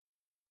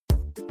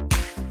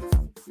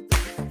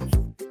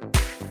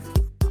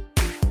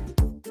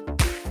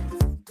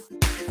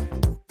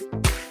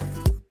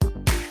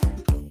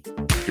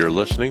You're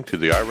listening to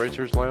the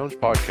iRacers Lounge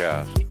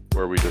podcast,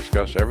 where we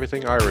discuss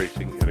everything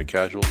iRacing in a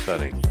casual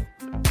setting.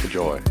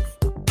 Enjoy.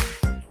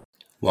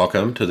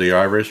 Welcome to the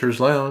iRacers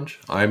Lounge.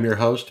 I'm your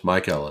host,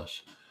 Mike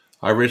Ellis.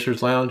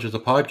 iRacers Lounge is a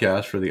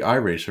podcast for the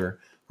iRacer,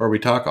 where we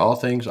talk all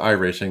things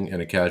iRacing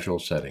in a casual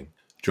setting.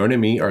 Joining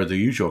me are the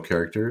usual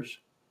characters,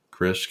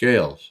 Chris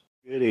Scales.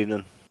 Good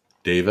evening.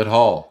 David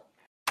Hall.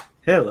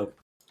 Hello.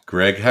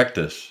 Greg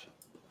Hectus.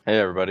 Hey,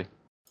 everybody.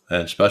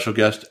 And special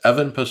guest,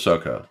 Evan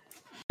Pasoko.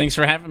 Thanks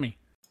for having me.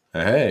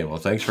 Hey, well,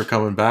 thanks for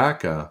coming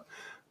back.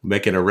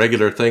 Making a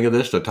regular thing of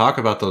this to talk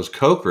about those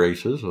Coke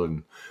races. And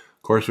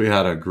of course, we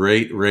had a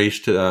great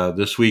race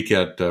this week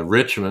at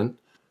Richmond.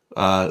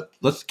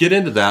 Let's get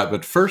into that.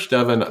 But first,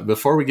 Evan,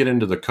 before we get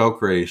into the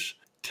Coke race,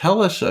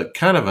 tell us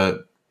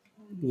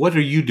what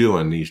are you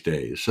doing these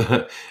days?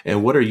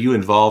 And what are you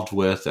involved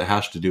with that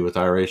has to do with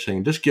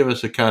iRacing? Just give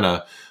us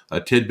a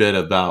tidbit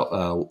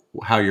about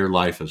how your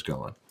life is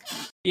going.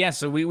 Yeah,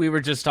 so we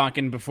were just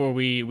talking before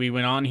we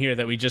went on here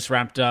that we just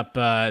wrapped up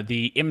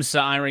the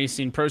IMSA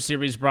iRacing Pro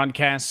Series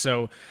broadcast.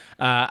 So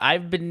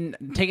I've been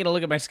taking a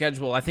look at my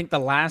schedule. I think the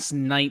last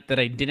night that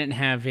I didn't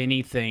have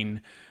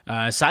anything,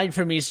 aside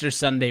from Easter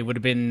Sunday, would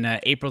have been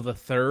April the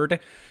 3rd.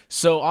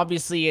 So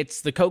obviously it's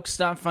the Coke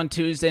stuff on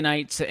Tuesday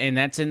nights, and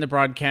that's in the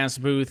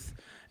broadcast booth.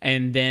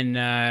 And then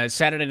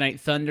Saturday Night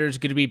Thunder is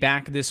going to be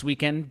back this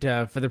weekend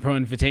for the Pro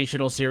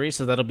Invitational Series.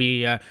 So that'll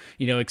be,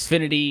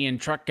 Xfinity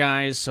and Truck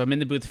Guys. So I'm in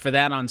the booth for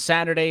that on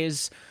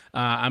Saturdays.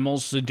 I'm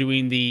also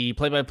doing the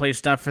play-by-play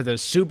stuff for the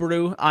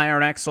Subaru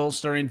IRX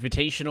All-Star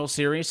Invitational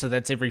Series. So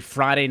that's every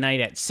Friday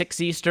night at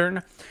 6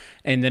 Eastern.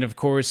 And then, of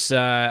course,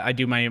 I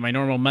do my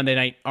normal Monday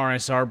night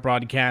RSR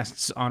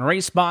broadcasts on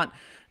RaceBot.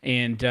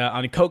 And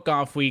on Coke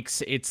off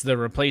weeks, it's the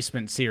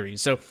replacement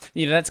series. So,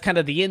 that's kind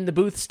of the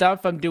in-the-booth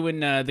stuff. I'm doing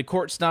the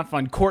court stuff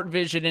on Court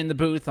Vision in the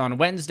booth on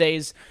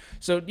Wednesdays.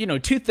 So,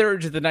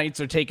 2/3 of the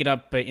nights are taken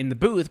up in the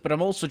booth, but I'm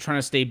also trying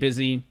to stay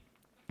busy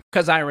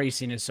because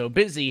iRacing is so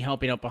busy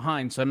helping out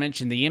behind. So I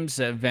mentioned the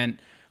IMSA event,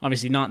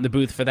 obviously not in the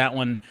booth for that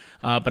one,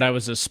 but I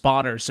was a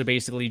spotter. So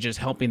basically just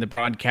helping the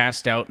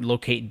broadcast out,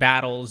 locate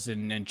battles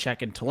and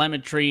checking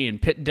telemetry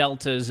and pit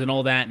deltas and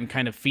all that and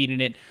kind of feeding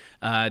it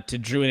to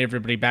Drew and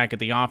everybody back at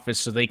the office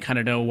so they kind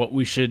of know what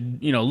we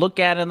should, look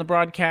at in the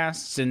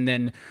broadcasts. And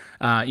then,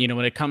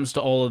 when it comes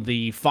to all of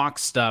the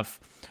Fox stuff,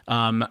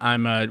 I'm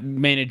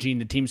managing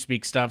the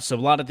TeamSpeak stuff. So a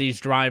lot of these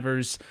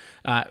drivers,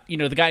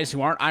 the guys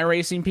who aren't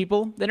iRacing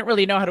people, they don't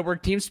really know how to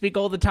work TeamSpeak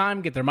all the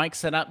time, get their mic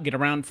set up, get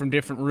around from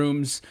different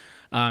rooms.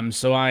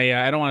 So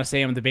I don't want to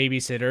say I'm the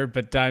babysitter,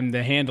 but I'm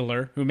the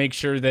handler who makes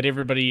sure that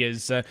everybody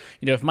is,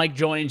 if Mike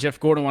Joy and Jeff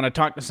Gordon want to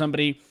talk to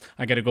somebody,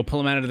 I got to go pull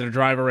them out of their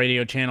driver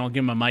radio channel,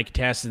 give them a mic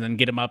test, and then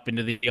get them up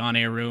into the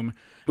on-air room,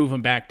 move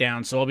them back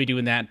down. So I'll be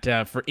doing that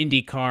for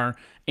IndyCar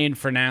and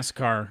for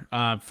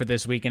NASCAR for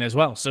this weekend as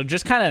well. So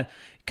just kind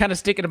of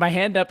sticking my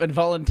hand up and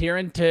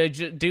volunteering to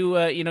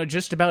do,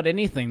 just about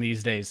anything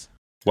these days.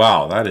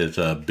 Wow, that is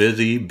a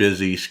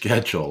busy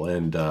schedule.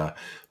 And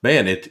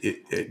man,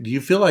 do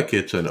you feel like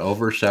it's an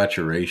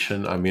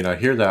oversaturation? I mean, I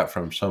hear that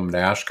from some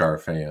NASCAR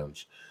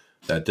fans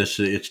that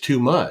it's too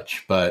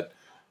much, but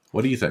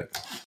what do you think?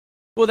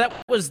 Well, that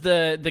was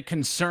the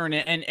concern,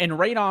 and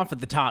right off at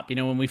the top,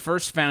 when we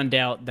first found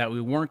out that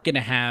we weren't going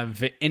to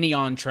have any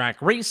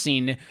on-track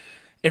racing,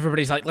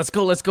 everybody's like, let's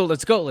go,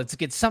 let's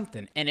get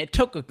something. And it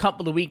took a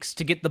couple of weeks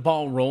to get the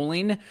ball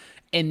rolling,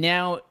 and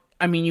now,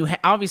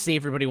 obviously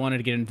everybody wanted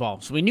to get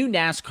involved. So we knew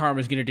NASCAR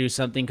was going to do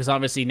something because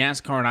obviously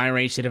NASCAR and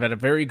iRacing have had a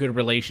very good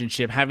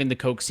relationship, having the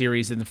Coke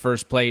Series in the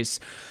first place.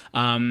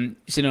 And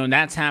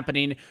that's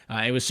happening.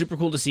 It was super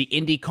cool to see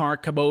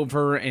IndyCar come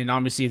over, and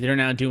obviously they're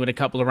now doing a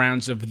couple of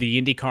rounds of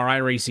the IndyCar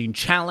iRacing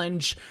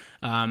Challenge.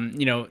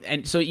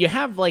 And so you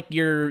have like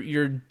your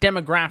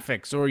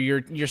demographics or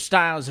your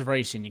styles of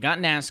racing. You got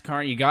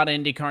NASCAR, you got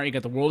IndyCar, you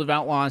got the World of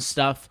Outlaws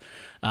stuff.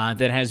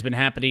 That has been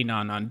happening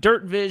on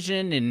Dirt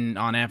Vision and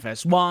on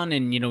FS1,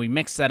 and we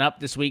mixed that up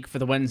this week for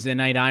the Wednesday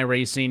night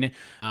iRacing,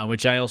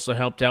 which I also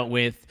helped out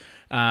with.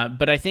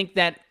 But I think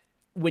that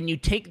when you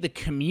take the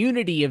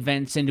community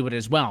events into it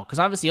as well, because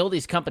obviously all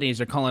these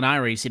companies are calling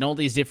iRacing, all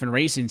these different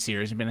racing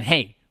series, and being,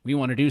 hey, we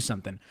want to do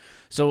something.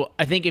 So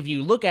I think if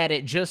you look at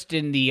it just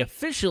in the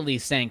officially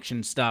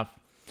sanctioned stuff,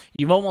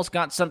 you've almost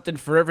got something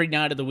for every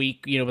night of the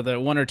week, with the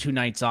 1 or 2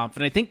 nights off.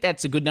 And I think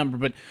that's a good number.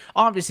 But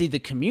obviously the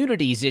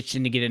community's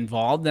itching to get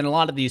involved. And a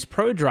lot of these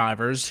pro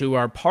drivers who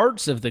are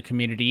parts of the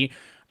community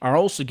are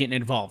also getting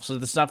involved. So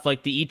the stuff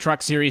like the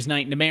E-Truck Series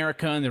Night in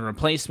America and the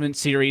replacement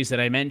series that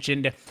I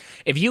mentioned,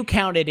 if you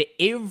counted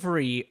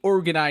every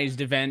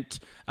organized event,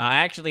 I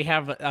actually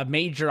have a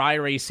major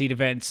iRacing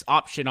events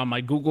option on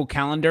my Google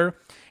Calendar.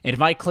 And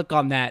if I click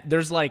on that,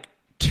 there's like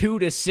 2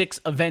 to 6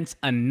 events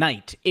a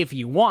night if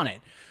you want it.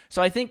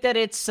 So I think that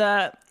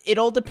it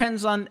all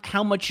depends on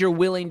how much you're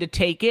willing to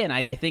take in.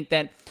 I think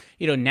that,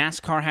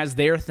 NASCAR has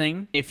their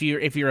thing. If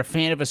you're a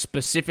fan of a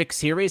specific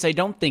series, I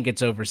don't think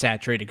it's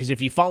oversaturated, because if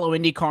you follow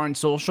IndyCar on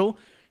social,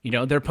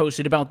 they're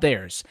posted about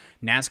theirs.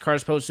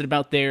 NASCAR's posted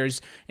about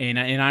theirs, and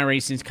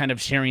iRacing's kind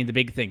of sharing the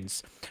big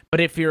things. But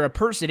if you're a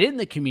person in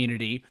the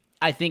community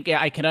I think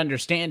I can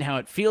understand how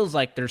it feels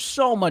like there's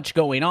so much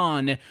going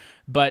on,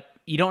 but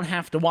you don't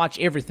have to watch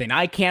everything.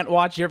 I can't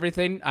watch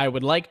everything. I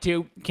would like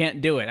to,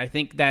 can't do it. I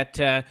think that,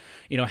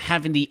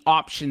 having the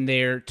option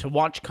there to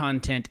watch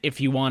content if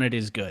you want it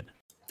is good.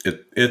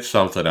 It's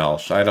something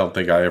else. I don't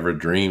think I ever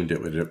dreamed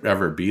it would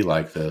ever be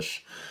like this.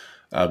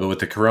 But with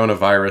the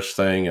coronavirus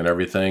thing and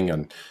everything,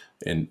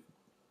 and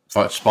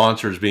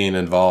sponsors being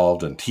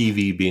involved and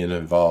TV being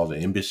involved,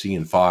 and NBC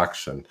and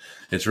Fox, and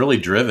it's really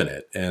driven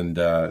it. And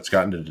it's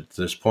gotten to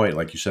this point,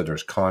 like you said,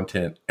 there's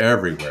content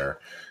everywhere.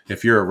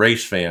 If you're a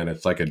race fan,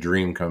 it's like a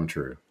dream come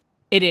true.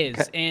 It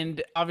is.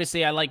 And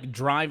obviously, I like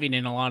driving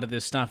in a lot of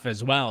this stuff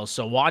as well.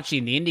 So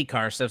watching the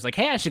IndyCar stuff is like,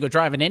 hey, I should go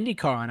drive an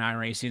IndyCar on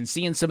iRacing. And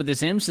seeing some of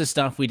this IMSA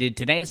stuff we did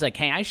today, it's like,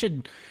 hey, I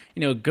should,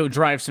 go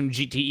drive some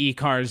GTE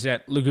cars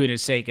at Laguna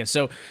Seca.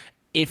 So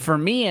for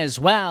me as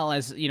well,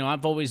 as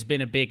I've always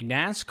been a big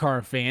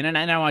NASCAR fan, and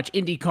I watch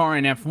IndyCar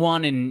and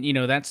F1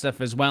 and that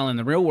stuff as well in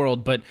the real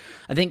world. But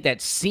I think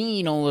that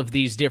seeing all of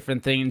these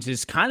different things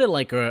is kind of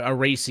like a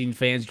racing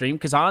fan's dream,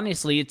 because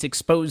honestly, it's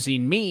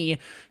exposing me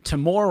to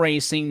more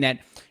racing that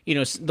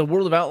the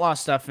World of Outlaw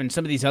stuff and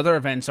some of these other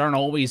events aren't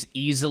always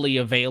easily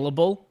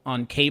available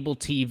on cable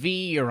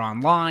TV or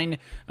online.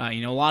 A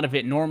lot of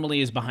it normally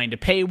is behind a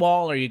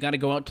paywall, or you got to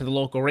go out to the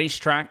local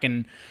racetrack,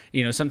 and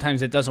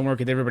sometimes it doesn't work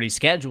with everybody's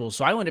schedule.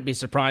 So I wouldn't be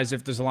surprised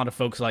if there's a lot of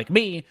folks like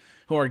me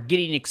who are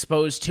getting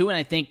exposed to, and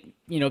I think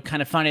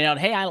kind of finding out,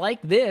 hey, I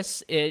like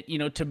this,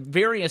 to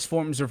various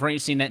forms of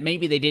racing that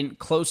maybe they didn't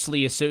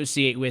closely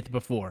associate with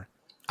before.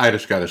 I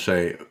just got to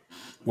say,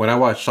 when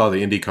I saw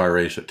the IndyCar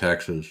race at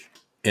Texas,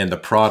 and the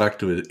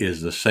product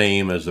is the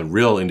same as the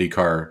real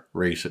IndyCar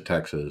race at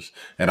Texas,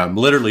 and I'm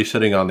literally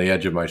sitting on the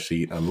edge of my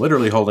seat, I'm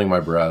literally holding my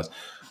breath,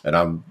 and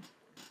I'm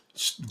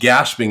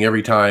gasping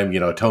every time,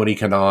 Tony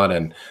Kanaan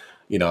and,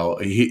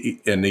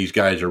 and these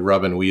guys are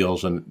rubbing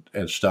wheels and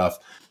stuff.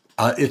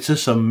 It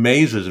just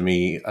amazes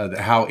me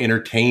how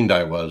entertained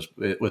I was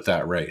with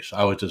that race.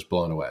 I was just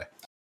blown away.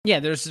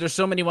 Yeah, there's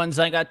so many ones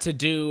I got to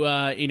do,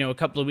 a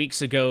couple of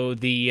weeks ago,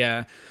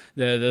 the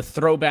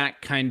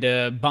throwback kind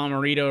of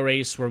Bommarito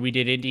race where we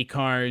did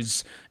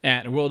IndyCars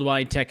at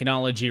Worldwide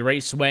Technology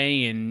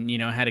Raceway, and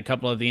had a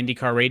couple of the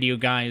IndyCar radio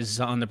guys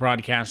on the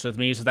broadcast with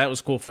me, so that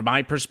was cool from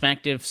my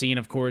perspective, seeing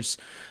of course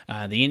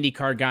the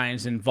IndyCar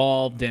guys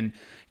involved, and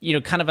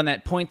kind of on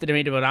that point that I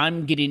made about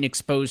I'm getting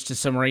exposed to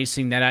some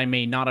racing that I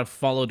may not have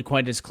followed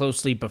quite as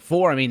closely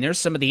before. I mean, there's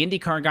some of the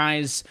IndyCar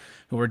guys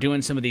who are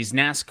doing some of these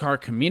NASCAR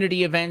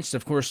community events.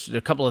 Of course, a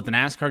couple of the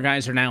NASCAR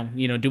guys are now,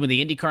 doing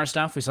the IndyCar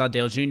stuff. We saw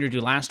Dale Jr.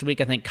 do last week.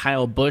 I think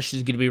Kyle Busch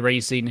is going to be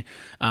racing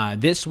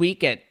this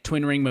week at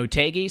Twin Ring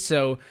Motegi.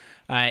 So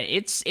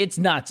it's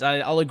nuts.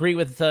 I'll agree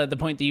with the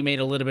point that you made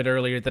a little bit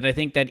earlier, that I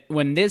think that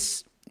when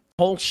this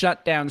whole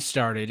shutdown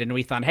started and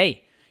we thought,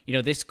 hey,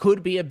 this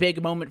could be a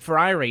big moment for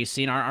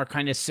iRacing, our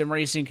kind of sim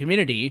racing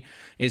community,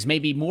 is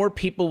maybe more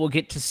people will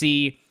get to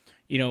see,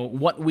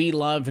 what we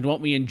love and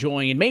what we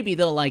enjoy, and maybe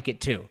they'll like it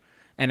too.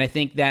 And I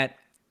think that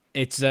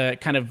it's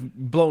kind of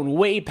blown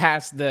way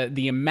past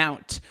the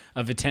amount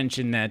of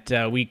attention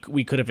that we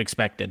could have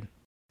expected.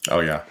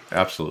 Oh, yeah,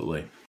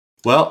 absolutely.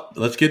 Well,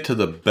 let's get to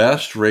the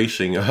best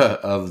racing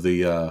of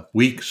the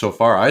week so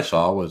far I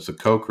saw was the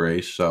Coke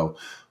race. So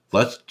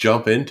let's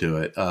jump into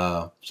it.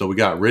 So we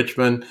got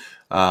Richmond.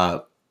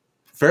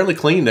 Fairly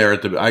clean there.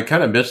 I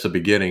kind of missed the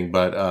beginning,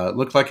 but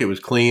looked like it was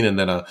clean. And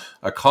then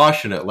a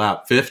caution at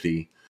lap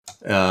 50.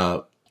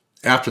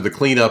 After the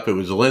cleanup, it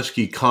was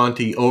Zielinski,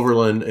 Conti,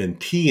 Overland, and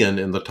Tian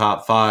in the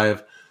top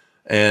 5.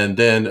 And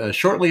then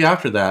shortly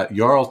after that,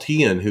 Jarl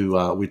Tian,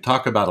 who we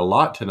talk about a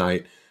lot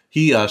tonight,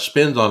 he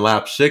spins on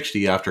lap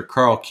 60 after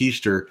Carl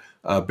Keister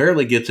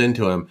barely gets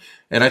into him.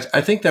 And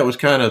I think that was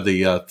kind of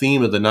the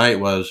theme of the night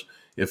was,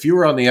 if you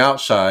were on the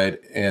outside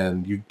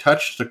and you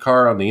touched the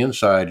car on the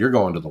inside, you're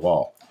going to the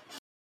wall.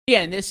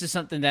 Yeah, and this is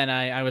something that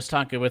I was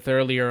talking with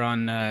earlier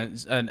on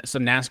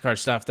some NASCAR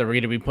stuff that we're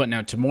going to be putting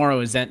out tomorrow,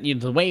 is that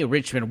the way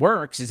Richmond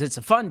works is it's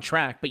a fun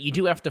track, but you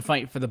do have to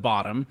fight for the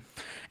bottom.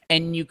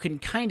 And you can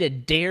kind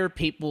of dare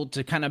people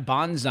to kind of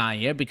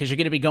bonsai you, because you're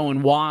going to be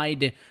going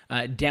wide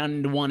down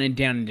into 1 and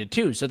down into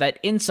 2. So that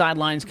inside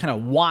line's kind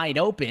of wide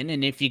open.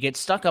 And if you get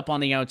stuck up on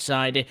the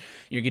outside,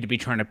 you're going to be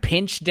trying to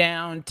pinch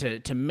down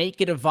to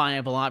make it a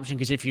viable option.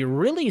 Because if you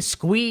really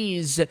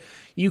squeeze,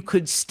 you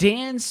could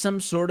stand some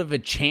sort of a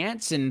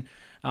chance. And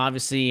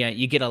obviously,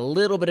 you get a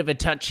little bit of a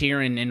touch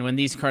here, and when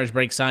these cars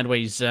break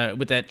sideways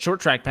with that short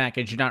track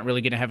package, you're not really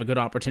going to have a good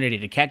opportunity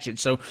to catch it.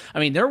 So, I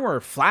mean, there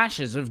were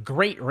flashes of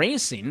great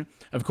racing.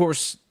 Of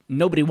course,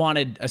 nobody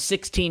wanted a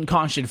 16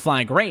 caution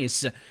flag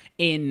race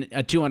in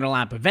a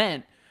 200-lap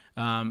event,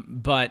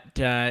 but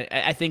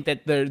I think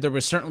that there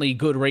was certainly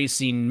good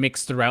racing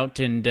mixed throughout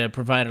and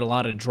provided a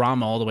lot of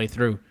drama all the way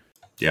through.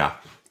 Yeah.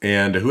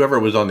 And whoever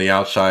was on the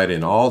outside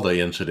in all the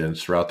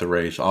incidents throughout the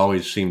race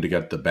always seemed to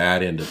get the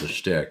bad end of the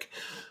stick.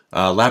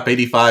 Lap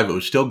 85, it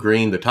was still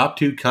green. The top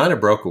 2 kind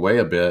of broke away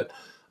a bit.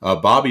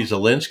 Bobby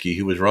Zielinski,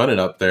 who was running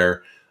up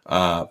there,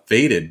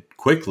 faded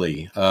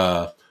quickly.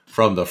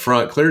 from the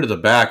front clear to the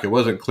back. It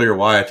wasn't clear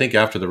why. I think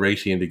after the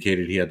race, he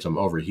indicated he had some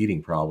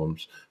overheating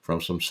problems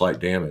from some slight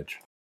damage.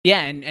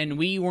 Yeah, and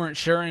we weren't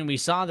sure, and we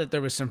saw that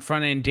there was some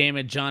front end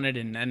damage on it,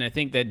 and I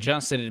think that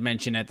Justin had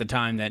mentioned at the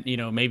time that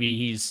maybe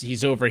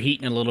he's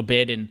overheating a little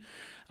bit, and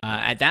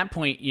at that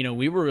point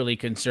we were really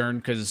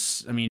concerned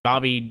because I mean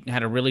Bobby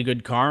had a really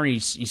good car. He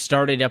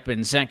started up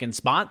in second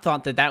spot,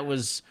 thought that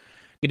was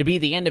going to be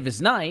the end of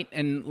his night,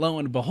 and lo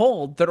and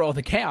behold, through all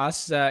the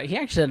chaos, he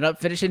actually ended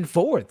up finishing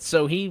fourth,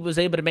 so he was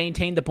able to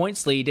maintain the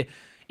points lead,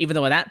 even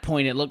though at that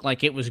point it looked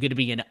like it was going to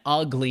be an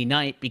ugly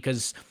night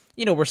because.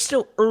 We're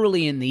still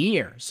early in the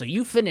year. So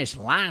you finished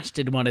last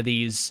in one of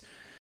these,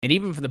 and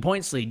even for the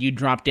points lead, you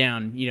dropped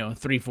down,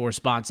 3-4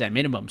 spots at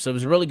minimum. So it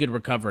was a really good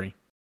recovery.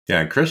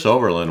 Yeah, and Chris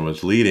Overland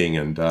was leading,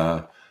 and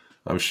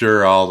I'm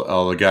sure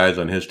all the guys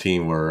on his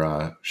team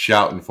were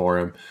shouting for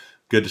him.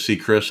 Good to see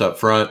Chris up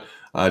front.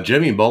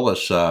 Jimmy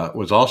Mullis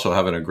was also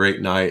having a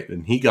great night,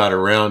 and he got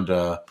around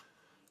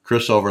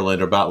Chris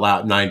Overland about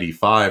lap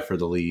 95 for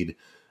the lead.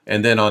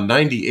 And then on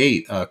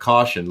 98,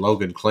 caution,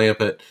 Logan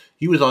Clampett.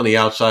 He was on the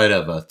outside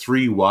of a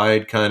 3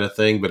 wide kind of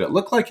thing, but it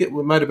looked like it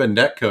might have been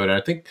net code. And I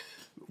think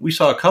we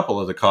saw a couple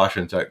of the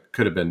cautions that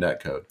could have been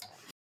net code.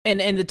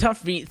 And the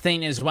tough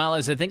thing as well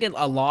is I think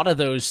a lot of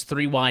those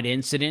 3 wide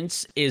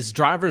incidents is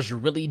drivers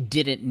really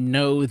didn't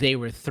know they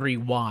were 3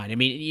 wide. I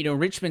mean,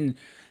 Richmond,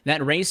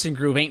 that racing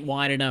groove ain't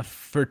wide enough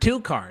for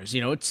 2 cars.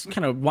 It's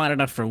kind of wide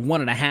enough for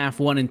 1.5,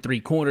 1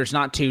 3/4,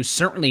 not 2,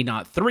 certainly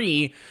not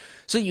 3.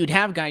 So you'd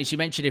have guys, you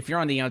mentioned if you're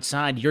on the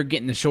outside, you're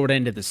getting the short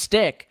end of the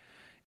stick.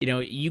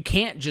 You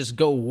can't just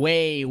go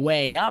way,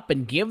 way up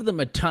and give them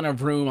a ton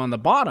of room on the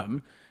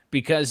bottom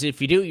because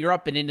if you do, you're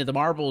up and into the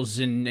marbles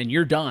and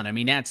you're done. I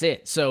mean, that's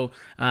it. So,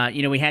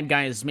 we had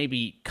guys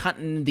maybe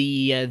cutting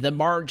the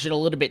margin a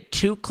little bit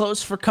too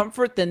close for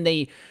comfort than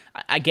they,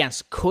 I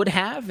guess, could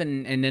have.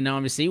 And then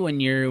obviously when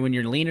you're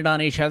leaning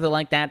on each other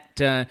like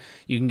that,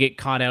 you can get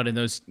caught out in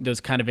those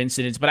kind of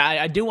incidents. But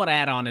I do want to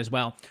add on as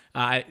well.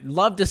 I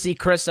love to see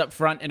Chris up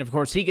front, and of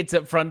course he gets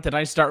up front, and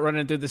I start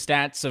running through the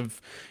stats of,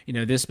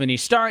 this many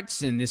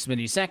starts and this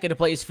many second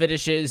place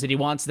finishes, and he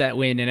wants that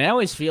win. And I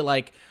always feel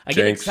like I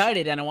get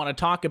excited and I want to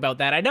talk about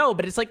that. I know,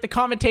 but it's like the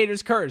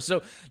commentator's curse.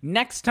 So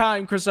next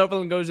time Chris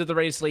Overland goes to the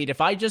race lead, if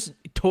I just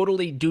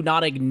totally do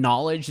not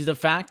acknowledge the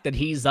fact that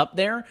he's up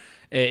there,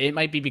 it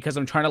might be because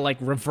I'm trying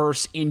to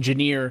reverse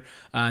engineer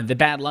the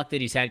bad luck that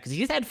he's had, because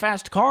he's had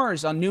fast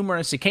cars on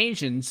numerous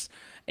occasions.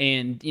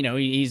 And,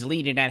 he's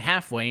leading at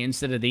halfway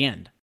instead of the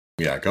end.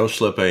 Yeah, go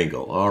slip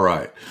angle. All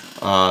right.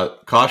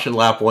 Caution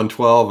lap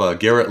 112.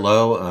 Garrett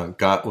Lowe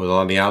was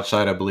on the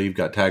outside, I believe,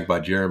 got tagged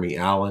by Jeremy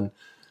Allen.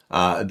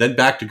 Then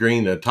back to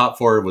green. The top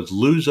 4 was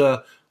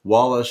Luza,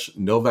 Wallace,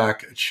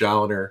 Novak,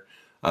 Schallner.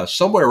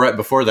 Somewhere right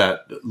before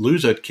that,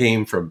 Luza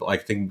came from, I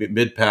think,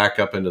 mid-pack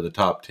up into the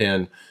top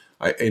 10.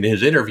 In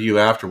his interview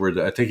afterwards,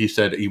 I think he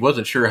said he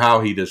wasn't sure how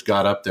he just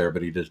got up there,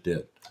 but he just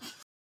did.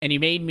 And he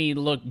made me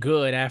look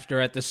good after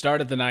at the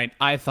start of the night.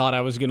 I thought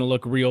I was going to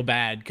look real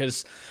bad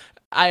because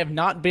I have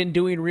not been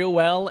doing real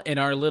well in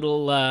our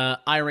little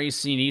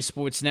iRacing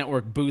Esports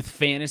Network booth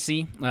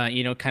fantasy,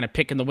 kind of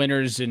picking the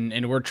winners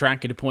and we're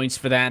tracking points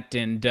for that.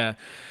 And,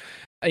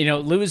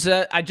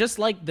 Luza, I just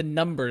like the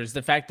numbers,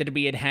 the fact that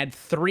we had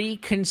 3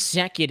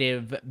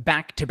 consecutive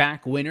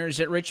back-to-back winners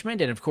at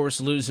Richmond. And, of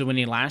course, Luza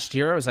winning last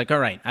year. I was like, all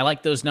right, I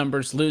like those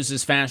numbers.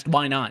 Luza's fast.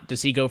 Why not?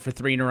 Does he go for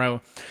 3 in a row?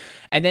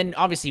 And then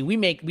obviously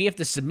we have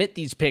to submit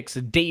these picks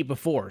a day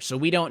before. So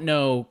we don't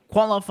know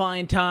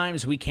qualifying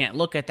times. We can't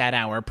look at that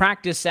hour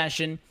practice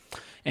session.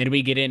 And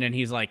we get in and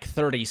he's like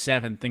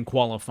 37th in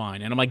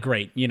qualifying. And I'm like,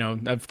 great,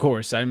 of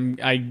course.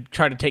 I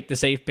try to take the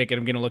safe pick and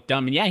I'm going to look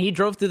dumb. And yeah, he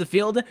drove through the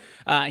field.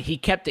 He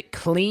kept it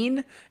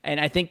clean. And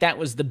I think that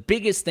was the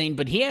biggest thing.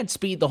 But he had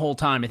speed the whole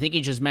time. I think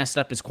he just messed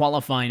up his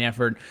qualifying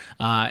effort.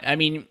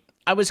 I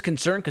was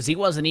concerned because he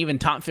wasn't even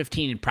top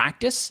 15 in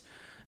practice.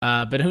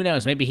 But who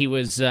knows? Maybe he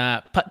was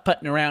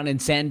putting around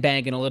and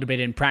sandbagging a little bit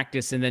in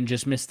practice and then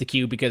just missed the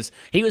cue because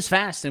he was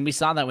fast, and we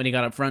saw that when he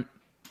got up front.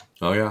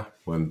 Oh, yeah,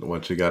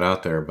 once he got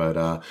out there.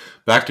 But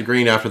back to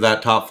green after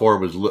that, top 4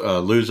 was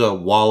Luza,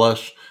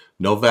 Wallace,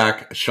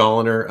 Novak,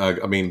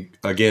 Schallner.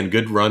 Again,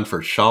 good run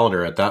for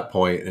Schallner at that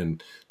point,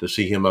 and to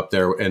see him up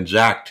there. And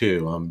Zach,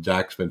 too.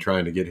 Zach's been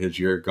trying to get his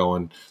year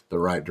going the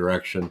right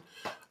direction.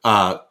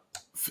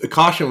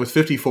 Caution with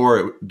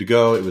 54 to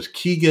go. It was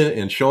Keegan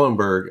and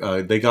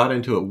Schoenberg. They got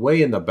into it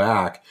way in the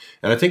back.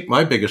 And I think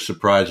my biggest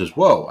surprise is,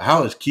 whoa,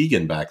 how is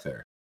Keegan back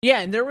there? Yeah,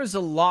 and there was a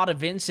lot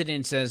of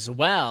incidents as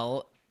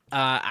well.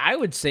 I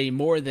would say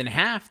more than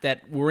half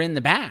that were in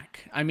the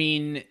back. I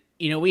mean,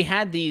 we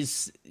had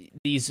these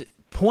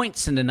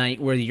points in the night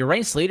where your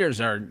race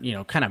leaders are,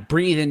 kind of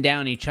breathing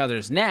down each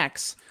other's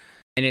necks.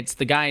 And it's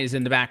the guys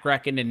in the back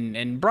wrecking.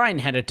 And Brian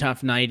had a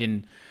tough night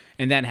and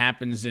that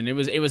happens, and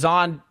it was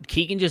on.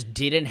 Keegan just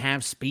didn't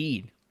have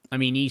speed. I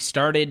mean, he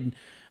started,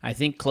 I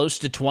think, close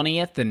to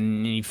 20th,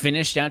 and he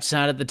finished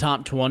outside of the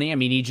top 20. I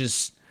mean, he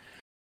just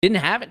Didn't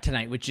have it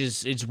tonight, which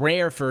is it's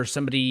rare for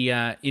somebody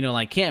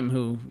like him,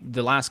 who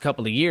the last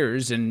couple of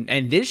years and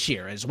this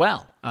year as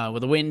well,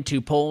 with a win, 2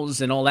 poles,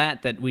 and all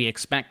that we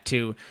expect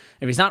to.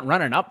 If he's not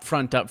running up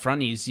front,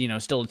 he's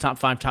still a top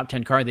 5, top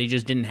 10 car. They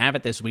just didn't have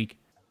it this week.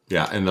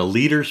 Yeah, and the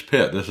leader's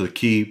pit. This is a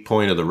key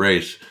point of the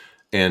race,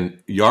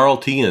 and Jarl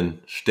Tien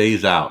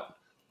stays out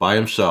by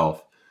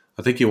himself.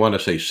 I think you want to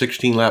say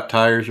 16 lap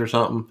tires or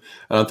something.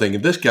 And I'm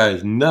thinking, this guy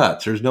is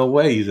nuts. There's no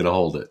way he's going to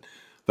hold it.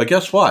 But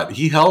guess what?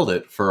 He held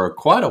it for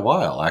quite a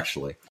while,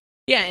 actually.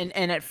 Yeah,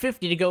 and at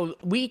 50 to go,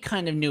 we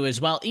kind of knew as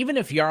well, even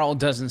if Jarl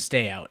doesn't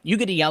stay out, you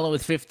get a yellow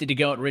with 50 to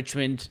go at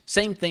Richmond.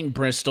 Same thing,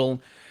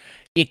 Bristol.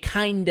 You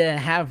kind of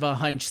have a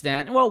hunch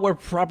that, well, we're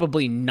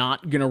probably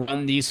not going to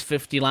run these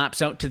 50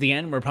 laps out to the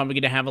end. We're probably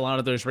going to have a lot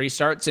of those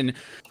restarts. And,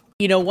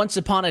 once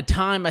upon a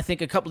time, I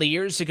think a couple of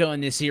years ago in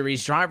this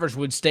series, drivers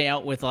would stay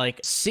out with like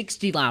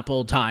 60 lap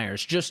old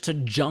tires just to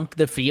junk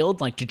the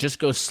field, like to just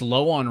go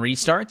slow on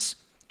restarts,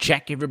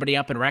 check everybody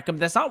up and wreck them.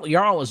 That's not what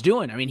Jarl was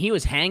doing. I mean, he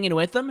was hanging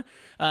with them.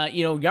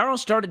 Jarl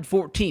started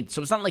 14th,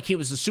 so it's not like he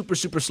was a super,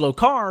 super slow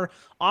car.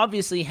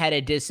 Obviously had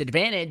a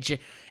disadvantage,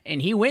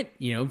 and he went,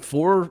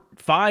 4,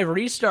 5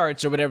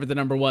 restarts or whatever the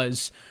number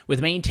was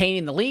with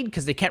maintaining the lead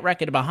because they kept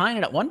wrecking behind.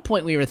 And at one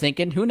point we were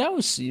thinking, who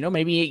knows,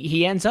 maybe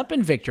he ends up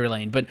in victory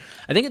lane. But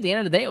I think at the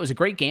end of the day, it was a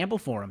great gamble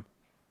for him.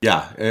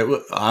 Yeah,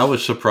 I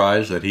was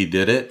surprised that he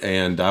did it,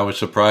 and I was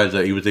surprised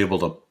that he was able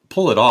to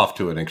pull it off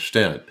to an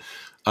extent.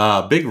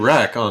 Big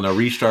wreck on a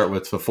restart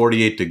with the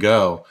 48 to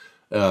go.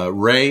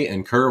 Ray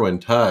and Kerwin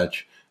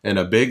touch, and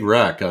a big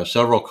wreck.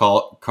 Several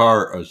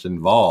cars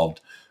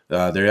involved.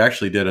 They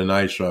actually did a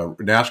nice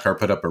NASCAR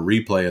put up a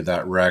replay of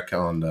that wreck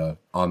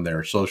on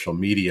their social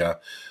media.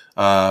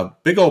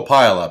 Big old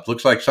pileup.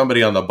 Looks like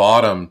somebody on the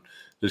bottom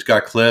just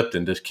got clipped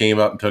and just came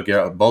up and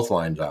took both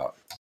lines out.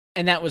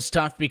 And that was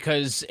tough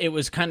because it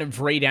was kind of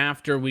right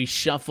after we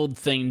shuffled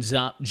things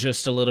up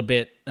just a little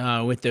bit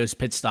with those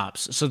pit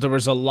stops. So there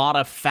was a lot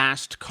of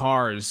fast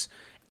cars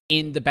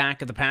in the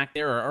back of the pack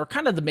there, or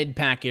kind of the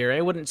mid-pack area.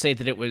 I wouldn't say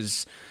that it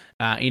was,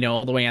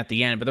 all the way at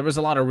the end, but there was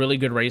a lot of really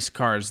good race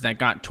cars that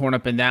got torn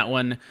up in that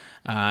one.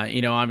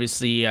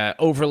 Obviously,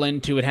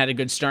 Overland, who had a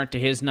good start to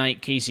his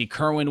night. Casey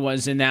Kerwin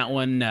was in that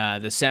one,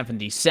 the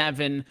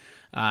 77.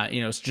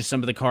 It's just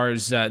some of the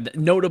cars, the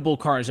notable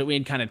cars that we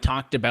had kind of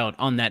talked about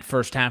on that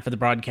first half of the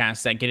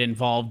broadcast that get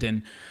involved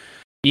in.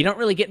 You don't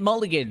really get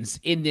mulligans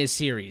in this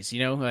series.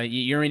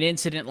 You're an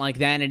incident like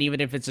that, and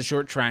even if it's a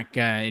short track,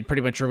 it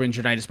pretty much ruins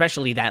your night,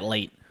 especially that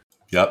late.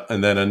 Yep.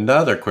 And then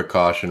another quick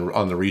caution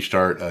on the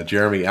restart.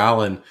 Jeremy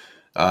Allen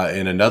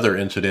in another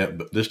incident,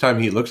 but this time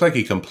he looks like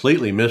he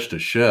completely missed a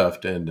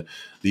shift, and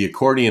the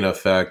accordion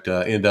effect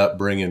ended up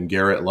bringing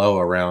Garrett Lowe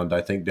around,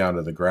 I think, down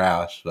to the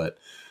grass. But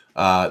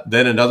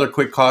then another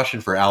quick caution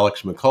for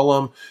Alex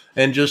McCullum,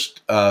 and just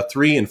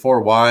 3 and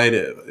 4 wide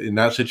in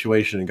that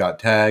situation and got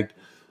tagged.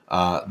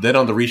 Then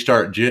on the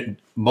restart,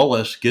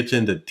 Mullis gets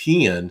into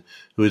Tien,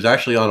 who is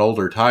actually on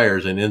older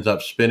tires, and ends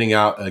up spinning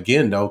out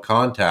again, no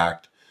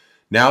contact.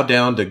 Now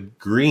down to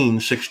green,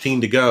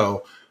 16 to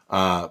go.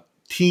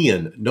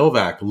 Tien,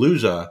 Novak,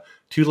 Luza.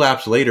 2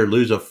 laps later,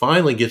 Luza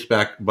finally gets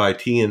back by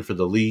Tien for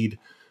the lead.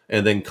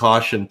 And then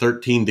caution,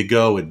 13 to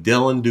go with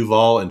Dylan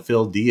Duval and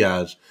Phil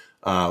Diaz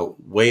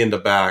way in the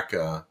back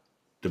to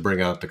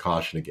bring out the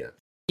caution again.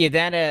 Yeah,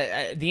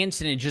 that the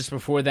incident just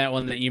before that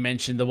one that you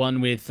mentioned, the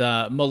one with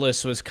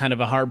Mullis, was kind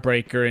of a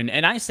heartbreaker.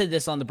 And I said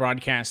this on the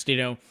broadcast,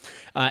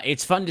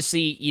 it's fun to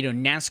see,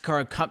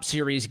 NASCAR Cup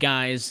Series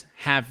guys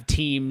have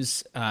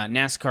teams,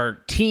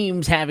 NASCAR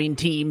teams having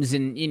teams,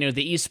 and,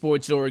 the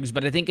esports orgs.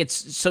 But I think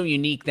it's so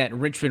unique that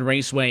Richmond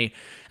Raceway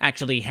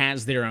actually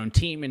has their own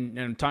team.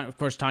 And of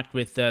course, talked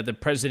with the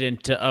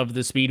president of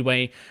the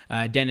Speedway,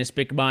 Dennis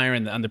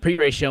Bickmeyer, on the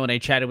pre-race show. And I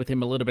chatted with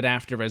him a little bit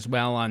after as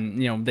well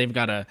on, they've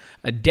got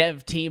a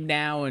dev team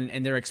now,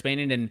 and they're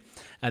expanding. And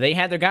they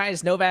had their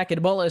guys, Novak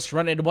and Mullis,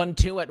 running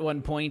 1-2 at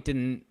one point.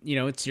 And,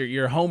 it's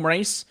your home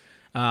race.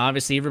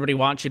 Obviously, everybody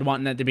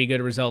wanting that to be a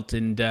good result,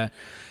 and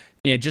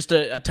just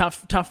a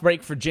tough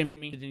break for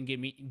Jimmy.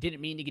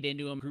 Didn't mean to get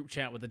into him. Group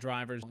chat with the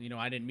drivers.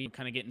 I didn't mean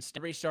kind of getting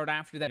restart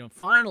after that.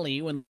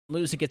 Finally, when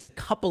Luza gets a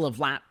couple of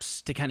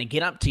laps to kind of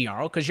get up to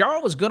Jarl, because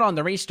Jarl was good on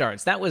the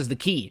restarts. That was the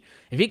key.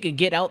 If he could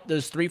get out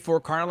those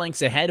 3-4 car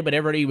lengths ahead of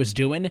whatever he was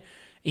doing,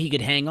 he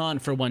could hang on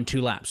for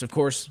 1-2 laps. Of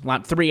course,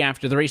 lap 3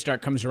 after the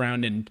restart comes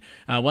around, and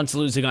once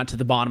Luza got to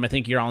the bottom, I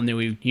think Jarl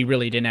knew he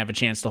really didn't have a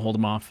chance to hold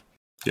him off.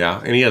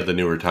 Yeah, and he had the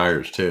newer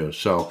tires too.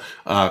 So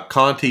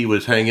Conti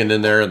was hanging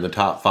in there in the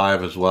top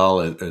 5 as well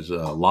as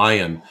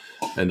Lion,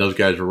 and those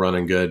guys were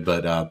running good.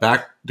 But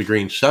back to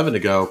green, 7 to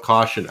go.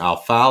 Caution,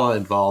 Alfala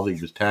involved. He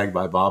was tagged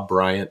by Bob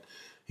Bryant.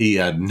 He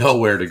had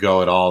nowhere to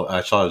go at all.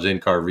 I saw his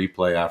in-car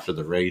replay after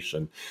the race,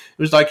 and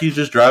it was like he's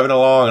just driving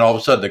along, and all of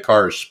a sudden the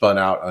car is spun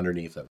out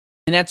underneath him.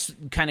 And that's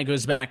kind of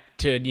goes back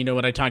to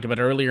what I talked about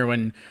earlier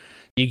when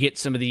you get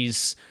some of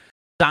these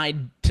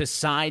side to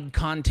side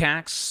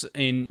contacts,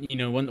 and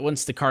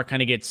once the car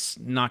kind of gets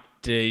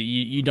knocked,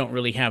 you don't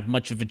really have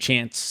much of a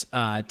chance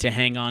to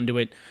hang on to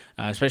it,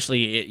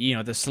 especially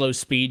the slow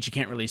speeds. You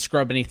can't really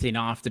scrub anything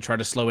off to try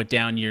to slow it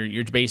down.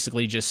 You're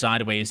basically just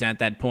sideways at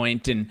that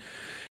point. And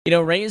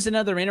Ray is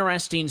another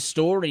interesting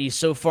story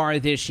so far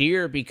this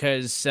year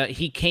because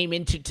he came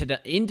into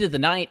the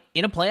night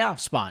in a playoff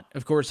spot.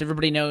 Of course,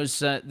 everybody knows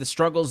the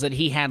struggles that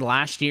he had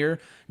last year,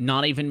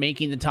 not even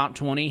making the top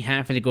 20,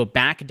 having to go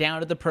back down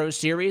to the Pro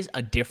Series.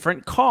 A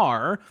different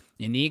car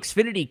in the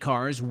Xfinity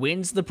cars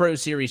wins the Pro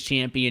Series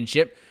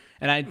championship.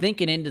 And I'm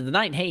thinking into the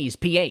night, hey, he's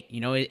P8.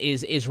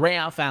 Is Ray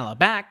Alfalla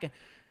back?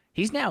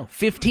 He's now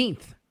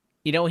 15th.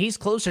 He's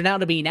closer now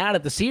to being out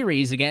of the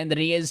series again than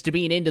he is to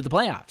being into the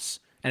playoffs.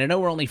 And I know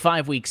we're only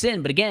 5 weeks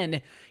in, but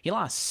again, he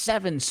lost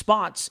 7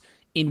 spots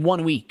in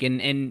 1 week.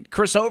 And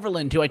Chris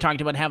Overland, who I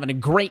talked about having a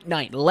great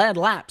night, led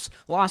laps,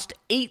 lost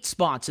 8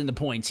 spots in the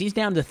points. He's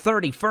down to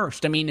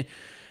 31st. I mean,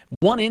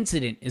 one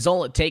incident is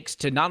all it takes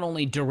to not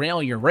only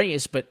derail your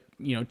race, but,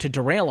 to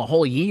derail a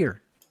whole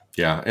year.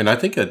 Yeah, and I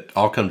think it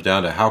all comes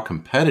down to how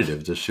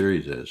competitive this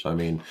series is. I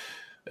mean,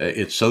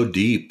 it's so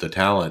deep, the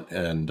talent,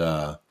 and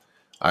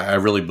I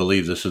really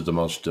believe this is the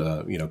most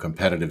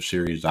competitive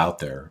series out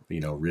there,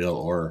 real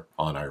or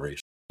on iRacing.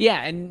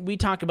 Yeah, and we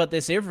talk about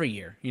this every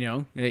year.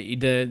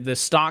 The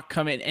stock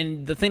coming,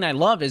 and the thing I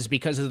love is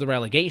because of the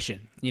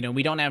relegation.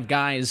 We don't have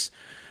guys,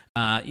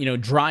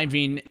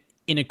 driving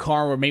in a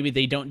car where maybe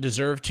they don't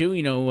deserve to.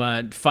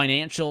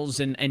 Financials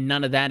and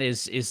none of that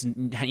is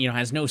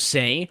has no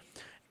say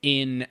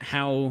in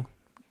how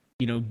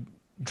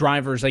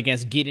drivers, I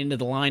guess, get into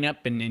the lineup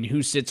and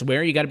who sits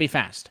where. You got to be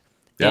fast.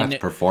 Yeah, it's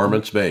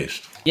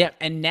performance-based. Yeah,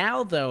 and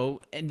now,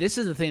 though, and this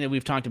is the thing that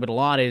we've talked about a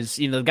lot, is,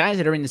 the guys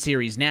that are in the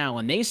series now,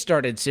 when they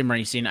started sim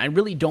racing, I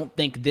really don't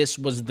think this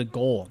was the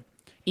goal.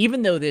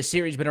 Even though this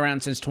series has been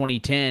around since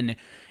 2010,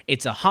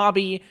 it's a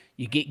hobby,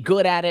 you get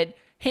good at it,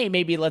 hey,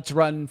 maybe let's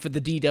run for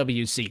the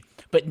DWC.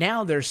 But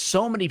now there's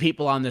so many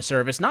people on the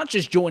service, not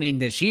just joining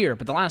this year,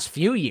 but the last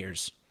few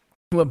years,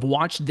 who have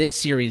watched this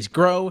series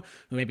grow,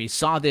 who maybe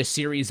saw this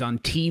series on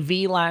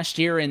TV last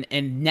year,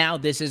 and now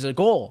this is a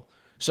goal.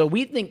 So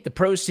we think the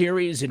Pro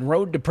Series and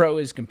Road to Pro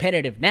is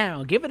competitive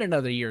now. Give it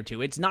another year or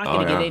two. It's not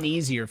going to get any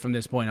easier from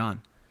this point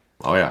on.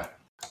 Oh, yeah.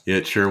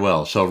 It sure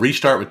will. So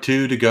restart with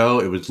 2 to go.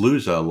 It was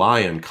Luza,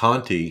 Lyon,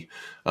 Conti.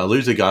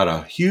 Luza got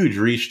a huge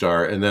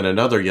restart and then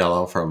another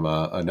yellow from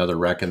another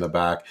wreck in the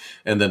back.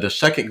 And then the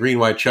second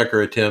green-white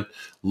checker attempt,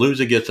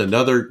 Luza gets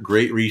another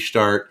great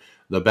restart.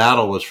 The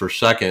battle was for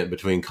second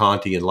between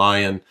Conti and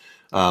Lyon.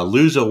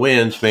 Luza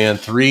wins, man,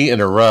 3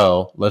 in a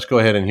row. Let's go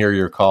ahead and hear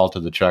your call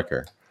to the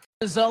checker.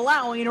 Is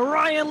allowing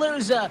Ryan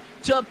Luza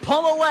to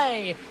pull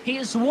away.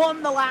 He's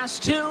won the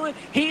last 2.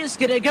 He's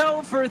going to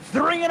go for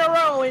 3 in a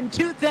row in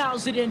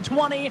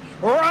 2020.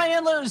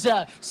 Ryan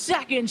Luza,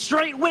 second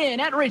straight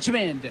win at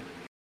Richmond.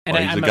 And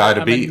he's the guy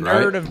to beat, right?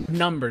 I'm a nerd of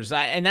numbers,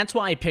 and that's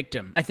why I picked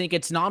him. I think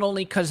it's not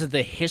only because of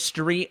the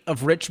history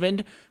of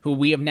Richmond, who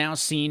we have now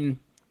seen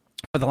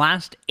for the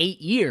last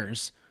 8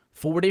 years,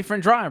 4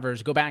 different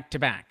drivers go back to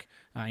back.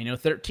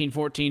 13,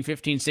 14,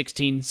 15,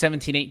 16,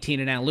 17, 18,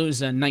 and now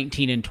Luza,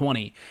 19 and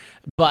 20.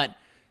 But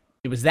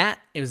it was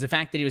the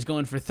fact that he was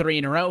going for 3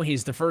 in a row.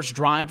 He's the first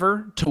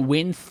driver to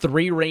win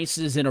 3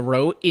 races in a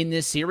row in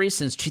this series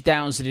since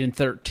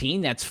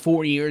 2013. That's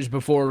 4 years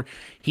before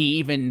he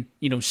even,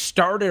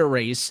 started a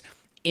race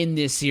in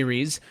this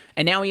series.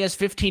 And now he has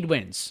 15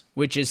 wins,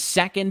 which is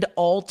second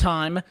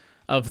all-time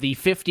of the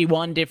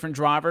 51 different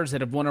drivers that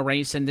have won a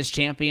race in this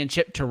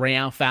championship to Ray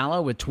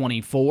Alfalla with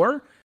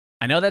 24.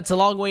 I know that's a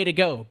long way to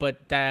go,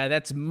 but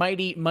that's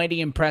mighty,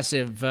 mighty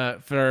impressive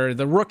for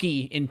the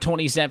rookie in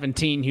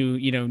 2017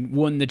 who,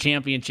 won the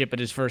championship at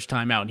his first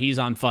time out. He's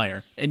on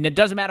fire. And it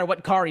doesn't matter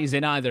what car he's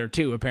in either,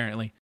 too,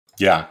 apparently.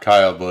 Yeah,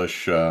 Kyle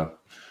Busch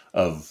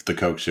of the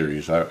Coke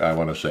Series, I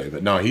want to say.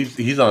 But no,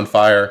 he's on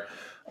fire.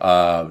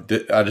 I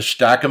just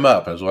stack him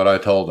up is what I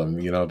told him.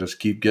 Just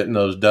keep getting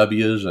those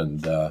W's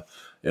and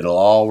it'll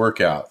all work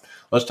out.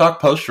 Let's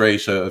talk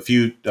post-race, a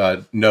few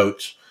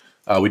notes.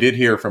 We did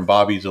hear from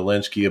Bobby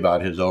Zalenski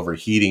about his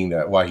overheating,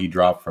 why he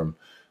dropped from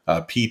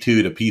P2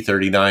 to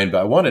P39.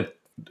 But I want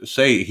to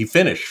say he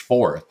finished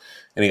 4th,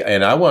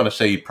 and I want to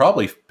say he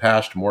probably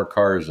passed more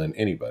cars than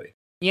anybody.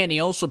 Yeah, and he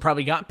also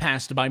probably got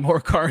passed by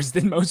more cars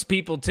than most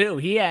people too.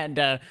 He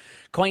had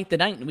quite the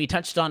night, and we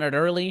touched on it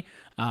early.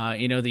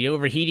 The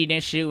overheating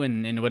issue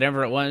and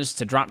whatever it was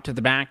to drop to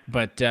the back.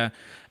 But,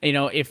 we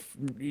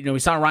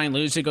saw Ryan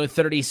Luza go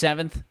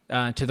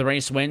 37th to the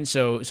race win.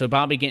 So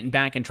Bobby getting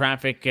back in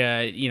traffic,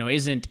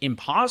 isn't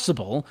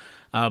impossible.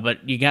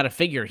 But you got to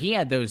figure he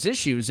had those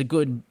issues a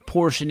good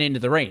portion into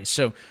the race.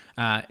 So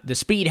the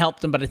speed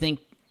helped him, but I think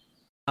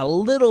a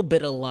little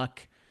bit of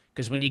luck.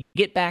 Because when you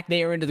get back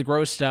there into the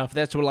gross stuff,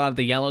 that's where a lot of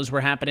the yellows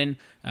were happening.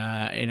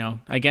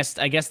 I guess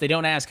they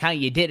don't ask how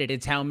you did it.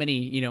 It's how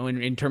many,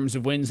 in terms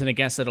of wins. And I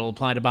guess that'll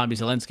apply to Bobby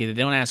Zalenski. They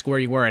don't ask where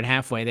you were at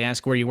halfway. They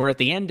ask where you were at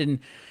the end. And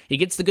he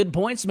gets the good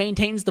points,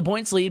 maintains the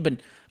points lead.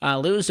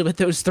 But Lewis, with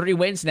those 3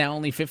 wins now,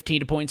 only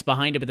 15 points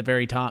behind him at the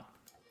very top.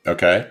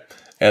 Okay.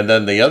 And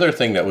then the other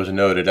thing that was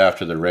noted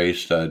after the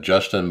race,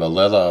 Justin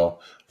Malillo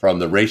from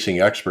the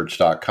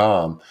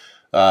RacingExperts.com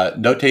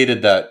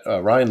notated that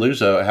Ryan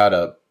Luzo had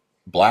a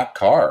black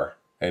car,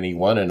 and he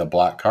won in a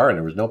black car, and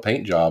there was no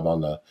paint job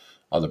on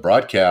the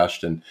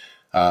broadcast. And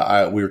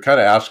we were kind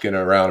of asking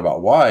around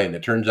about why, and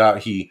it turns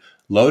out he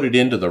loaded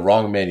into the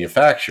wrong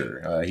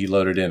manufacturer. He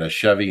loaded in a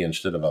Chevy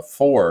instead of a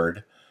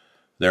Ford,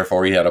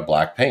 therefore he had a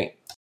black paint.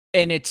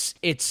 And it's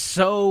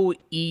so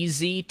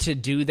easy to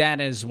do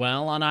that as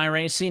well on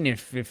iRacing.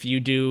 If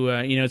you do,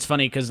 it's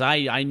funny because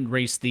I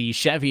race the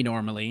Chevy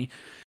normally,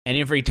 and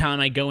every time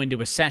I go into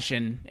a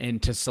session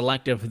and to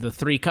select of the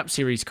 3 Cup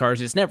Series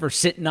cars, it's never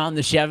sitting on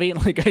the Chevy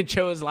like I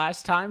chose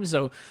last time.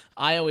 So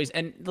I always,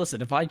 and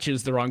listen, if I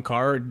choose the wrong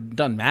car, it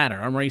doesn't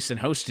matter. I'm racing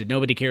hosted.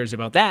 Nobody cares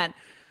about that.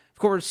 Of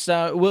course,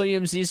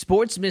 Williams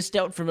Esports missed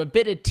out from a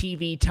bit of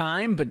TV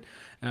time, but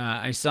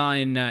I saw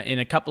in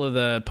a couple of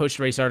the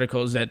post-race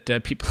articles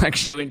that people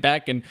actually went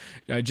back and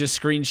just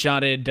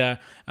screenshotted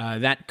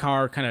that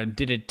car, kind of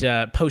did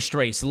it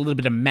post-race, a little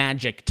bit of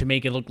magic to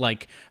make it look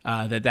like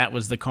that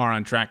was the car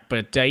on track.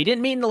 But he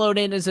didn't mean to load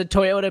in as a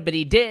Toyota, but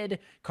he did.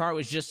 Car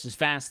was just as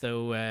fast,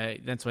 though.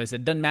 That's why I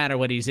said, doesn't matter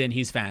what he's in,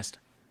 he's fast.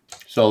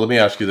 So let me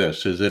ask you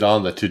this. Is it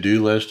on the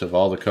to-do list of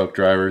all the Coke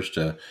drivers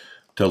to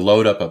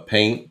load up a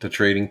paint, to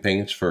trading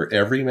paints for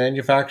every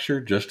manufacturer,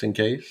 just in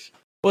case?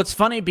 Well, it's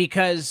funny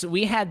because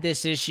we had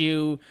this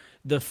issue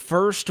the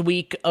first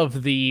week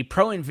of the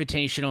Pro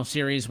Invitational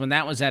Series when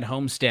that was at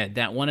Homestead,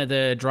 that one of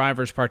the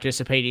drivers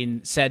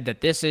participating said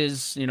that this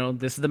is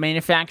the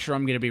manufacturer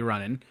I'm going to be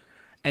running.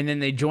 And then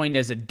they joined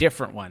as a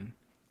different one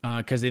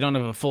because they don't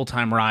have a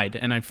full-time ride.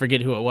 And I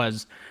forget who it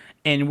was.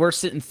 And we're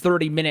sitting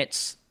 30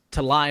 minutes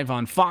to live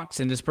on Fox,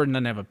 and this person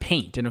doesn't have a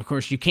paint. And, of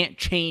course, you can't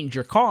change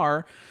your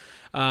car.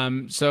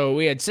 So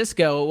we had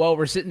Cisco, while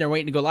we're sitting there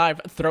waiting to go live,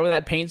 throw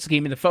that paint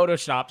scheme in the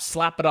Photoshop,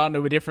 slap it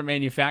onto a different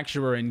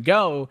manufacturer and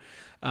go.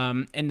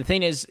 And the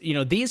thing is,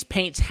 these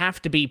paints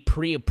have to be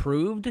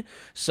pre-approved.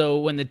 So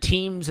when the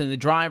teams and the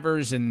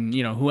drivers and,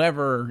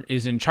 whoever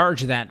is in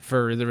charge of that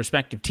for the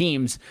respective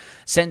teams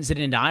sends it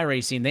into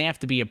iRacing, they have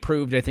to be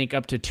approved, I think,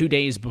 up to 2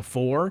 days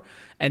before.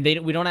 And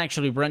we don't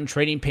actually run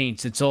trading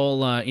paints. It's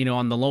all,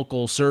 on the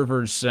local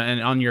servers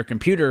and on your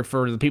computer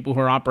for the people who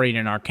are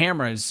operating our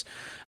cameras.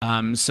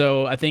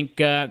 So I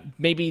think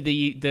maybe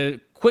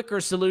the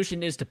quicker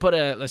solution is to put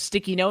a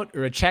sticky note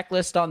or a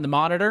checklist on the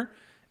monitor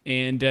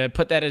and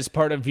put that as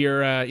part of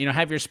your,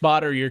 have your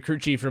spotter or your crew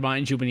chief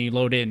remind you when you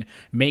load in.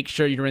 Make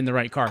sure you're in the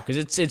right car because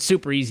it's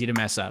super easy to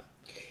mess up.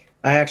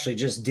 I actually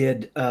just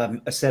did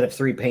a set of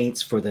 3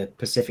 paints for the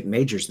Pacific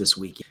Majors this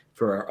week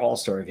for our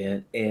All-Star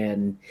event,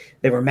 and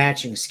they were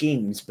matching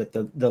schemes, but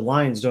the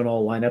lines don't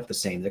all line up the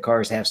same. The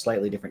cars have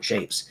slightly different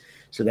shapes,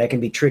 so that can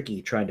be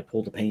tricky trying to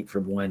pull the paint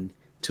from one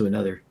to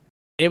another.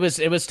 It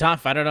was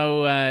tough. I don't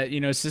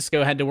know.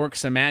 Cisco had to work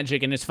some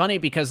magic, and it's funny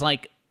because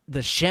like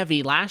the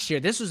Chevy last year,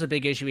 this was a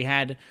big issue we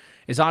had.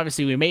 Is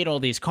obviously we made all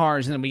these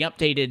cars and then we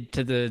updated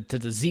to the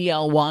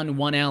ZL1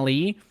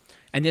 1LE,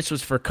 and this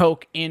was for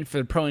Coke and for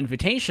the Pro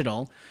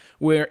Invitational,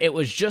 where it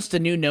was just a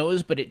new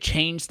nose, but it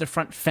changed the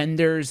front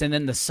fenders, and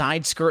then the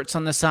side skirts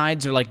on the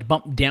sides are like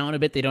bumped down a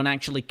bit. They don't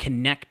actually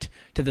connect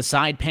to the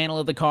side panel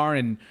of the car,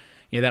 and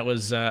that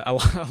was a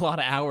lot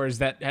of hours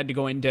that had to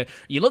go into.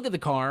 You look at the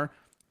car.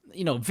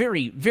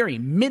 Very, very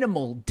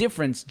minimal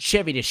difference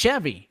Chevy to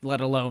Chevy,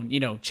 let alone,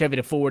 Chevy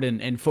to Ford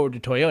and Ford to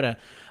Toyota.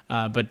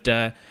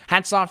 But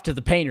hats off to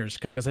the painters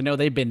because I know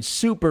they've been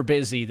super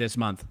busy this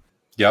month.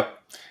 Yep.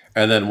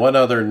 And then one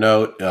other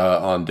note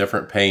on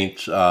different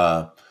paints,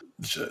 the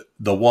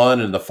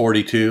 1 and the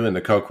 42 in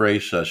the Coke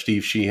race,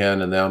 Steve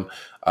Sheehan and them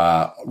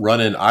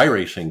running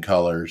iRacing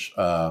colors.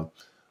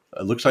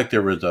 It looks like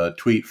there was a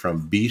tweet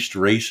from Beast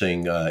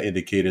Racing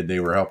indicated they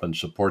were helping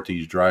support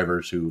these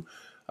drivers who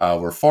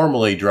were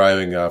formerly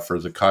driving for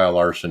the Kyle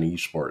Larson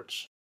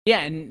Esports. Yeah,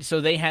 and so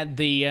they had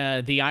the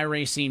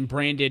iRacing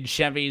branded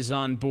Chevys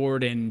on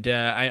board, and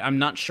I'm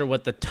not sure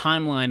what the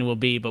timeline will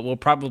be, but we'll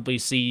probably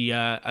see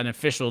an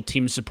official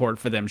team support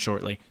for them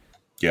shortly.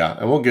 Yeah,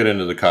 and we'll get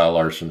into the Kyle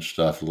Larson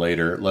stuff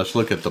later. Let's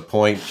look at the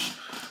points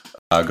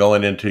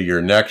going into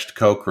your next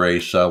Coke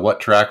race. What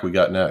track we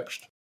got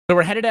next? So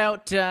we're headed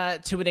out to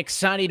an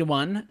exciting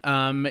one.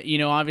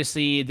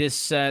 Obviously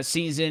this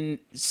season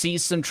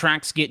sees some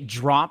tracks get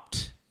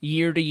dropped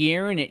year to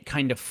year, and it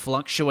kind of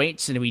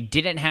fluctuates. And we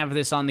didn't have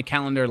this on the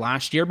calendar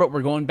last year, but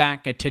we're going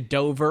back to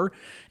Dover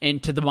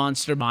and to the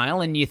Monster Mile.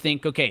 And you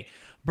think, okay,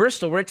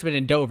 Bristol, Richmond,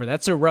 and Dover,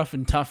 that's a rough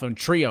and tough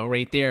trio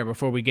right there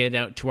before we get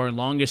out to our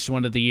longest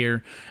one of the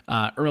year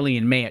early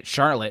in May at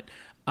Charlotte.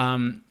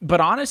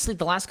 But honestly,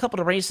 the last couple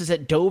of races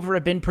at Dover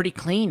have been pretty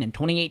clean. In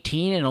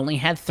 2018, it only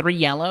had 3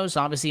 yellows,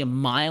 obviously a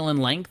mile in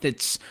length.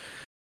 It's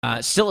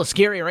still a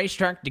scary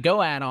racetrack to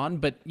go at on,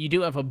 but you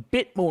do have a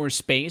bit more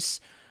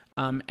space.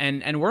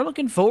 And we're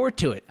looking forward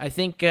to it. I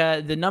think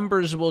the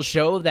numbers will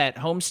show that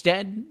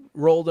Homestead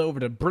rolled over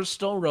to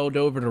Bristol, rolled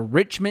over to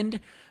Richmond.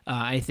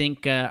 I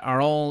think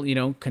are all,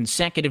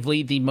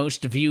 consecutively the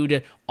most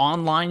viewed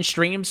online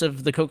streams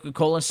of the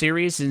Coca-Cola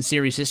series in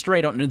series history.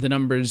 I don't know the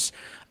numbers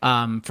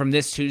from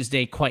this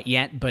Tuesday quite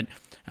yet, but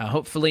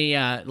hopefully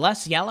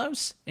less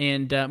yellows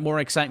and more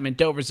excitement.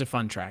 Dover's a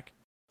fun track.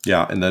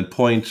 Yeah, and then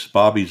points,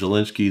 Bobby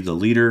Zielinski, the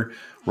leader.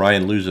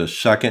 Ryan Luza,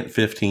 second,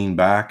 15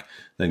 back.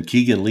 Then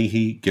Keegan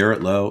Leahy,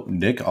 Garrett Lowe,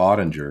 Nick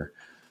Ottinger,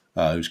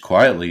 who's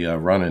quietly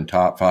running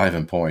top 5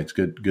 in points.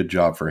 Good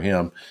job for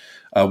him.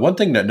 One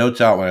thing that notes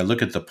out when I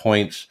look at the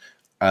points,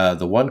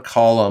 the one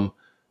column,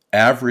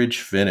 average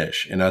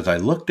finish. And as I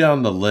look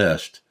down the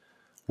list,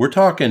 we're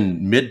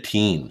talking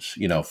mid-teens,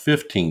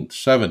 15th,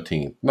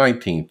 17th,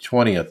 19th,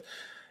 20th.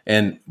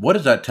 And what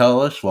does that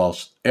tell us? Well,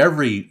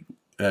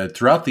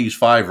 throughout these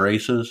 5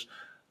 races,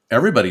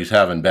 everybody's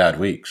having bad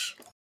weeks.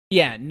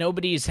 Yeah,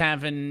 nobody's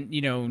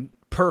having,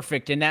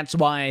 perfect. And that's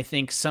why I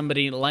think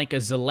somebody like a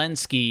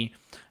Zelensky,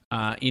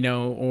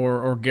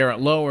 or Garrett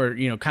Lowe,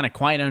 or, kind of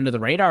quiet under the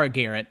radar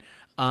Garrett,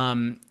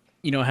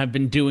 have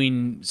been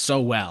doing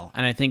so well.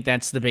 And I think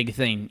that's the big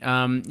thing.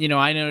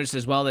 I noticed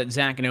as well that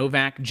Zach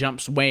Novak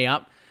jumps way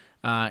up.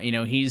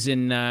 He's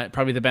in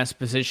probably the best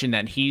position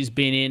that he's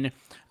been in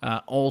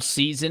all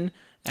season.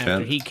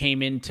 After 10th. He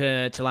came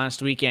into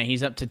last week,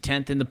 he's up to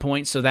 10th in the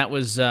points. So that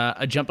was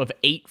a jump of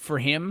 8 for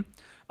him.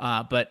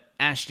 But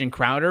Ashton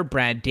Crowder,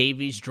 Brad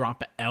Davies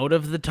drop out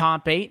of the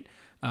top 8.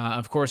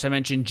 Of course, I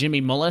mentioned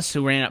Jimmy Mullis,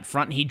 who ran up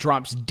front. He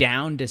drops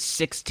down to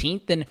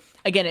 16th. And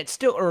again, it's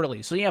still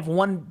early. So you have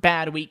one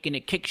bad week and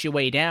it kicks you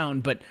way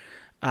down. But,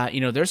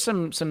 there's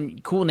some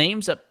cool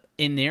names up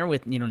in there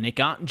with, Nick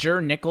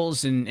Ottinger,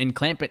 Nichols, and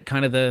Clampett,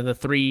 kind of the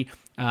 3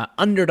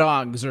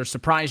 underdogs or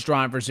surprise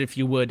drivers, if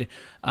you would.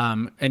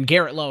 And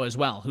Garrett Lowe as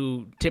well,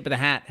 who, tip of the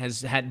hat,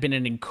 has been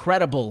an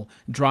incredible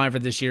driver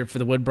this year for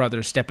the Wood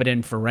brothers, stepping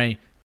in for Ray.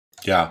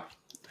 Yeah.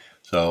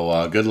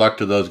 So good luck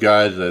to those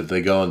guys as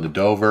they go into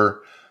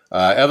Dover.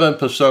 Evan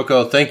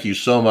Pasoko, thank you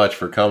so much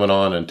for coming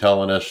on and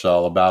telling us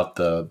all about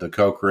the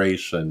Coke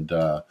race, and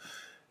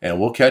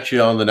we'll catch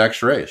you on the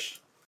next race.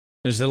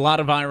 There's a lot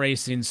of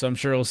iRacing, so I'm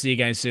sure we'll see you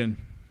guys soon.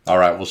 All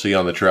right, we'll see you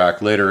on the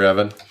track later,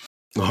 Evan.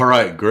 All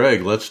right,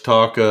 Greg, let's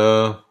talk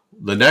the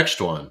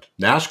next one,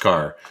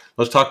 NASCAR.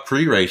 Let's talk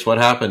pre-race. What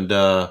happened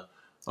on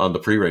the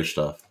pre-race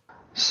stuff?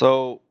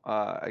 So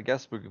I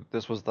guess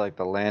this was like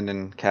the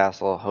Landon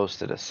Castle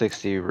hosted a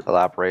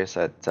 60-lap race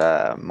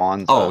at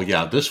Monza. Oh,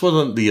 yeah. This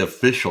wasn't the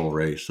official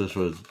race. This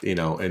was,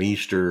 an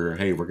Easter,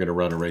 hey, we're going to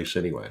run a race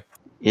anyway.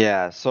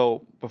 Yeah,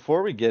 so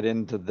before we get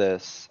into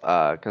this,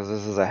 because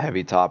this is a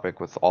heavy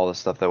topic with all the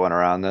stuff that went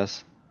around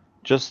this,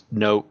 just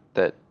note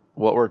that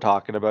what we're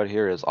talking about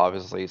here is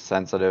obviously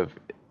sensitive.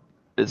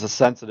 It's a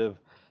sensitive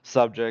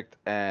subject,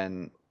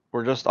 and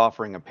we're just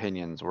offering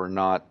opinions.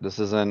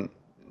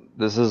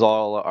 This is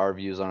all our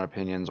views on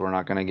opinions. We're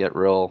not going to get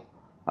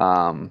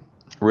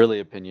really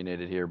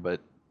opinionated here,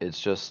 but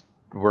it's just,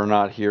 we're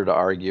not here to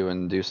argue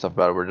and do stuff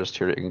about it. We're just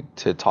here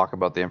to talk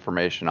about the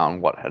information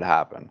on what had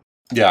happened.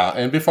 Yeah,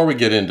 and before we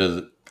get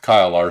into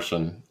Kyle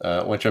Larson,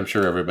 which I'm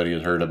sure everybody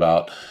has heard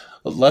about,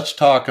 let's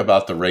talk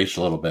about the race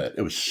a little bit.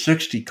 It was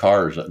 60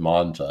 cars at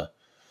Monza.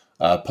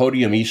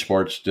 Podium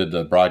Esports did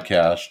the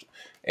broadcast,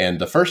 and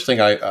the first thing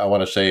I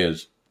want to say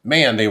is,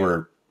 man, they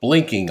were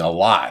blinking a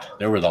lot.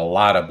 There was a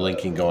lot of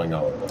blinking going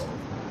on.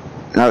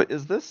 Now,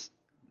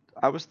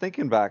 I was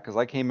thinking back because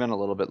I came in a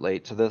little bit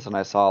late to this and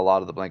I saw a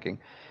lot of the blinking.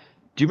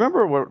 Do you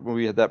remember when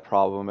we had that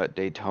problem at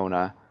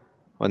Daytona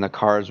when the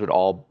cars would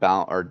all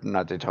bounce, or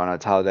not Daytona,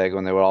 Talladega,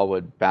 when they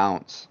would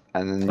bounce,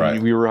 and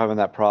then we were having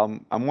that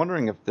problem? I'm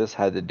wondering if this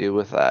had to do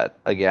with that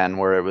again,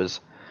 where it was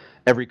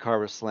every car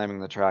was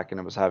slamming the track and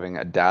it was having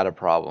a data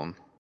problem.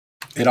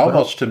 It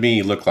almost to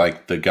me looked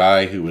like the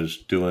guy who was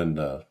doing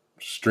the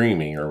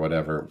streaming or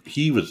whatever,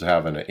 he was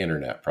having an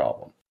internet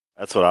problem.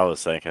 That's what I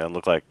was thinking. It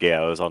looked like,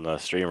 it was on the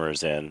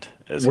streamer's end.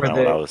 Is Were kind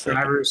of what I was the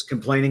drivers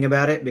complaining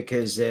about it?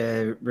 Because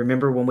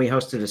remember when we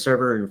hosted a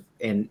server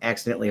and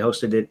accidentally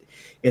hosted it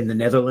in the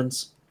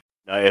Netherlands?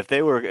 Now, if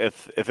it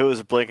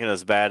was blinking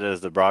as bad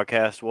as the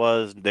broadcast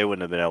was, they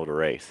wouldn't have been able to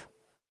race.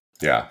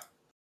 Yeah.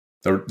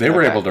 They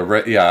were able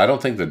to, I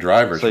don't think the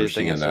drivers were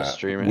seeing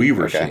that. We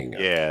were seeing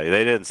it. Yeah,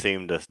 they didn't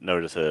seem to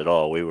notice it at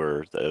all. It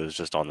was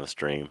just on the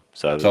stream.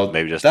 So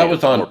maybe just that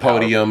was on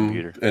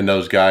Podium and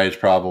those guys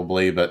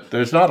probably, but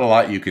there's not a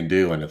lot you can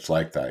do when it's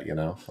like that,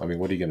 I mean,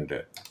 what are you going to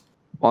do?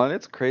 Well, and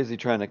it's crazy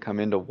trying to come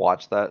in to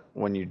watch that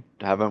when you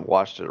haven't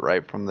watched it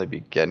right from the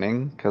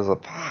beginning because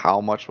of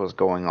how much was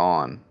going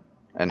on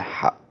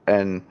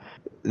and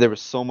there was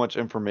so much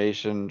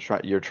information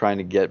you're trying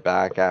to get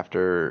back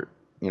after,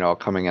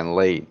 coming in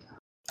late.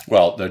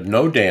 Well, there's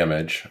no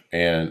damage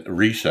and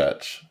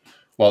resets.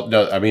 Well,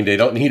 no, I mean, they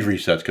don't need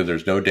resets because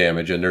there's no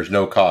damage and there's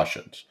no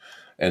cautions.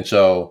 And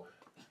so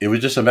it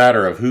was just a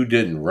matter of who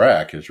didn't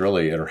wreck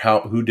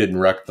who didn't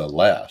wreck the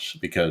less,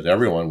 because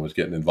everyone was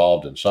getting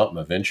involved in something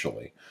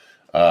eventually.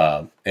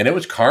 And it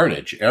was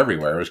carnage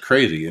everywhere. It was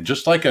crazy.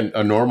 Just like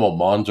a normal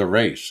Monza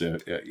race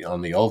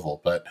on the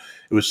oval, but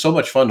it was so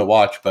much fun to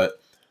watch.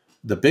 But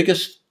the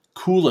biggest,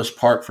 coolest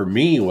part for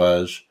me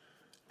was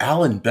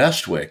Alan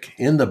Bestwick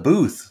in the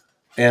booth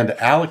and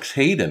Alex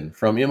Hayden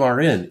from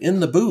MRN in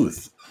the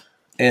booth.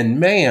 And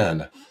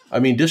man, I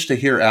mean, just to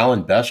hear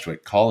Alan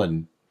Bestwick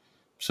calling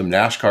some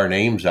NASCAR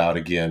names out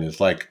again is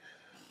like,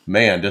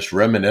 man, just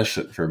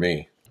reminiscent for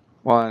me.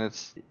 Well, and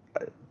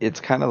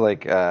it's kind of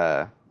like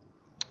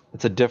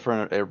it's a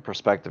different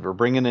perspective. We're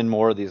bringing in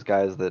more of these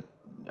guys that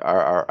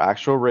are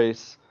actual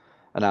race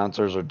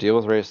announcers or deal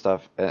with race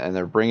stuff, and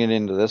they're bringing it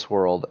into this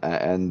world,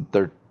 and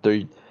they're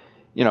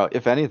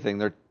if anything,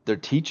 they're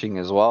teaching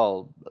as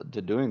well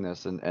to doing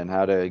this and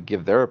how to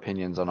give their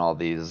opinions on all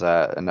these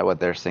and what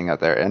they're seeing out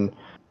there.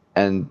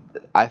 And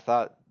I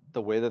thought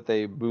the way that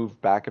they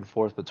moved back and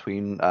forth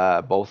between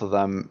both of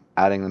them,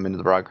 adding them into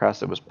the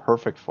broadcast, it was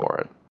perfect for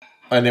it.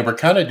 And they were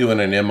kind of doing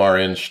an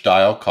MRN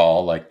style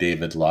call like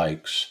David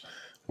likes,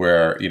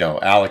 where,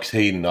 Alex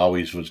Hayden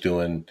always was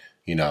doing,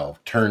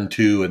 turn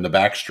 2 in the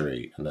back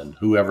straight, and then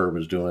whoever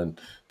was doing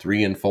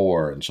 3 and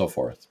 4 and so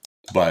forth.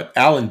 But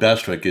Alan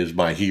Bestwick is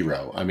my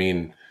hero. I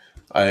mean,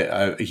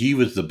 he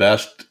was the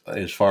best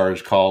as far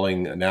as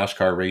calling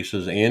NASCAR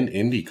races and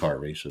IndyCar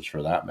races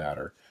for that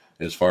matter,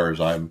 as far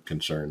as I'm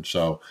concerned.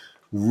 So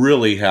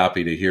really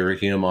happy to hear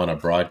him on a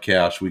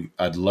broadcast.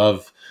 I'd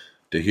love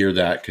to hear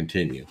that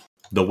continue.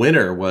 The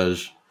winner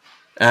was,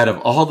 out of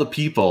all the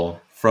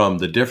people from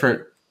the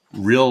different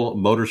real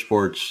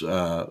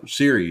motorsports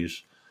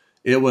series,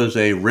 it was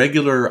a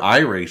regular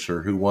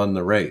iRacer who won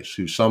the race,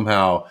 who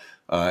somehow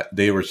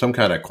they were some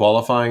kind of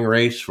qualifying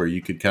race where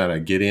you could kind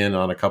of get in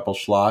on a couple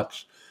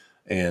slots.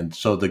 And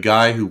so the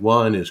guy who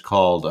won is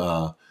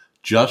called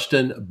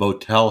Justin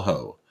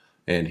Botelho,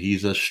 and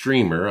he's a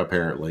streamer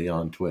apparently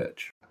on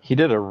Twitch. He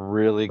did a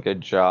really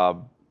good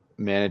job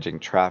managing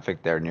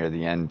traffic there near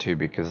the end too,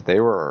 because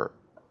there were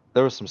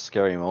some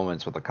scary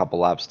moments with a couple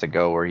laps to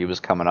go where he was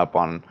coming up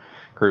on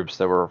groups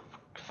that were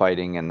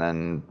fighting and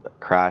then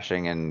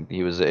crashing, and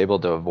he was able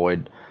to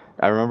avoid.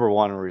 I remember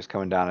one where he was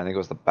coming down, I think it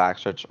was the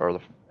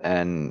backstretch,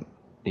 and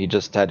he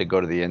just had to go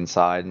to the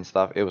inside and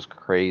stuff. It was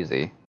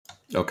crazy.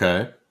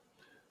 Okay.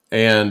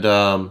 And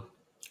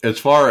as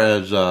far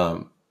as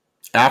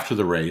after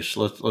the race,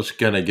 let's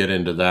kind of get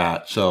into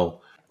that.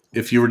 So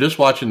if you were just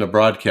watching the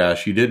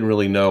broadcast, you didn't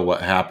really know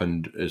what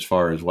happened as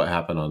far as what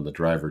happened on the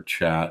driver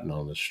chat and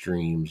on the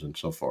streams and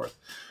so forth.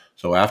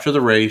 So after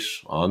the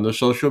race, on the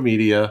social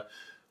media,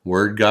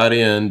 word got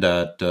in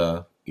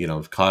that,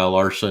 Kyle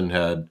Larson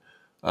had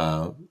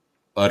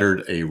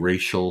uttered a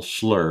racial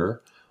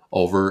slur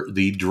over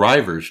the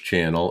driver's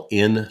channel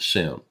in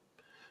Sim.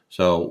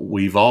 So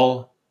we've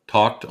all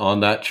talked on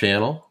that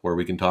channel where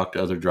we can talk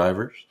to other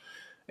drivers.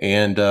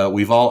 And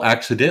we've all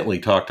accidentally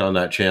talked on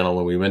that channel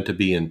when we meant to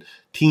be in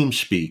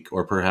TeamSpeak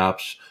or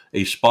perhaps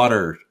a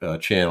spotter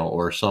channel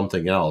or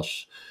something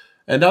else.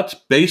 And that's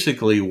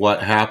basically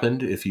what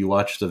happened. If you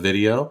watch the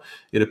video,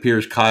 it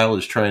appears Kyle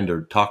is trying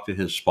to talk to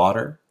his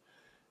spotter,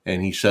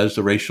 and he says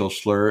the racial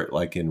slur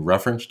like in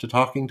reference to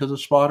talking to the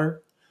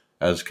spotter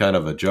as kind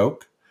of a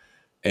joke.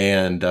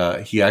 And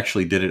he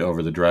actually did it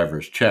over the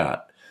driver's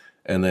chat.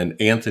 And then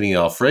Anthony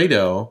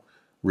Alfredo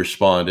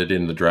responded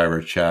in the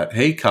driver's chat,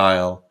 "Hey,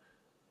 Kyle,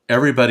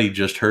 everybody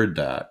just heard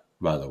that,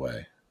 by the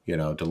way,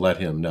 to let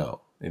him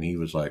know." And he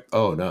was like,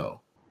 "Oh,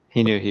 no."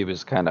 He knew he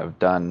was kind of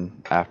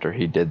done after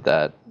he did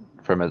that,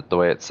 from the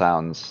way it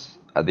sounds,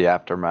 the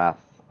aftermath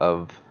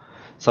of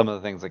some of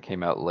the things that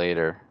came out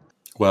later.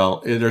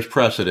 Well, there's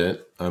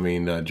precedent. I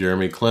mean,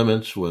 Jeremy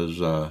Clements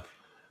was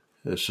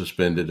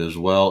suspended as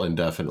well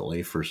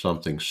indefinitely for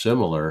something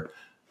similar,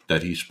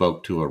 that he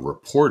spoke to a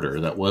reporter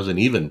that wasn't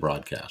even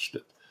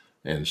broadcasted.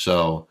 And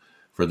so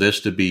for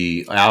this to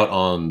be out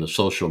on the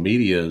social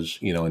medias,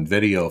 in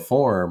video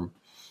form,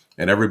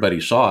 and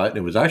everybody saw it,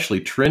 it was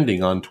actually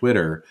trending on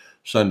Twitter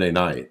Sunday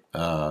night.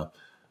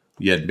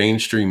 You had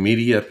mainstream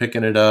media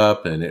picking it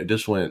up, and it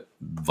just went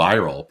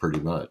viral pretty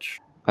much.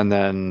 And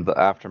then the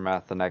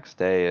aftermath the next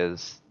day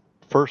is,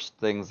 first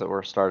things that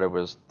were started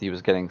was he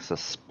was getting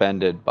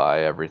suspended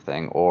by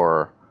everything,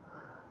 or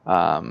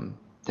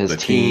his the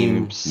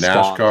team,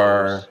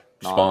 NASCAR,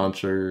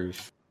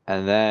 sponsors.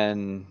 And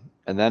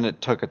then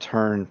it took a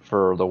turn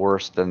for the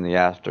worst in the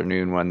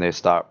afternoon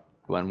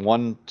when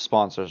one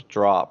sponsor's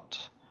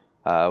dropped,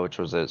 which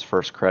was his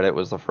first Credit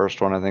was the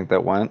first one I think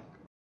that went.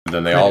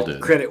 Then they all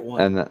did. Credit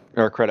One.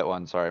 Credit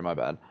One, sorry, my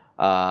bad.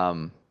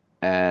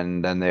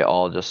 And then they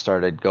all just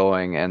started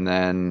going, and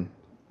then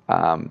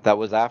that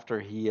was after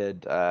he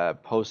had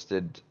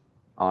posted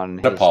on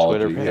his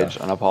Twitter page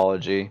an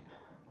apology.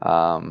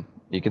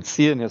 You could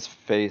see in his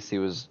face he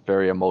was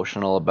very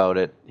emotional about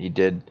it. He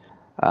did,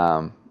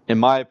 in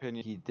my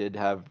opinion, he did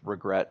have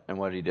regret in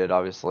what he did.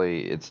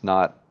 Obviously,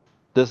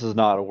 this is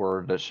not a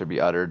word that should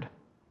be uttered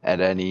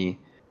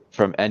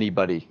from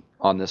anybody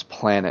on this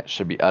planet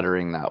should be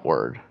uttering that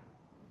word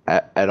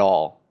at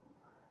all.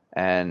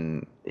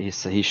 And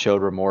he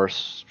showed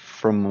remorse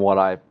from what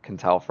I can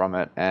tell from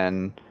it.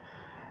 And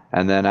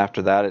And then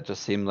after that, it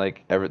just seemed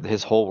like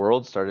his whole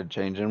world started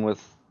changing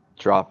with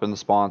dropping the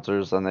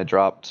sponsors, and they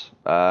dropped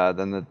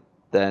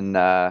then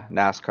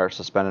NASCAR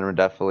suspended him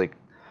indefinitely,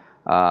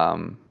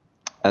 and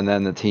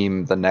then the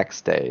team the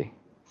next day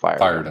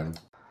fired him.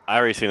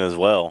 iRacing as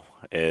well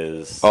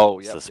is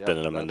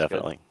suspended him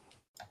indefinitely.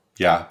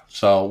 Yeah.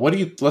 So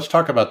let's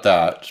talk about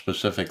that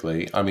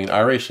specifically. I mean,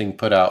 iRacing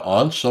put out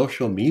on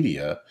social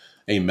media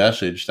a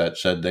message that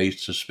said they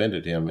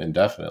suspended him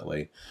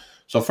indefinitely.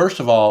 So first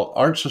of all,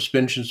 aren't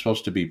suspensions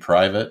supposed to be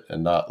private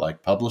and not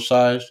like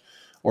publicized?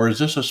 Or is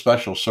this a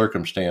special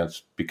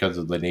circumstance because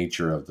of the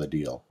nature of the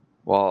deal?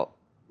 Well,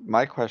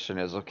 my question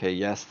is, okay,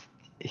 yes,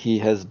 he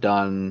has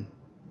done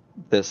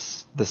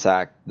this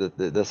act,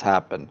 this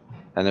happened,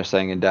 and they're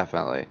saying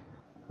indefinitely.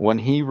 When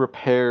he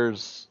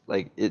repairs,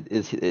 like,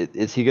 is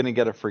he going to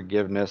get a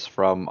forgiveness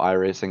from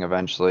iRacing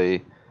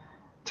eventually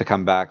to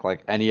come back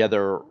like any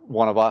other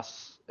one of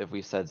us? If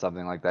we said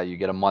something like that, you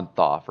get a month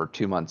off or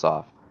 2 months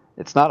off.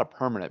 It's not a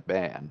permanent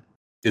ban.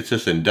 It's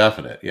just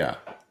indefinite, yeah.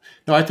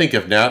 No, I think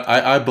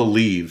I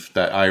believe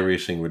that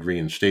iRacing would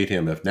reinstate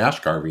him if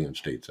NASCAR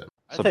reinstates him.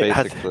 So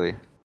basically,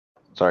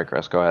 sorry,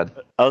 Chris, go ahead.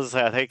 I was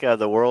gonna say, I think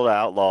the World of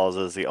Outlaws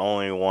is the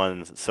only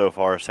one so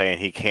far saying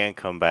he can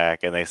come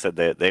back, and they said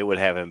that they would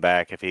have him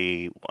back if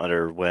he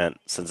underwent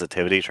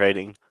sensitivity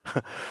training.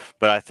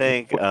 But I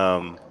think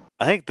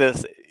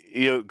this,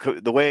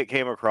 the way it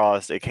came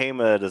across, it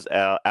came out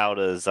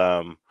as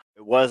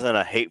it wasn't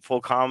a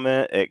hateful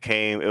comment.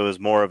 It was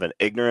more of an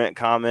ignorant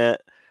comment.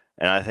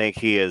 And I think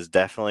he is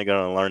definitely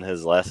going to learn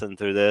his lesson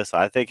through this.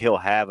 I think he'll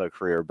have a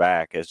career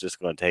back. It's just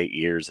going to take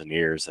years and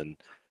years. And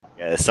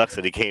yeah, it sucks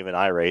that he came in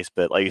iRace,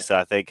 but like you said,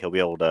 I think he'll be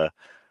able to,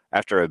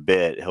 after a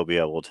bit, he'll be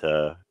able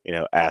to,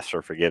 ask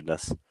for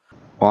forgiveness.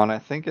 Well, and I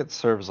think it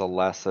serves a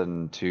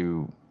lesson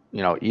to,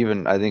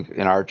 even I think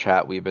in our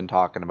chat, we've been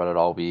talking about it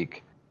all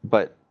week,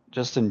 but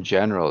just in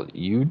general,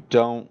 you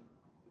don't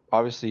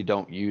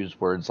use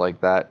words like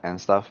that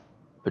and stuff,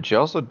 but you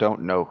also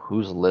don't know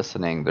who's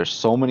listening. There's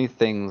so many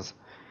things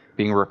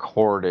being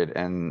recorded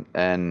and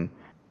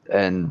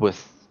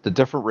with the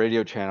different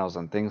radio channels,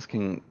 and things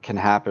can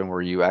happen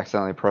where you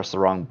accidentally press the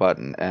wrong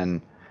button,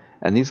 and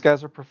these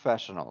guys are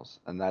professionals,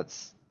 and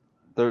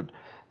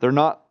they're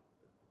not,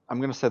 I'm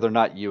going to say they're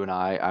not you and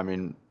I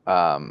mean,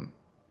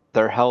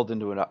 they're held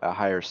into a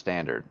higher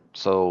standard.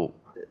 So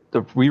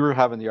we were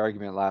having the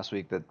argument last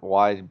week that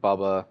why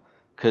Bubba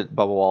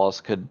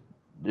Wallace can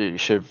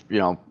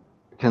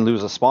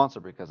lose a sponsor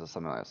because of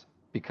something like this,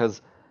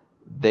 because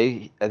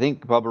I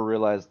think Bubba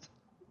realized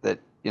that,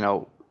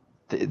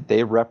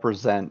 they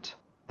represent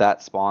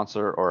that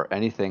sponsor or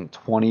anything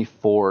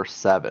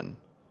 24/7.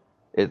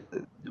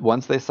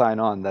 Once they sign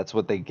on, that's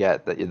what they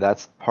get.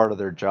 That's part of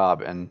their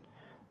job, and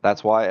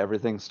that's why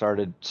everything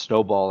started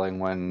snowballing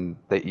when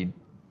the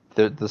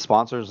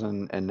sponsors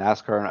and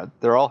NASCAR,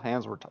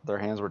 their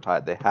hands were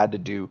tied. They had to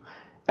do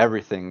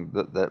everything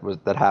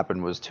that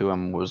happened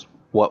was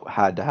what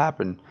had to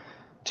happen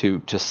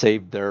to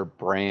save their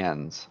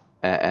brands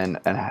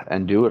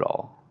and do it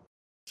all.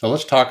 So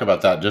let's talk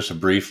about that just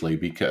briefly,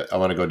 because I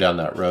want to go down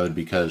that road,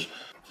 because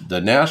the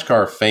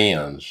NASCAR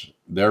fans,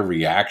 their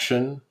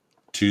reaction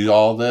to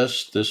all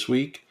this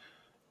week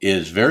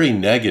is very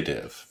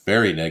negative,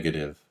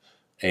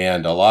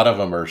 and a lot of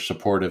them are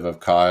supportive of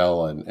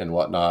Kyle and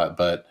whatnot.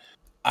 But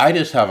I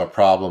just have a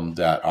problem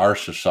that our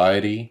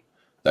society,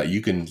 that you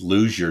can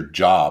lose your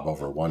job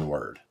over one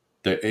word.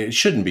 It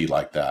shouldn't be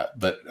like that,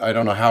 but I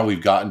don't know how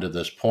we've gotten to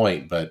this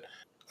point. But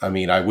I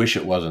mean, I wish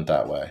it wasn't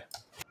that way.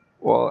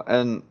 Well,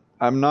 and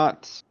I'm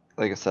not,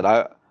 like I said,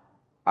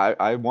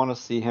 I want to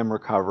see him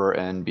recover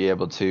and be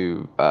able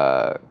to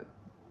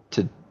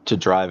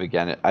drive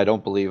again. I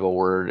don't believe a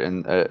word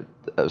and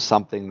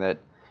something that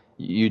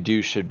you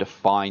do should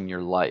define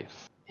your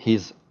life.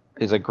 He's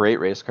a great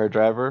race car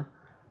driver.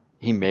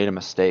 He made a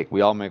mistake.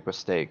 We all make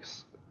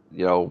mistakes.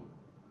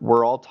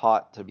 We're all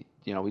taught to be,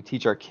 we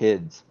teach our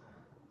kids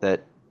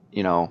that,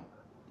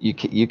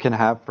 you can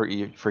have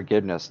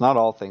forgiveness. Not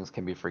all things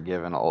can be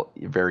forgiven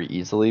very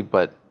easily,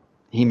 but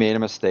he made a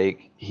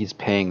mistake. He's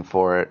paying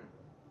for it.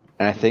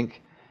 And I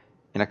think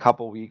in a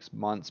couple weeks,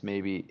 months,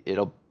 maybe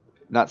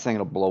not saying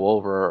it'll blow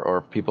over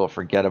or people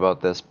forget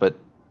about this, but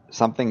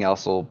something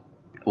else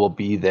will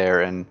be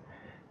there, and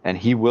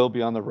he will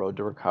be on the road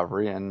to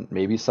recovery, and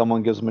maybe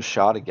someone gives him a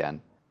shot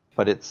again.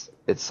 But it's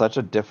such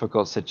a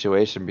difficult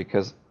situation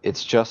because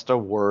it's just a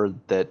word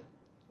that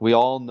we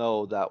all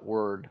know that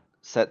word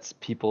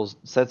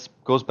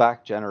goes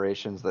back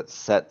generations, that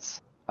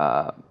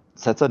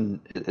such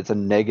a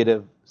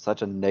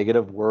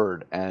negative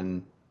word,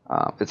 and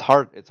it's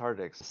hard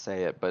to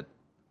say it, but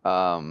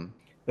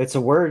it's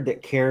a word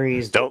that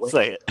carries. Don't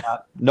say it.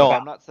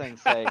 I'm not saying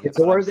say. It's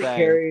a word that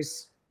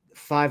carries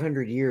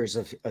 500 years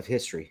of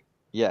history.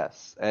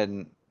 Yes,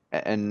 and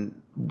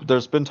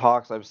there's been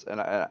talks. I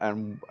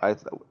don't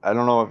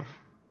know if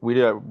we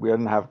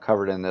didn't have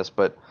covered in this,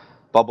 but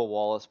Bubba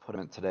Wallace put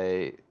it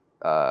today,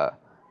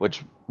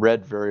 which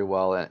read very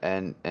well,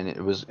 and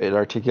it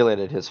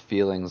articulated his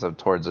feelings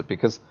towards it,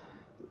 because,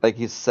 like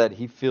he said,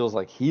 he feels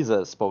like he's a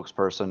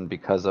spokesperson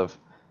because of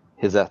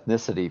his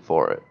ethnicity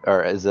for it,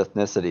 or his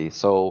ethnicity.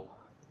 So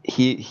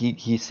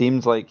he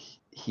seems like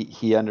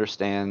he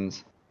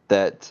understands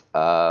that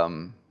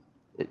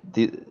that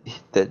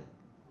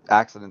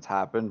accidents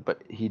happen,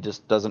 but he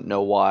just doesn't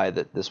know why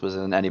that this was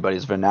in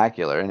anybody's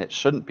vernacular, and it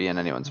shouldn't be in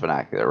anyone's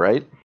vernacular,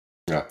 right?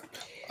 Yeah.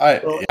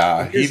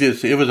 Well, He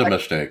just, it was a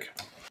mistake.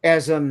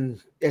 As a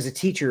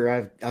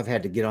teacher, I've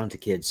had to get onto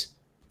kids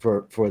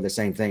for the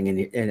same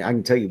thing, and I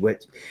can tell you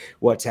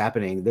what's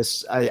happening.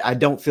 This I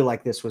don't feel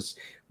like this was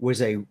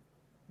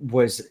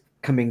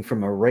coming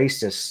from a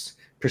racist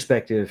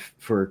perspective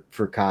for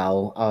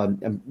Kyle.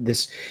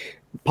 This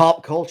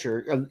pop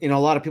culture, a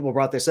lot of people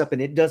brought this up,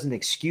 and it doesn't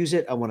excuse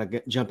it. I want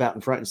to jump out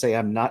in front and say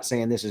I'm not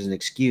saying this is an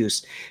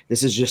excuse.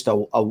 This is just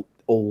a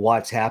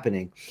what's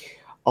happening.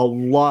 A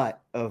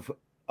lot of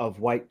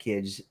white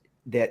kids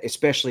that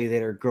especially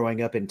that are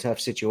growing up in tough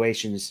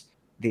situations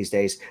these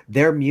days,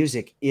 their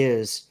music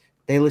is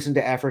they listen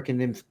to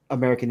African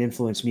American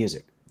influenced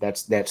music.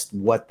 That's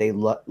what they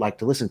like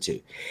to listen to,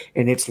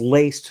 and it's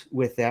laced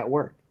with that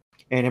word.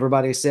 And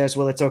everybody says,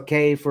 well, it's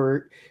okay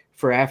for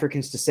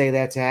Africans to say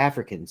that to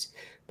Africans,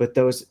 but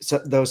those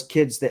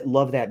kids that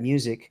love that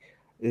music,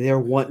 they're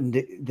wanting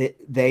to,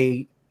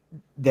 they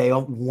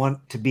don't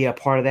want to be a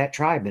part of that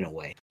tribe in a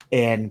way,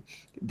 and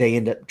they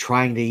end up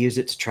trying to use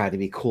it to try to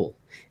be cool.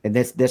 And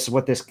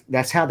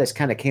that's how this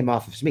kind of came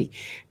off of me.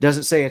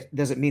 Doesn't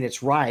mean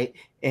it's right,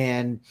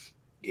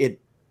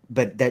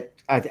 but that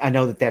I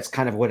know that's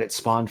kind of what it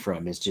spawned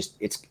from. Is just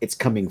it's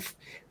coming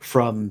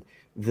from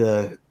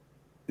the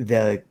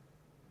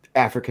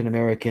African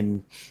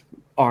American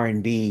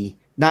R&B,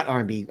 not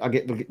R&B. I'll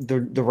get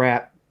the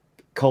rap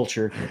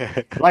culture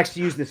likes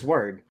to use this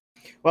word.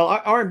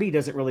 Well, R&B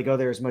doesn't really go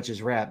there as much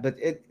as rap, but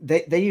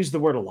they use the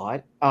word a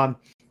lot.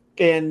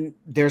 And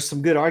there's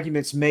some good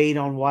arguments made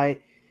on why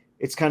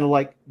it's kind of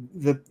like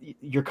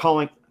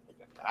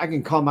I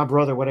can call my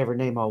brother whatever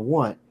name I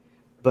want,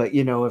 but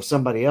if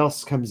somebody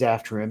else comes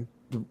after him,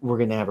 we're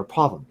going to have a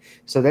problem.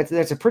 So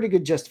that's a pretty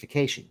good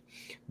justification.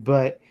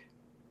 But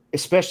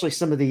especially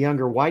some of the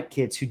younger white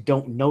kids who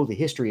don't know the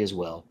history as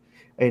well,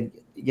 and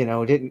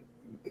they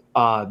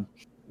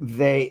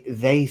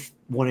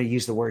want to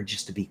use the word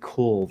just to be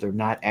cool. They're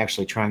not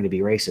actually trying to be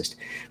racist,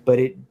 but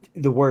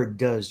the word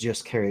does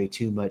just carry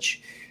too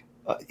much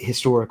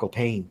historical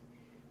pain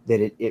that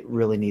it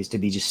really needs to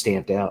be just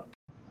stamped out.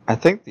 I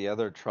think the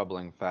other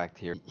troubling fact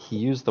here, he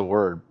used the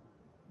word,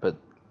 but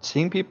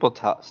seeing people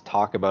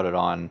talk about it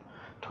on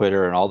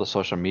Twitter and all the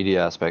social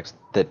media aspects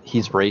that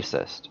he's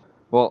racist.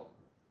 Well,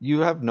 you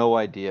have no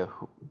idea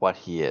what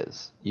he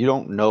is. You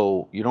don't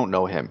know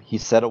him. He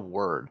said a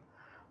word.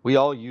 We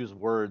all use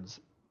words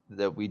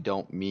that we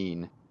don't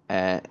mean,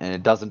 and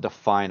it doesn't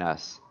define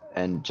us.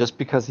 And just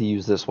because he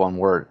used this one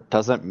word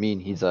doesn't mean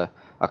he's a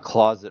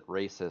closet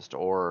racist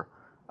or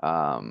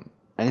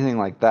anything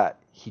like that.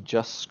 He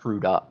just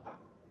screwed up.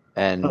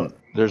 And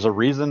there's a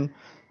reason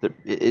that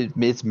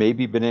it's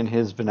maybe been in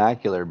his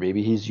vernacular.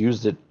 Maybe he's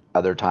used it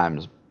other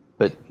times,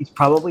 but he's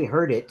probably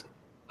heard it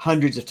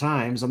hundreds of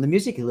times on the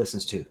music he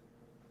listens to.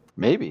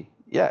 Maybe.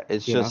 Yeah.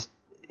 It's just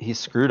he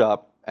screwed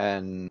up,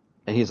 and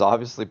he's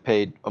obviously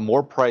paid a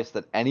more price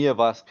than any of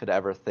us could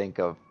ever think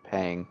of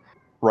paying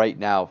right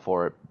now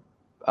for it,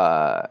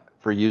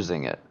 for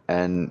using it.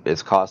 And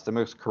it's cost him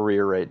his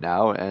career right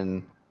now.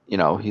 And,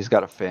 he's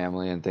got a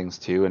family and things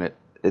too. And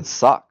it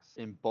sucks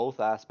in both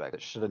aspects.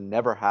 It should have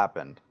never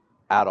happened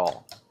at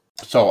all.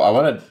 So I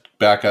want to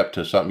back up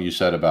to something you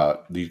said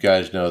about these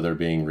guys know they're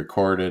being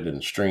recorded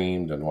and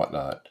streamed and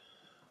whatnot.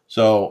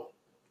 So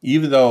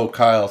even though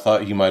Kyle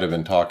thought he might have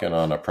been talking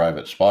on a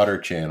private spotter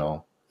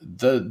channel,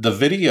 the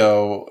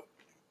video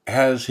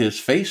has his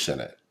face in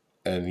it,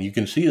 and you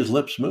can see his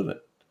lips moving.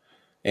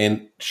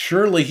 And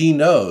surely he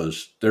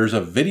knows there's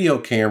a video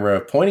camera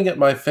pointing at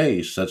my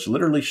face that's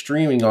literally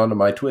streaming onto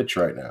my Twitch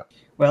right now.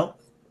 Well,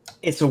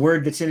 it's a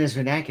word that's in his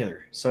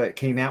vernacular, so it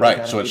came out.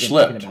 Right, so it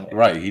slipped.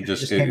 Right,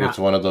 it's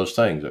one of those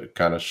things that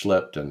kind of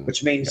slipped, and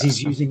which means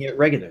he's using it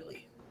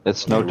regularly.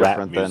 It's no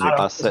different than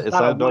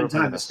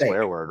a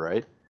swear word,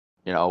 right?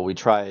 We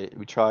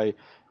try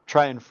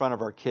in front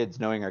of our kids,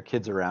 knowing our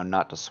kids around,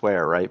 not to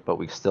swear, right? But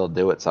we still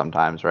do it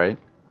sometimes, right?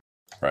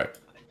 Right.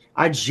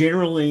 I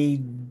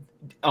generally,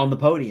 on the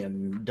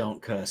podium,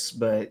 don't cuss,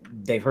 but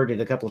they've heard it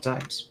a couple of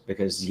times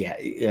because,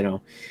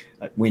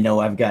 we know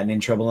I've gotten in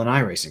trouble in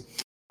iRacing.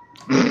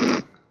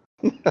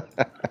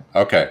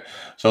 Okay,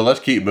 so let's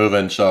keep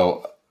moving.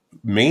 So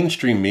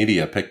mainstream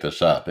media picked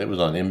this up. It was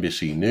on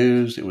NBC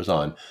News. It was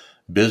on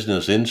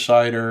Business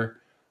Insider.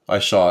 I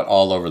saw it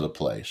all over the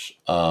place.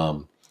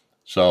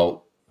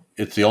 So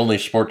it's the only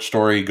sports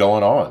story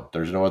going on.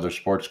 There's no other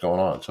sports going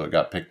on. So it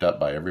got picked up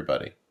by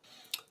everybody.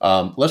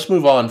 Let's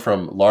move on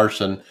from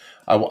Larson.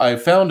 I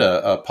found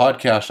a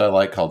podcast I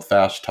like called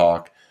Fast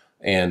Talk,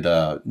 and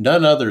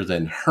none other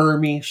than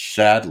Hermie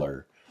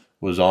Sadler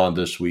was on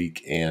this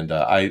week. And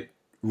I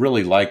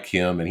really like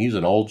him, and he's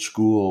an old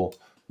school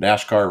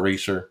NASCAR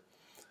racer.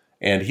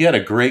 And he had a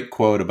great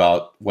quote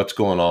about what's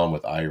going on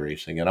with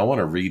iRacing, and I want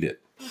to read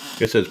it.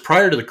 It says,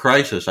 "Prior to the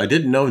crisis, I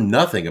didn't know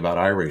nothing about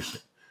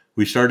iRacing.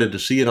 we started to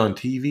see it on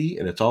TV,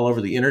 and it's all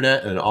over the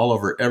internet and all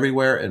over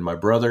everywhere. And my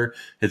brother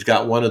has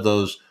got one of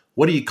those,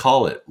 what do you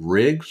call it,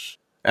 rigs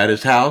at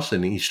his house,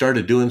 and he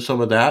started doing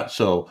some of that.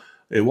 So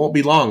it won't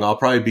be long. I'll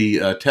probably be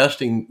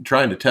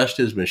trying to test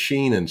his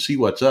machine and see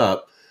what's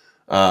up.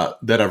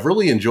 That I've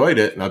really enjoyed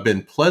it, and I've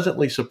been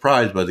pleasantly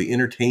surprised by the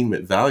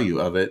entertainment value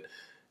of it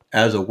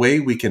as a way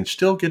we can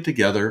still get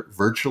together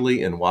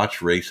virtually and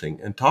watch racing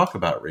and talk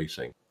about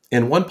racing.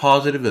 And one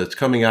positive that's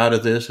coming out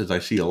of this is I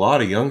see a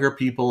lot of younger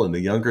people in the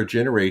younger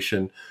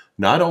generation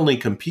not only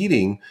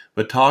competing,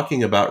 but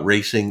talking about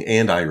racing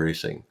and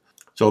iRacing.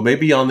 So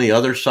maybe on the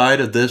other side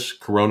of this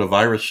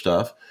coronavirus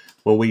stuff,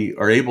 when we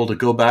are able to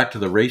go back to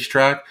the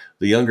racetrack,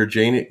 the younger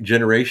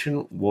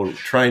generation we're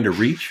trying to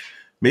reach,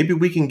 maybe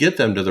we can get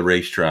them to the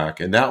racetrack,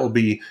 and that will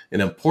be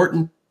an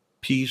important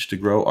piece to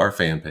grow our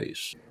fan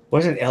base.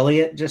 Wasn't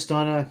Elliot just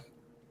on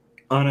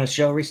a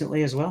show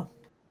recently as well?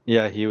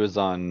 Yeah, he was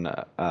on.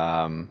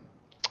 Door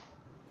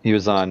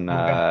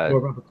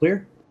Bumper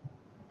Clear.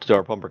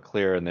 Door Bumper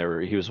Clear, and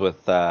he was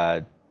with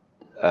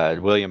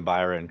William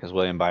Byron, because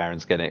William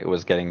Byron's getting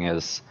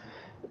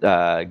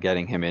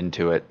him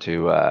into it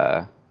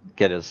to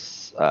get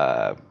his.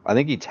 I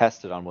think he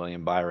tested on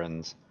William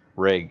Byron's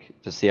rig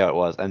to see how it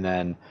was, and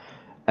then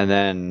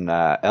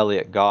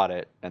Elliot got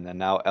it, and then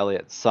now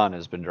Elliot's son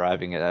has been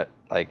driving it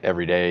like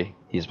every day.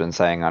 He's been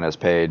saying on his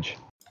page.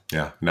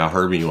 Yeah, now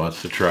Herbie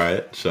wants to try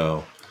it,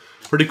 so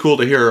pretty cool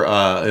to hear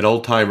an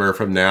old timer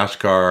from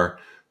NASCAR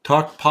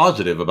talk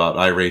positive about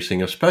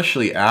iRacing,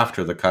 especially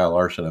after the Kyle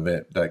Larson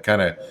event that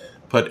kind of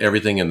put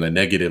everything in the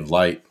negative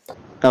light.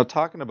 Now,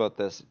 talking about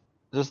this,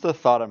 just the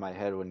thought in my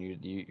head when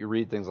you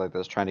read things like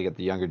this, trying to get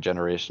the younger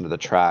generation to the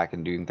track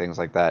and doing things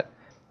like that,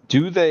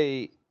 do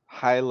they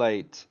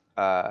highlight,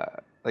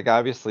 like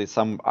obviously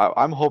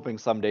I'm hoping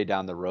someday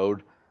down the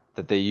road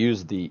that they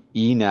use the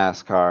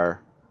eNASCAR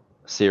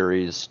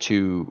series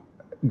to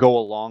go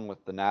along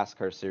with the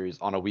NASCAR series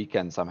on a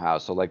weekend somehow.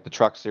 So like the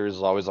Truck Series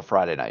is always a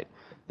Friday night,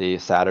 the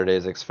Saturday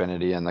is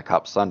Xfinity, and the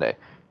Cup Sunday.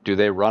 Do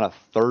they run a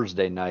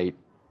Thursday night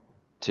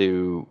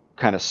to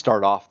kind of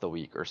start off the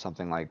week or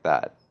something like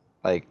that?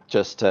 Like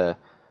just to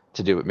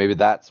do it. Maybe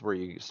that's where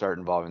you start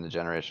involving the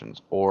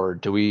generations. Or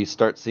do we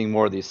start seeing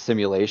more of these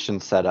simulation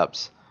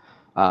setups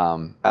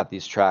at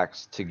these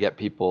tracks to get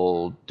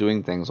people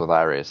doing things with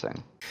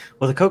iRacing?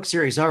 Well, the Coke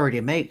Series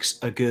already makes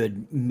a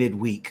good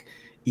midweek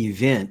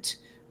event,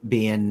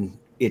 being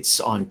it's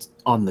on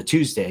the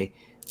Tuesday,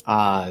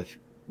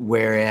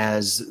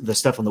 whereas the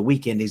stuff on the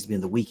weekend needs to be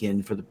in the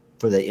weekend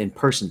for the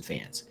in-person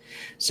fans.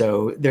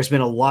 So there's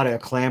been a lot of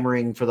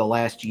clamoring for the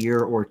last year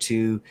or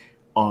two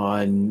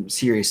on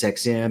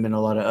SiriusXM and a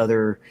lot of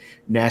other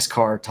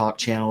NASCAR talk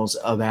channels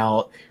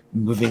about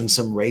moving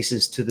some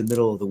races to the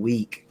middle of the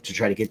week to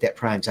try to get that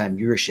primetime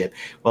viewership.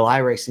 Well,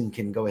 iRacing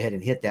can go ahead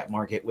and hit that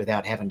market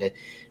without having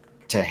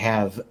to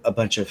have a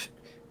bunch of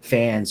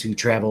fans who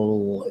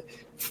travel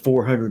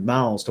 400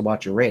 miles to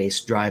watch a race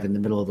drive in the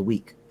middle of the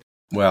week.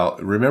 Well,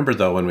 remember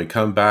though, when we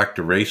come back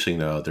to racing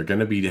though, they're going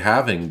to be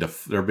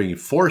they're being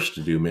forced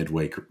to do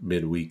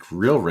midweek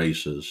real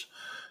races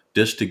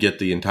just to get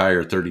the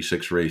entire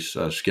 36 race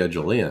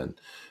schedule in.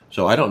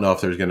 So I don't know if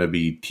there's going to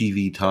be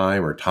TV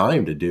time or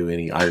time to do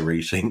any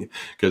iRacing,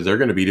 because they're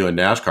going to be doing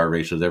NASCAR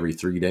races every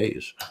 3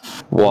 days.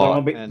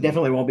 Well,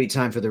 definitely won't be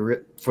time for the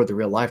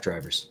real life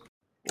drivers.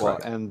 Well,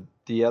 and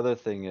the other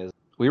thing is,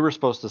 we were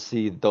supposed to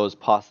see those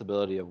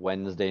possibility of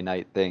Wednesday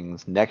night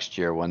things next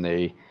year when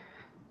they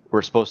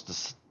were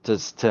supposed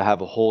to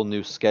have a whole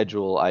new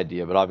schedule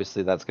idea, but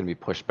obviously that's going to be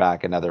pushed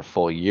back another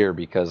full year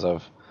because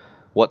of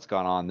what's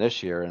gone on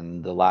this year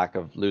and the lack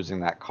of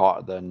losing that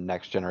car, the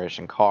next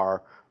generation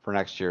car, for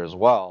next year as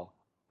well.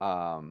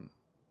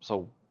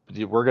 So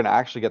we're going to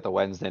actually get the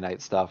Wednesday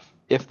night stuff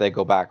if they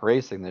go back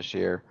racing this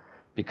year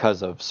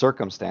because of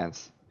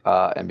circumstance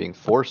and being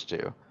forced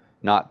to,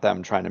 not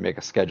them trying to make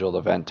a scheduled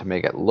event to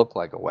make it look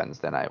like a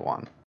Wednesday night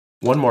one.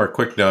 One more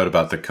quick note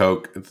about the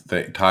Coke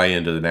tie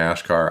into the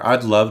NASCAR.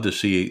 I'd love to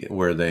see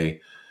where they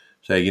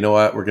say, you know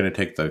what, we're going to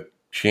take the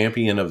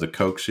champion of the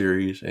Coke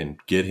Series and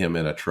get him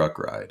in a truck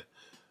ride.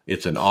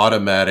 It's an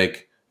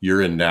automatic,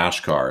 you're in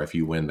NASCAR if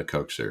you win the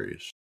Coke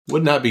Series.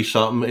 Wouldn't that be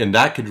something? And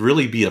that could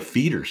really be a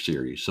feeder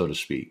series, so to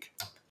speak.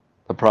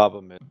 The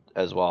problem is,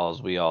 as well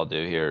as we all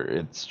do here,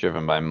 it's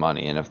driven by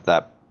money. And if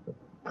that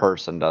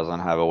person doesn't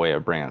have a way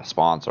of bringing a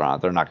sponsor on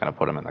it, they're not going to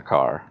put him in the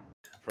car.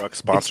 Truck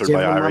sponsored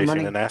by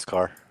iRacing and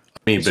NASCAR. I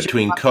mean,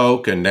 between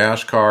Coke and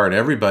NASCAR and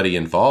everybody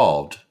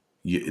involved,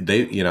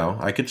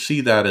 I could see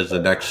that as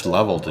the next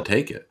level to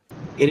take it.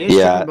 It is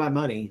driven by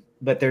money,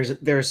 but there's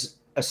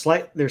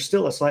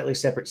still a slightly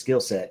separate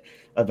skill set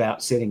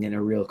about sitting in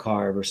a real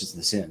car versus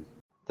the sim.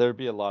 There'd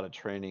be a lot of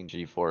training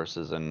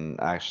G-forces and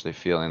actually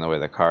feeling the way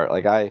the car,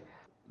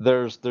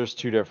 there's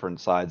two different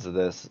sides of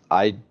this.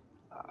 I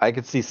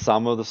could see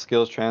some of the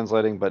skills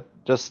translating, but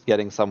just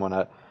getting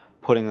someone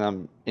putting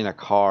them in a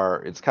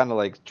car, it's kind of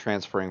like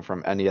transferring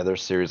from any other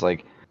series,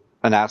 like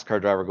a NASCAR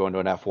driver going to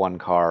an F1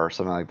 car or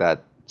something like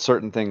that.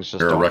 Certain things just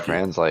don't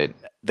translate.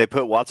 They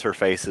put what's her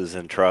faces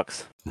in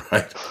trucks.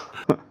 Right.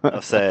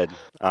 I've said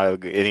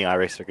any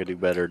iRacer could do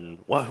better than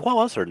what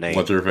was her name?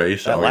 What's her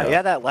face? That Oh,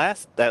 yeah. that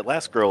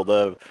last girl,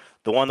 the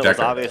one that was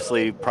Decker.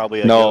 obviously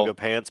probably a No. yoga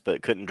pants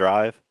but couldn't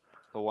drive.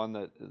 The one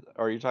that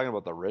are you talking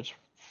about the rich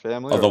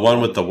family? Oh, or the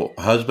one with the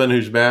husband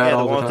who's bad Yeah, the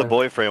all one the with the time?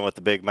 boyfriend with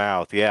the big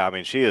mouth. Yeah, I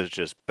mean, she is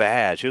just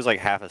bad. She was like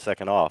half a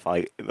second off.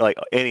 Like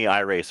any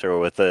iRacer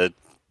with a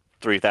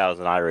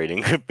 3,000 I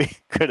rating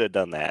could have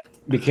done that.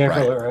 Be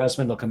careful, Right. or her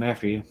husband will come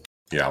after you.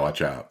 Yeah,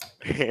 watch out.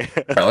 All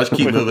right, let's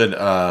keep moving.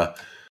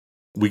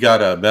 We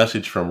got a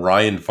message from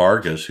Ryan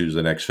Vargas, who's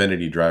an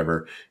Xfinity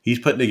driver. He's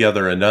putting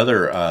together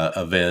another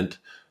event,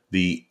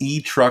 the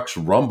E-Trucks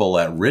Rumble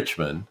at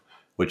Richmond,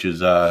 which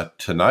is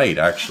tonight,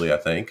 actually, I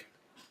think.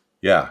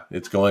 Yeah,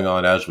 it's going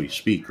on as we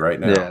speak right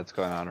now. Yeah, it's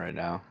going on right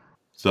now.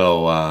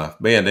 So,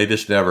 man, they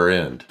just never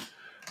end.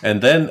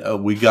 And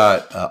then we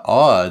got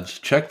odds.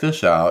 Check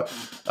this out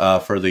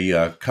for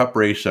the Cup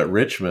race at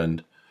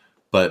Richmond.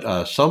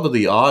 But some of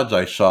the odds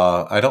I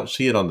saw, I don't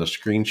see it on the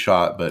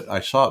screenshot, but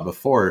I saw it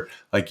before.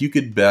 Like you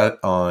could bet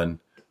on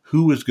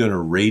who was going to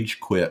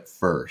rage quit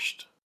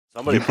first.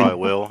 Somebody probably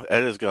will.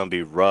 It is going to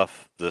be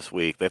rough this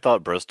week. They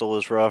thought Bristol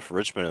was rough.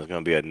 Richmond is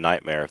going to be a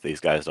nightmare if these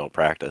guys don't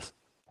practice.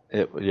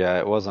 It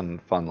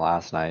wasn't fun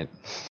last night.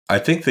 I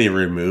think they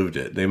removed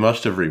it. They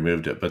must have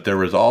removed it. But there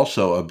was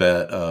also a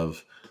bet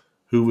of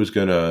who was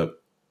going to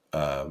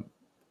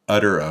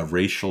utter a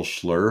racial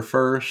slur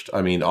first.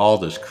 I mean, all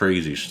this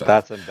crazy stuff.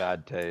 That's in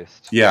bad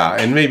taste. Yeah,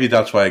 and maybe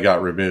that's why it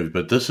got removed.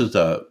 But this is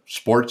a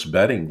sports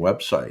betting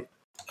website.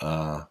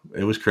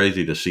 It was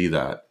crazy to see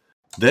that.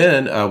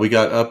 Then we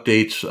got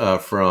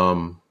updates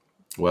from,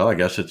 well, I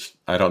guess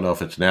I don't know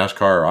if it's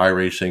NASCAR or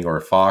iRacing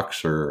or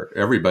Fox or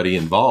everybody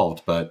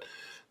involved, but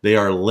they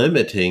are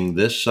limiting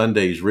this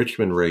Sunday's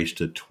Richmond race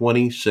to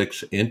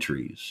 26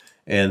 entries.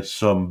 And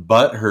some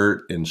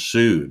butthurt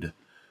ensued,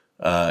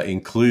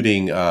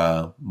 including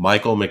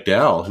Michael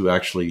McDowell, who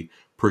actually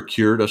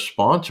procured a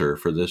sponsor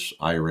for this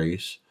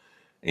iRace,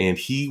 and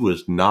he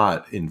was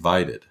not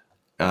invited.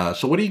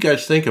 So what do you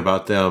guys think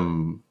about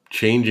them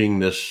changing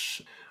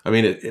this? I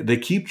mean, they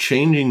keep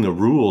changing the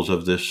rules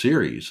of this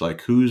series,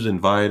 like who's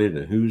invited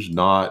and who's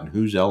not, and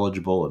who's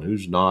eligible and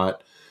who's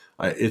not.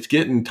 It's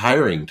getting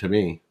tiring to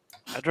me.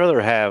 I'd rather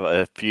have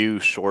a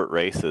few short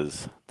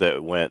races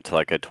that went to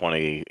like a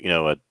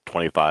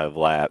 25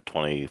 lap,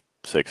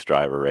 26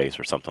 driver race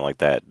or something like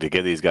that to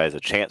give these guys a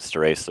chance to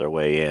race their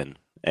way in,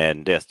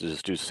 and just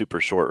do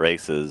super short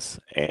races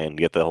and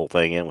get the whole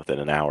thing in within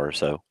an hour or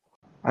so.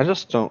 I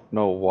just don't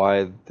know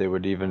why they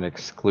would even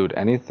exclude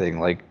anything.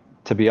 Like,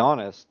 to be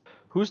honest,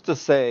 who's to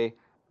say?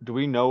 Do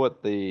we know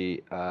what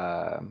the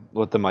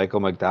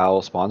Michael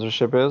McDowell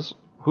sponsorship is?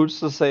 Who's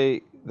to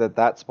say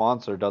that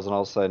sponsor doesn't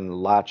all of a sudden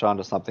latch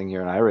onto something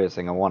here in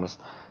iRacing and want to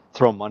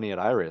throw money at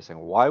iRacing?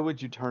 Why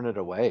would you turn it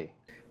away?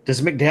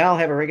 Does McDowell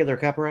have a regular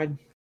Cup ride?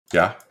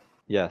 Yeah.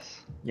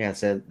 Yes. Yeah,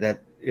 so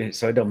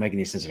it don't make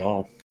any sense at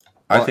all.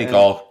 I think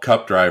all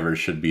Cup drivers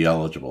should be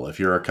eligible. If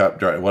you're a Cup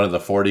driver, one of the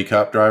 40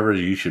 Cup drivers,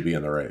 you should be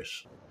in the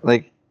race.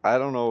 Like, I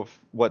don't know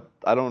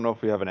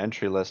if we have an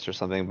entry list or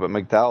something, but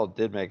McDowell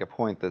did make a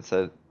point that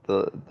said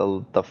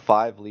the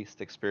 5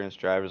 least experienced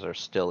drivers are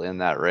still in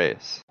that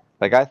race.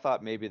 Like, I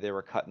thought maybe they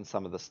were cutting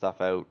some of the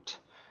stuff out.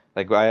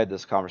 Like, I had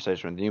this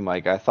conversation with you,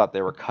 Mike. I thought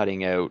they were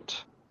cutting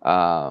out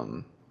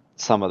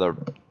some of the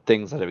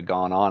things that have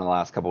gone on in the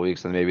last couple of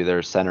weeks, and maybe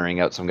they're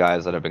centering out some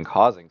guys that have been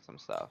causing some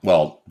stuff.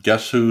 Well,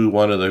 guess who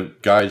one of the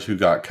guys who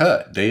got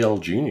cut? Dale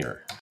Jr.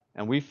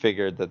 And we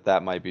figured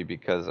that might be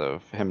because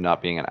of him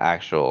not being an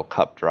actual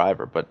Cup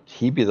driver, but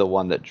he'd be the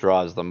one that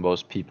draws the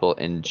most people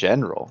in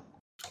general.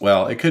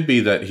 Well, it could be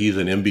that he's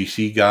an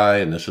NBC guy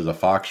and this is a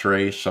Fox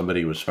race.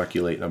 Somebody was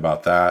speculating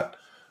about that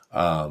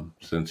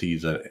since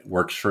he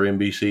works for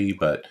NBC,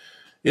 but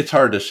it's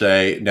hard to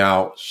say.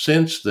 Now,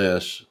 since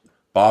this,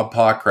 Bob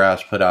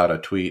Pockras put out a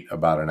tweet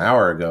about an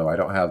hour ago. I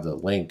don't have the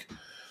link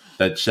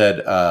that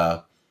said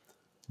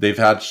they've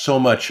had so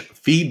much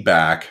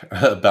feedback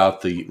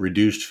about the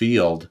reduced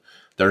field.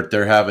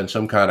 They're having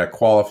some kind of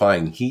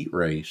qualifying heat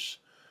race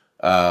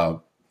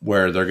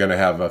where they're going to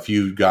have a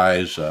few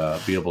guys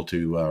be able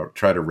to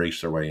try to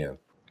race their way in.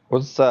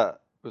 Was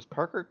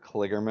Parker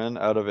Kligerman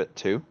out of it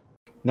too?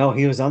 No,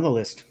 he was on the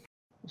list.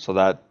 So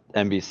that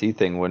NBC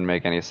thing wouldn't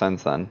make any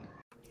sense then.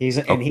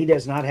 And he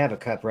does not have a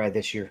Cup ride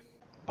this year.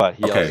 But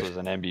he also is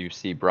an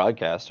NBC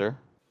broadcaster.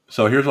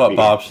 So here's what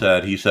Bob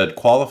said. He said,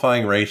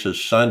 qualifying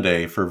races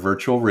Sunday for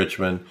Virtual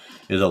Richmond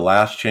is a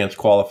last chance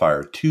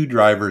qualifier. 2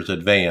 drivers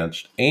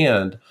advanced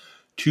and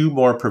 2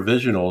 more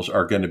provisionals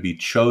are going to be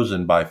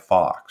chosen by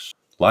Fox.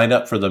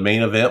 Lineup for the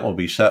main event will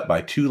be set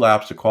by 2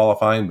 laps of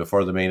qualifying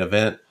before the main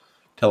event.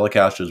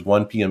 Telecast is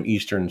 1 p.m.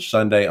 Eastern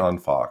Sunday on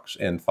Fox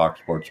and Fox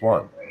Sports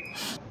 1.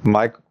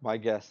 My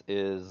guess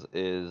is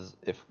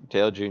if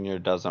Dale Jr.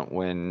 doesn't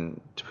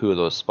win 2 of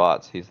those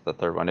spots, he's the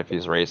 3rd one if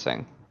he's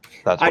racing.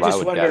 That's what I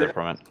would gather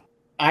from it.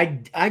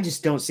 I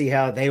just don't see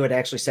how they would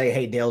actually say,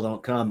 hey, Dale,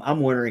 don't come. I'm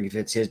wondering if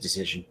it's his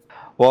decision.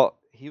 Well,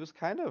 he was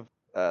kind of,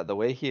 the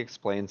way he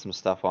explained some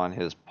stuff on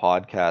his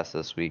podcast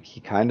this week, he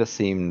kind of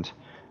seemed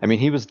I mean,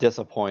 he was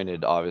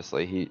disappointed,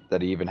 obviously,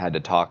 that he even had to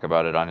talk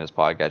about it on his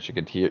podcast.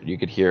 You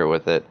could hear it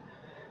with it,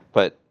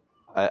 but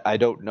I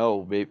don't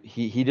know. Maybe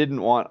he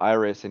didn't want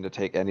iRacing to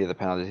take any of the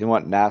penalties. He didn't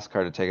want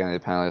NASCAR to take any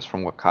of the penalties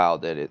from what Kyle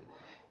did.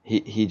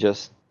 He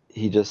just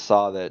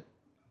saw that.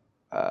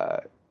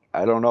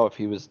 I don't know if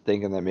he was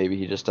thinking that maybe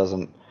he just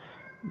doesn't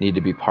need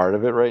to be part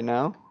of it right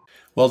now.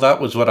 Well,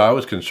 that was what I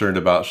was concerned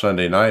about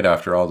Sunday night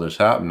after all this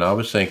happened. I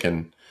was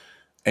thinking,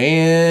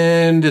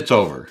 and it's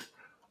over.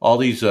 All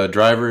these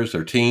drivers,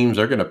 their teams,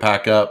 they're going to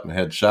pack up and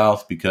head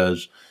south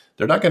because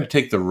they're not going to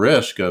take the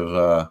risk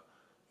of,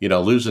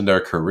 losing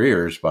their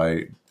careers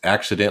by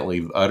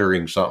accidentally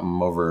uttering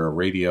something over a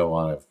radio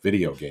on a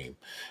video game.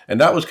 And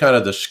that was kind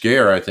of the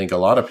scare I think a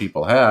lot of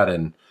people had.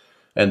 And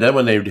then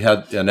when they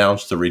had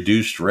announced the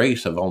reduced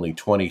race of only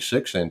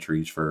 26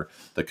 entries for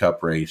the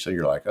Cup race, so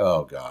you're like,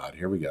 oh, God,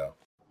 here we go.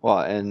 Well,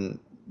 and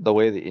the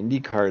way the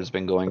IndyCar has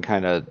been going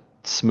kind of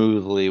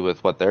smoothly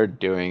with what they're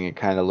doing, it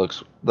kind of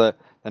looks the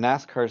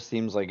NASCAR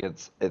seems like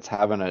it's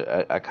having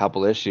a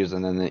couple issues,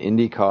 and then the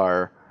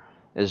IndyCar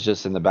is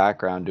just in the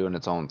background doing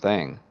its own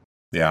thing.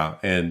 Yeah,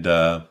 and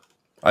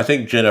I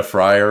think Jenna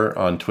Fryer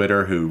on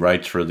Twitter, who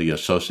writes for the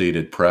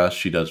Associated Press,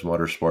 she does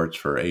motorsports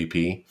for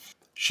AP.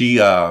 She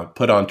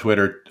put on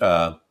Twitter,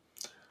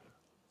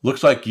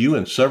 looks like you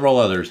and several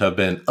others have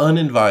been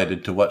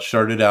uninvited to what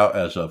started out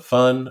as a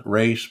fun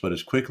race, but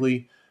is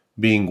quickly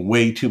being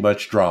way too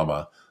much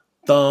drama.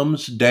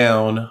 Thumbs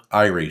down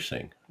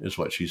iRacing is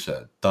what she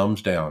said.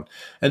 Thumbs down.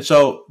 And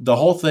so the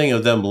whole thing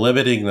of them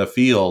limiting the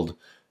field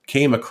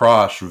came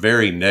across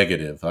very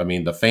negative. I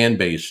mean, the fan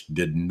base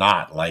did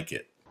not like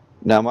it.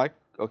 Now, Mike,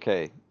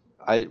 okay,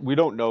 we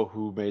don't know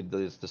who made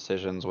these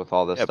decisions with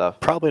all this stuff.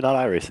 Probably not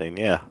iRacing,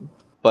 yeah.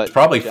 But it's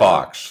probably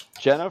Fox.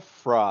 Jenna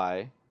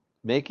Fry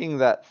making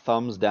that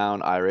thumbs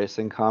down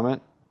iRacing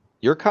comment,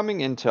 you're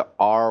coming into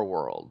our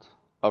world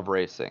of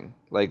racing.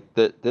 Like,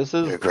 this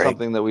is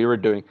something that we were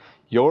doing.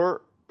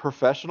 Your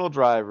professional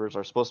drivers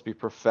are supposed to be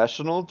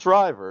professional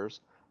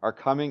drivers, are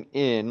coming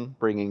in,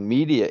 bringing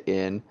media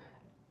in,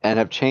 and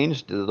have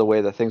changed the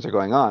way that things are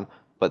going on.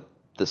 But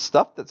the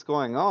stuff that's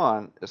going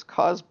on is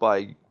caused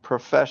by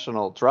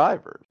professional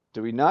drivers.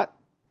 Do we not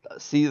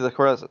see the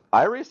correlation?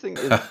 iRacing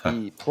is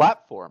the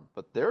platform,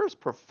 but there's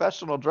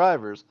professional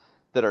drivers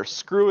that are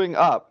screwing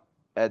up,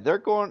 and they're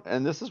going,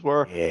 and this is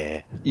where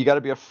you got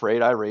to be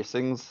afraid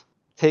iRacing's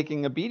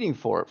taking a beating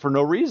for it for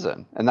no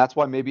reason. And that's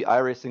why maybe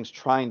iRacing's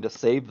trying to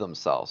save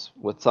themselves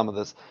with some of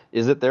this.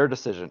 Is it their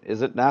decision?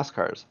 Is it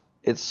NASCAR's?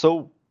 It's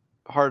so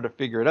hard to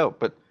figure it out.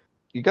 But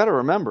you got to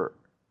remember,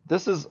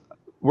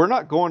 we're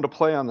not going to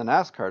play on the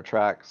NASCAR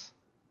tracks.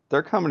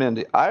 They're coming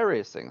into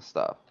iRacing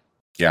stuff.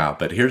 Yeah,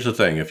 but here's the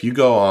thing. If you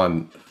go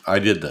on, I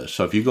did this.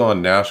 So if you go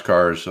on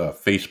NASCAR's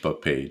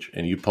Facebook page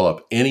and you pull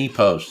up any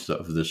posts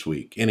of this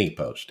week, any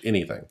post,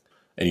 anything,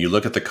 and you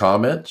look at the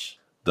comments,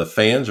 the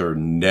fans are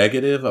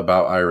negative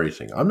about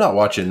iRacing. I'm not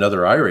watching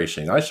another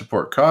iRacing. I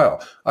support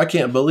Kyle. I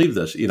can't believe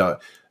this.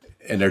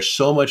 And there's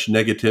so much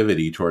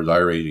negativity towards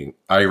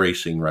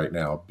iRacing right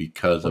now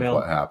because of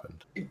what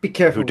happened. Be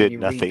careful. Who did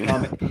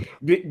nothing.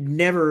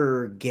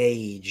 Never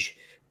gauge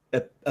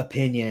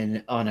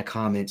opinion on a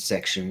comment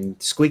section.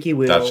 Squeaky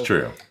wheel. That's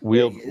true.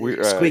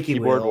 Squeaky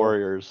keyboard wheel.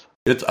 warriors.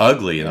 It's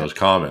ugly in those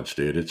comments,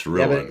 dude. It's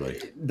real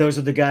ugly. Those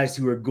are the guys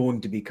who are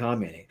going to be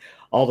commenting.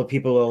 All the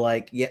people are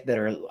like,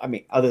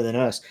 other than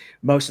us,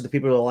 most of the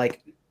people are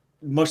like,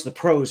 most of the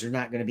pros are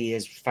not going to be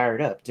as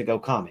fired up to go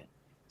comment.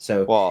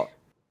 So,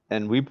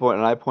 and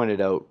I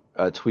pointed out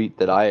a tweet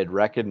that I had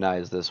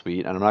recognized this week,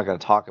 and I'm not going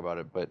to talk about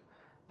it, but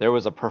there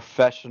was a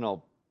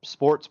professional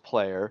sports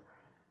player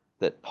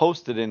that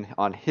posted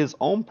on his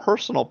own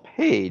personal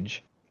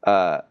page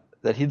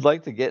that he'd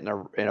like to get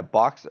in a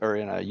box or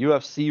in a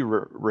UFC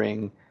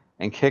ring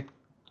and kick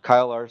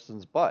Kyle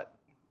Larson's butt.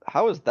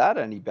 How is that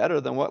any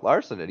better than what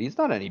Larson did? He's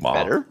not any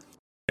better.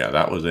 Yeah,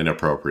 that was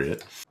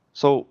inappropriate.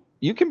 So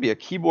you can be a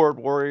keyboard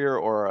warrior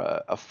or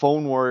a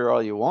phone warrior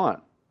all you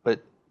want,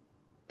 but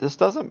this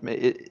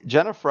doesn't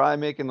Jenna Fry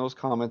making those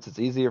comments, it's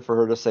easier for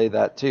her to say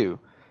that too.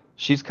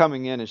 She's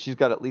coming in and she's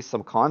got at least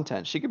some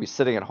content. She could be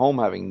sitting at home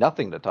having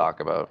nothing to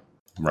talk about.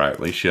 Right, at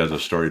least she has a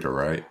story to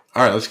write.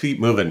 All right, let's keep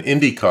moving.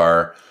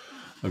 IndyCar,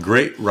 a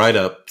great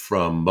write-up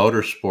from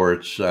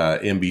Motorsports,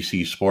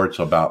 NBC Sports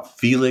about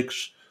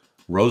Felix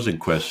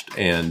Rosenqvist.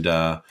 And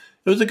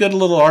it was a good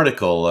little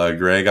article,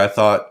 Greg. I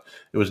thought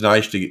it was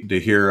nice to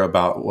hear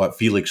about what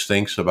Felix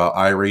thinks about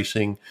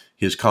iRacing,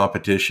 his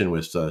competition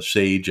with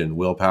Sage and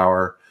Will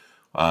Power,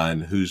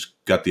 and who's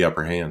got the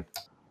upper hand.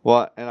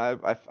 Well, and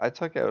I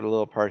took out a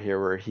little part here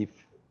where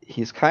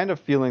he's kind of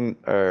feeling,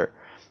 or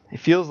he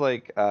feels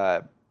like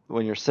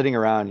when you're sitting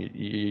around,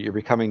 you're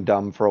becoming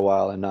dumb for a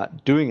while and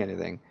not doing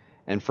anything.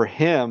 And for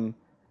him,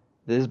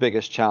 his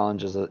biggest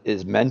challenge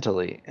is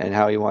mentally and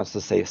how he wants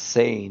to stay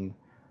sane.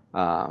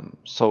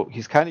 So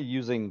he's kind of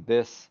using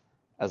this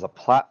as a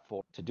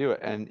platform to do it,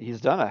 and he's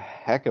done a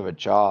heck of a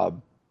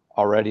job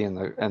already in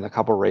the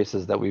couple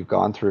races that we've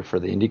gone through for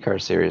the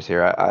IndyCar series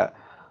here.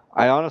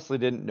 I honestly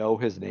didn't know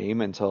his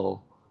name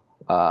until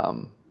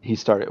he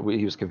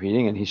was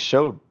competing, and he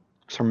showed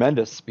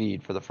tremendous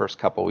speed for the first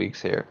couple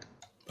weeks here.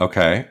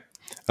 Okay.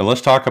 And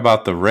let's talk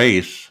about the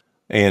race.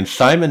 And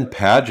Simon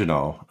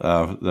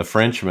Pagenaud, the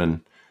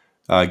Frenchman,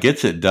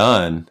 gets it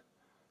done.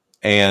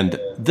 And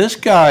this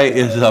guy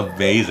is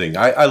amazing.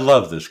 I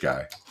love this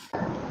guy.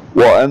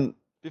 Well, and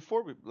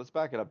let's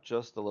back it up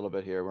just a little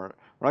bit here. We're not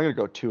going to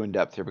go too in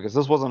depth here because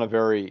this wasn't a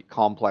very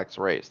complex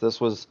race.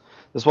 This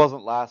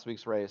wasn't last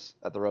week's race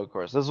at the road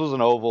course. This was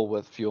an oval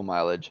with fuel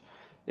mileage.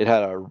 It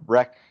had a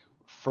wreck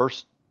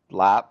first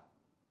lap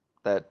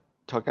that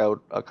took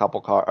out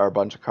a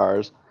bunch of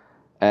cars,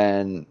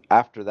 and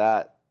after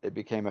that, it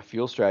became a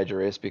fuel strategy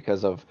race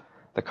because of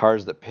the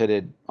cars that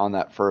pitted on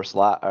that first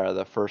lap or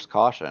the first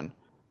caution.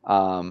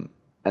 And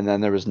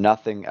then there was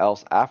nothing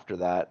else after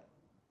that.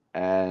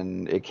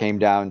 And it came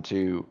down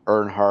to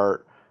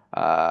Earnhardt,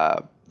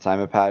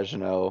 Simon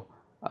Pagenaud,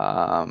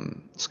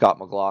 Scott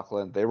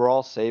McLaughlin. They were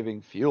all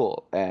saving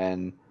fuel,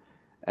 and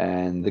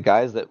the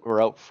guys that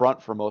were out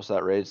front for most of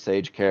that race,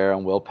 Sage Care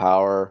and Will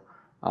Power,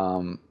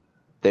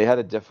 they had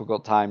a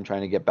difficult time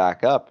trying to get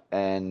back up,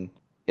 and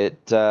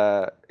it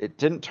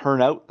didn't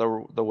turn out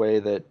the way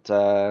that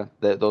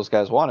those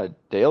guys wanted.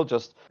 Dale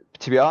just,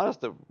 to be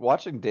honest,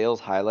 watching Dale's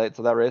highlights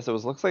of that race,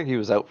 looks like he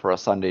was out for a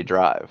Sunday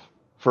drive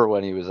for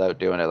when he was out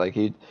doing it. Like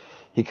he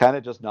kind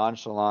of just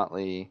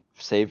nonchalantly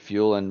saved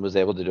fuel and was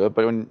able to do it.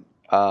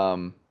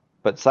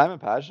 But Simon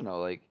Pagenaud,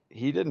 like,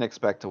 he didn't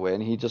expect to win.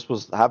 He just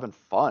was having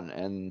fun.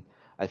 And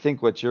I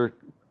think what you're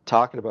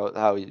talking about,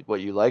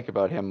 what you like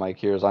about him, Mike,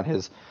 here is on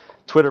his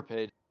Twitter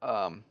page,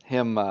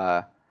 him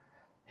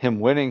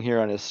winning here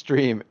on his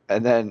stream,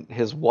 and then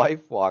his wife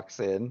walks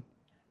in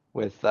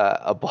with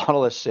a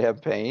bottle of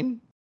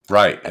champagne.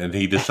 Right, and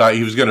he decided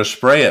he was going to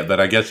spray it, but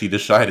I guess he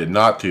decided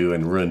not to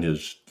and ruin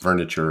his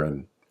furniture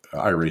and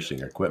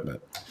iRacing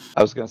equipment.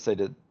 I was going to say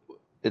that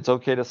it's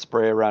okay to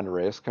spray around a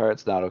race car.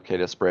 It's not okay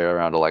to spray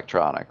around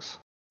electronics.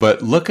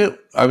 But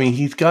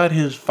he's got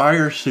his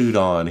fire suit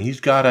on. He's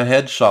got a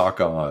head sock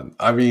on.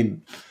 I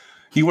mean,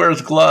 he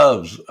wears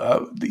gloves.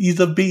 He's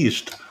a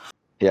beast.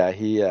 Yeah,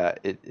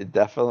 it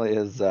definitely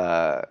is.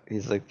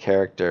 He's a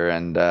character,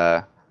 and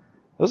it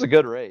was a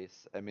good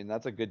race. I mean,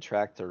 that's a good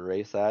track to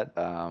race at.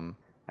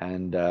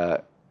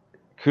 And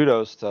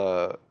kudos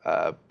to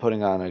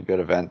putting on a good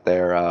event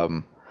there.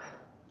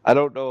 I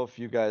don't know if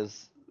you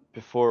guys,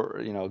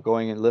 before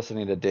going and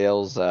listening to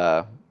Dale's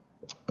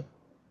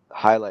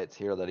highlights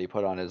here that he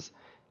put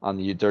on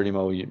the Dirty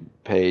Mo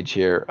page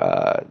here.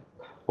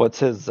 What's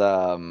his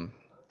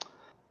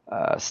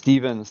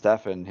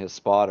Stefan, his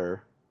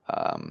spotter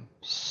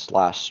 /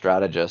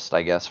 strategist,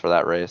 I guess, for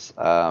that race.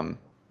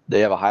 They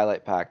have a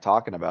highlight pack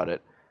talking about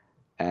it,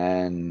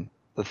 and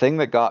the thing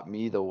that got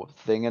me the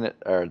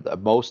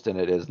most in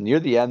it is near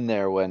the end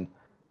there when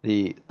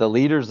the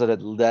leaders that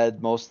had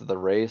led most of the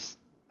race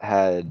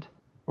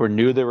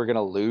knew they were going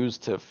to lose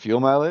to fuel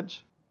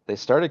mileage. They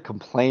started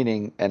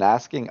complaining and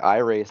asking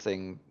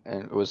iRacing,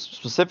 and it was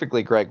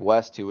specifically Greg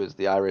West, who was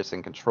the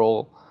iRacing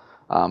control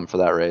for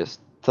that race,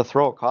 to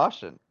throw a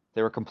caution.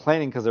 They were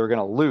complaining because they were going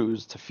to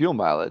lose to fuel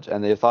mileage,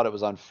 and they thought it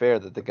was unfair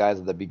that the guys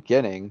at the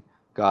beginning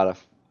got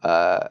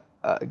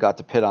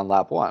to pit on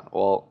lap one.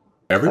 Well,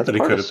 everybody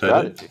could have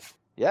pitted.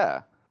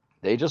 Yeah,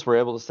 they just were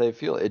able to save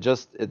fuel. It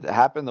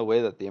happened the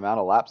way that the amount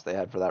of laps they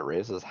had for that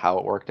race is how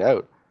it worked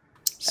out.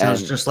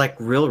 Sounds just like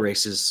real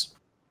races.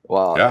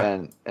 Well, yeah.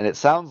 and it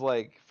sounds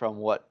like from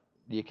what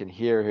you can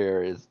hear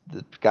here is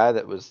the guy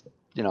that was,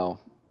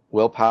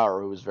 Will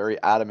Power, who was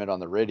very adamant on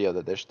the radio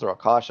that they should throw a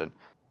caution.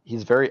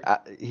 He's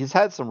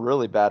had some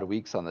really bad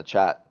weeks on the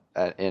chat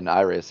in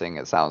iRacing,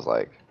 it sounds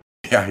like.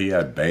 Yeah, he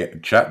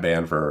had chat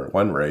ban for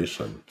one race,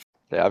 and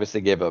they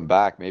obviously gave him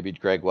back. Maybe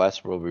Greg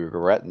West will be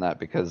regretting that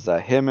because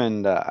him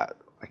and I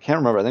can't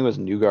remember. I think it was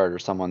Newgard or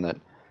someone that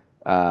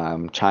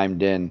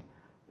chimed in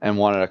and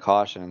wanted a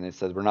caution, and they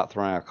said, we're not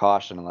throwing a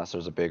caution unless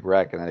there's a big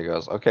wreck. And then he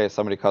goes, okay,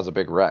 somebody caused a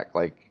big wreck.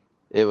 Like,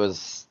 it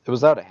was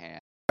out of hand.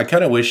 I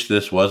kind of wish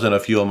this wasn't a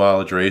fuel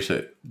mileage race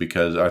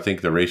because I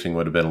think the racing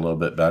would have been a little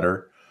bit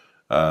better.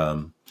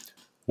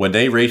 When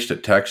they raced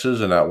at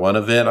Texas in that one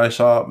event I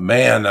saw,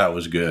 man, that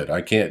was good.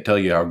 I can't tell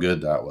you how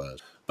good that was.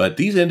 But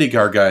these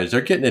IndyCar guys,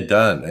 they're getting it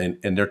done,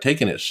 and they're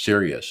taking it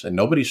serious, and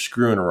nobody's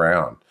screwing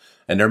around.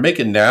 And they're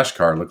making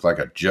NASCAR look like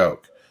a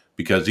joke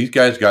because these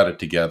guys got it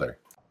together.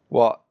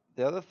 Well,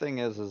 the other thing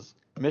is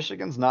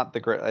Michigan's not the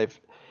great.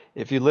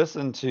 If you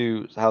listen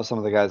to how some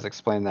of the guys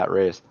explain that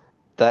race,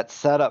 that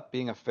setup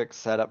being a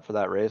fixed setup for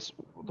that race,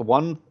 the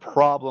one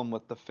problem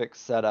with the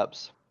fixed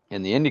setups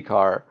in the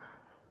IndyCar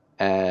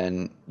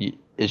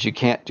is you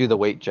can't do the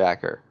weight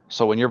jacker.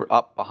 So when you're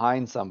up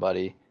behind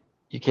somebody,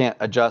 you can't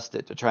adjust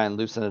it to try and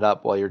loosen it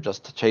up while you're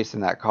just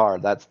chasing that car.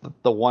 That's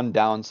the one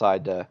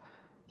downside to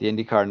the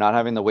IndyCar, not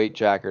having the weight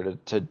jacker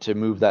to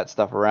move that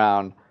stuff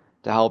around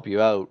to help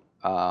you out.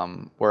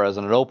 Whereas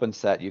in an open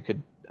set, you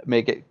could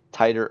make it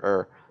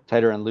tighter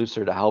and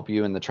looser to help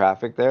you in the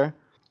traffic there.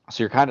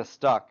 So you're kind of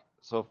stuck.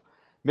 So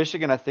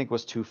Michigan, I think,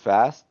 was too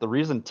fast. The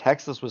reason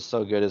Texas was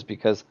so good is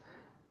because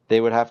they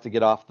would have to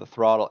get off the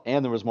throttle,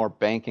 and there was more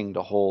banking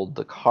to hold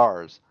the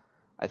cars.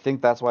 I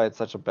think that's why it's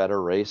such a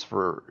better race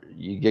for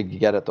you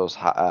get at those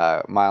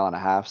mile and a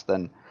halves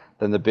than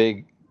the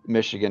big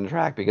Michigan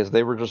track, because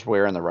they were just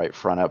wearing the right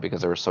front out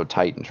because they were so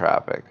tight in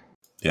traffic.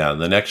 Yeah,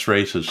 the next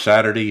race is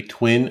Saturday.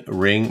 Twin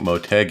Ring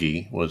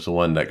Motegi was the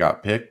one that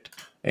got picked.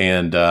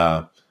 And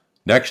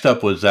next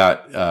up was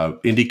that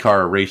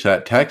IndyCar race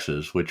at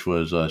Texas, which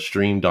was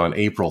streamed on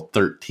April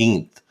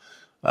 13th.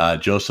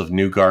 Joseph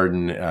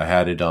Newgarden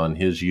had it on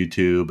his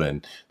YouTube,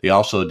 and they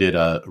also did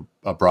a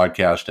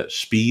broadcast at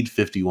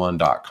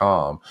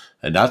speed51.com.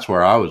 And that's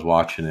where I was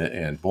watching it.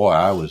 And boy,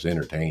 I was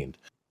entertained.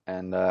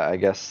 And I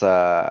guess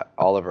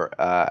Oliver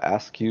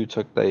Askew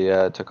took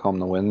home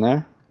the win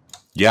there.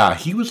 Yeah,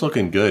 he was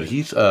looking good.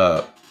 He's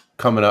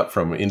coming up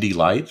from Indy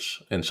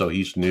Lights, and so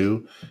he's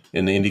new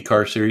in the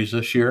IndyCar series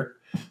this year,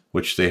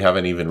 which they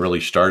haven't even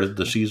really started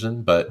the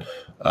season. But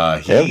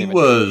he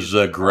was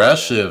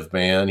aggressive,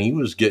 man. He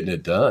was getting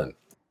it done.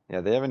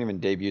 Yeah, they haven't even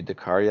debuted the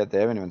car yet.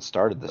 They haven't even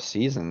started the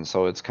season,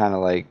 so it's kind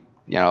of like,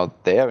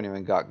 they haven't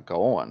even got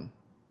going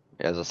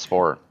as a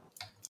sport.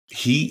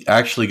 He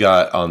actually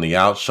got on the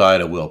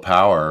outside of Will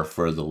Power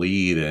for the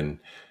lead,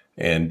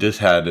 and just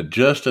had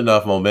just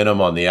enough momentum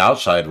on the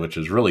outside, which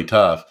is really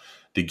tough,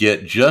 to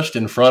get just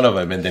in front of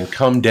him and then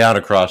come down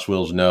across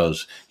Will's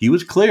nose. He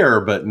was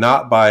clear, but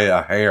not by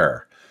a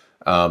hair.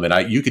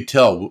 And you could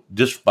tell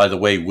just by the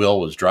way Will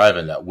was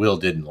driving that Will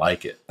didn't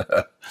like it.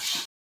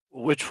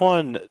 Which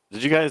one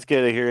did you guys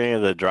get to hear any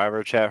of the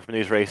driver chat from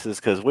these races?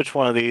 Because which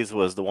one of these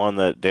was the one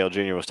that Dale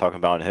Jr. was talking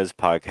about in his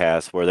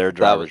podcast, where their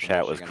driver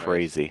chat was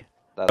crazy?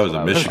 That was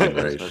a Michigan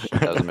race.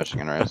 That was a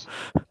Michigan race.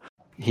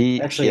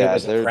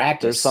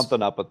 There's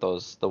something up with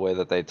those, the way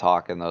that they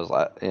talk in those.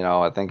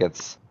 I think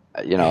it's,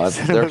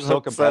 they're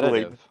so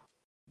competitive.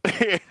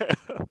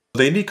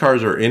 The Indy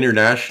cars are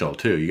international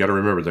too. You got to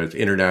remember that it's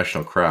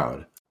international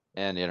crowd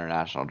and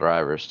international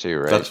drivers too,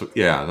 right?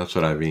 That's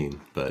what I mean.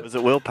 But was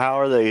it Will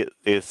Power that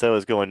they said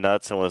was going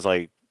nuts and was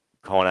like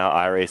calling out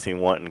iRacing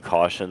wanting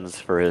cautions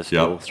for his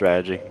fuel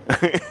strategy?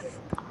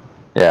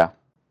 Yeah.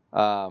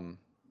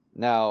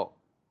 Now,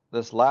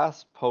 this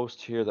last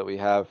post here that we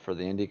have for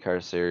the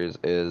IndyCar series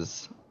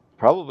is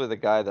probably the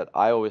guy that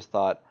I always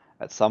thought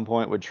at some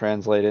point would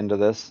translate into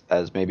this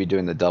as maybe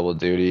doing the double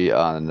duty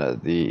on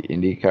the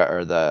IndyCar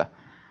or the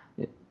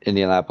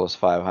Indianapolis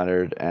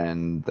 500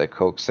 and the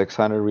Coke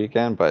 600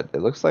 weekend, but it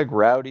looks like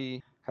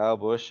Rowdy Kyle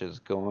Busch is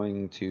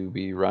going to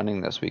be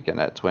running this weekend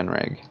at Twin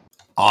Rig.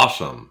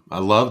 Awesome. I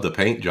love the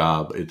paint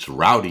job. It's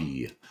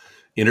Rowdy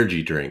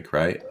energy drink,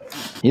 right?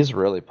 He's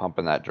really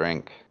pumping that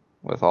drink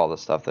with all the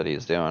stuff that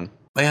he's doing.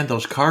 Man,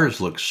 those cars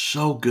look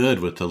so good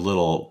with the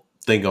little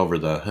thing over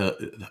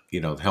the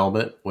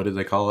helmet. What do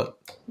they call it?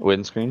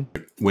 Windscreen.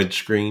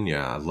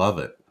 Yeah, I love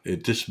it.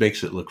 It just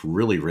makes it look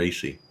really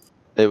racy.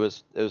 It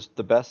was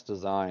the best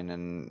design,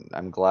 and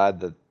I'm glad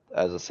that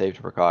as a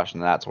safety precaution,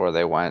 that's where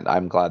they went.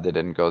 I'm glad they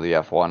didn't go the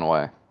F1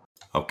 way.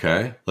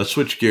 Okay, let's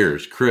switch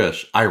gears.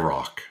 Chris,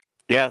 IROC.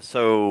 Yeah,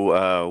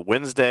 so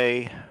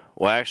Wednesday,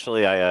 well,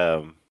 actually,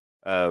 I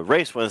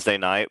race Wednesday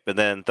night, but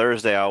then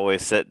Thursday I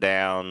always sit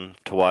down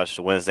to watch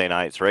the Wednesday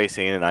night's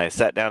racing, and I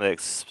sat down and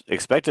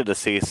expected to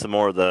see some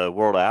more of the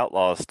World of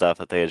Outlaws stuff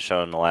that they had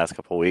shown in the last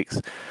couple of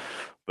weeks,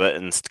 but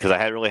because I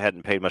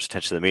hadn't paid much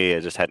attention to the media,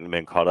 I just hadn't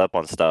been caught up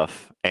on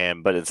stuff,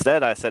 but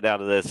instead I sat down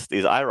to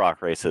these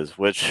IROC races,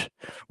 which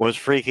was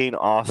freaking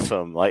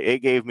awesome. Like, it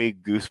gave me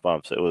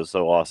goosebumps. It was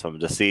so awesome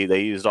to see.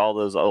 They used all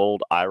those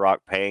old IROC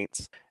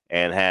paints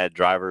and had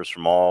drivers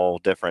from all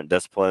different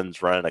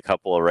disciplines running a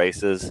couple of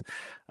races.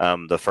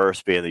 The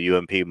first being the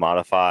UMP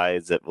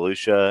Modifieds at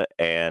Volusia,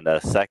 and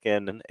a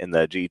second in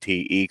the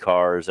GTE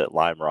cars at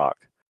Lime Rock.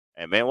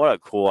 And man, what a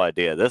cool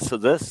idea. This,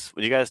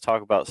 when you guys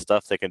talk about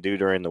stuff they can do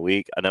during the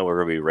week, I know we're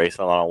going to be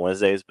racing a lot on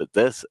Wednesdays, but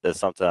this is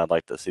something I'd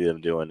like to see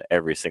them doing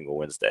every single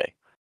Wednesday,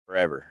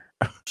 forever.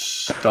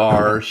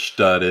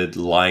 Star-studded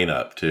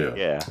lineup, too.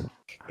 Yeah.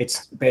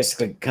 It's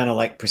basically kind of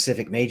like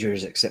Pacific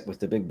Majors, except with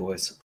the big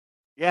boys.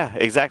 Yeah,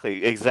 exactly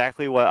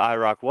what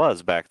IROC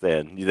was back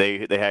then.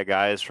 They had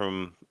guys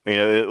from,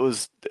 it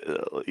was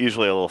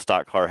usually a little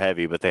stock car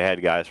heavy, but they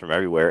had guys from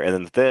everywhere. And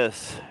then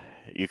this,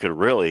 you could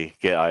really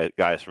get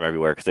guys from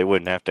everywhere because they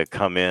wouldn't have to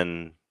come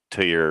in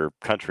to your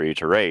country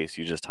to race.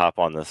 You just hop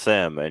on the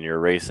sim and you're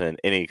racing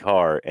any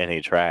car,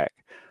 any track.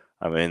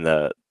 I mean,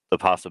 the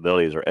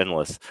possibilities are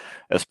endless.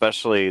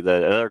 Especially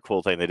the other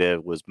cool thing they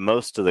did was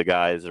most of the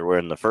guys that were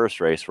in the first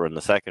race were in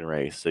the second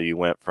race. So you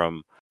went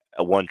from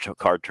a one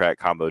car track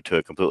combo to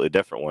a completely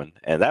different one,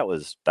 and that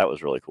was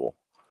really cool.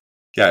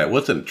 Yeah, it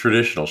wasn't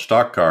traditional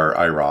stock car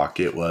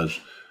IROC. It was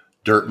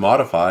dirt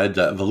modified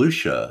at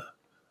Volusia,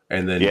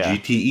 and then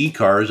GTE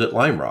cars at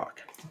Lime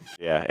Rock.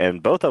 Yeah,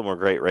 and both of them were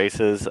great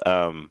races.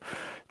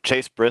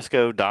 Chase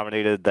Briscoe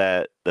dominated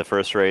the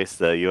first race,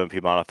 the UMP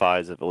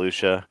Modifieds at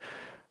Volusia.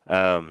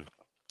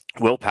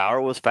 Will Power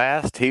was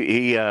fast.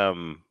 He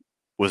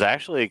was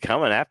actually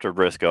coming after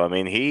Briscoe. I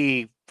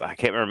mean, I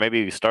can't remember,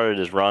 maybe he started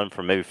his run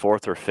from maybe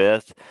fourth or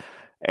fifth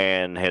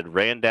and had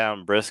ran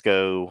down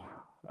Briscoe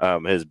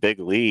his big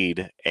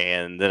lead,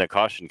 and then a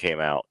caution came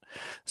out.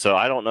 So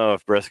I don't know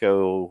if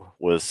Briscoe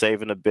was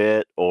saving a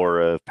bit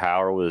or if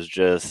power was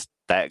just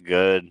that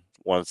good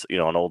once,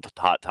 on old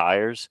hot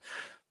tires.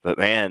 But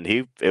man,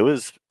 it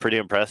was pretty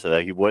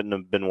impressive. He wouldn't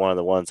have been one of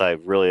the ones I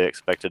really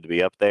expected to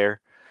be up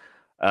there.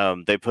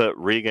 They put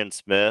Regan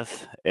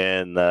Smith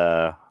in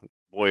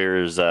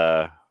Bowyer's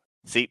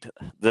seat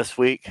this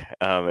week.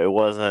 It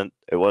wasn't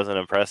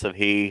impressive.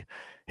 He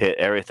hit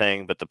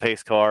everything but the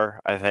pace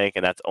car, I think,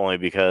 and that's only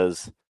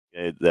because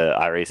the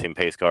iRacing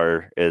pace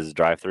car is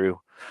drive-through.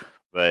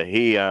 But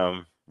he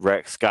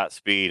wrecked Scott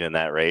Speed in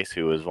that race,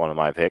 who was one of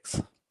my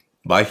picks.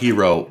 My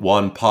hero,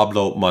 Juan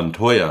Pablo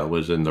Montoya,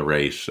 was in the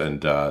race,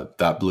 and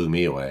that blew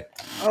me away.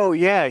 Oh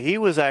yeah, he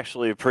was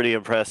actually pretty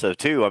impressive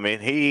too. I mean,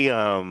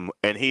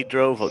 he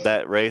drove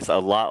that race a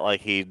lot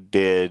like he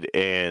did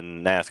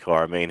in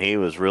NASCAR. I mean, he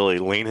was really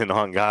leaning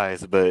on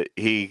guys, but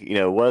he,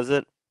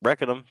 wasn't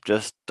wrecking them.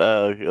 Just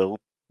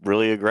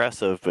really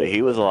aggressive. But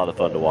he was a lot of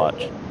fun to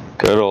watch.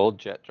 Good old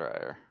jet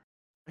dryer.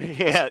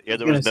 Yeah.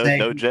 There was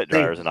no jet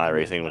dryers in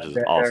iRacing, which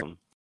is awesome.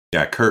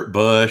 Yeah, Kurt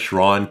Busch,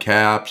 Ron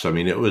Capps. I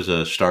mean, it was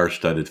a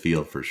star-studded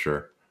field for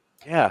sure.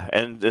 Yeah,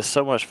 and it's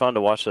so much fun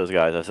to watch those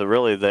guys. So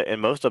really,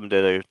 and most of them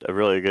did a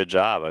really good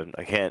job.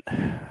 I can't,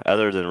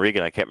 other than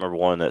Regan, I can't remember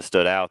one that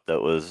stood out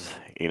that was,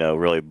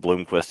 really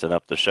Bloomquisting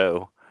up the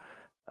show.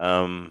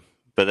 But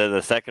then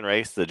the second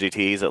race, the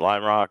GTEs at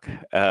Lime Rock,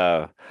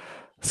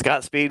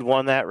 Scott Speed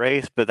won that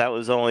race, but that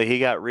was he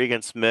got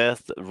Regan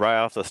Smith right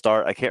off the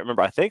start. I can't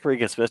remember. I think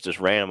Regan Smith just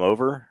ran him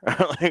over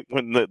like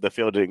when the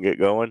field didn't get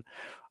going.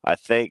 I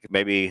think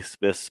maybe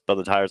Smith spun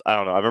the tires. I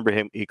don't know. I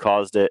remember he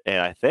caused it, and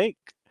I think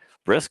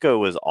Briscoe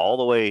was all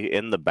the way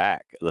in the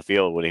back of the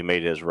field when he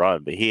made his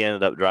run, but he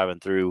ended up driving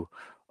through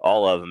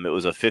all of them. It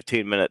was a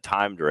 15-minute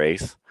timed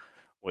race,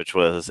 which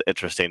was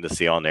interesting to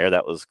see on there.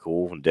 That was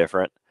cool and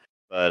different.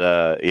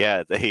 But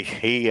yeah,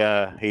 he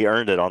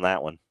earned it on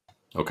that one.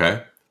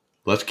 Okay,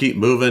 let's keep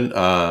moving.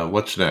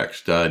 What's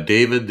next?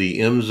 David, the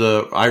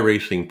IMSA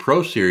iRacing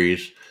Pro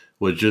Series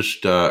was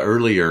just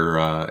earlier.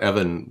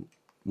 Evan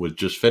was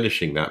just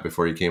finishing that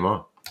before he came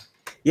on.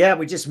 Yeah,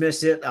 we just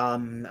missed it. I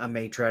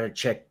may try to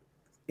check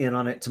in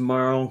on it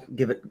tomorrow,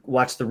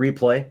 watch the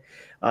replay.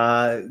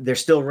 They're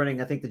still running,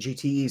 I think, the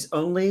GTEs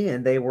only,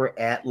 and they were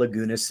at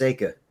Laguna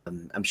Seca.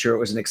 I'm sure it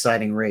was an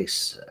exciting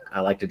race. I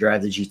like to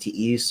drive the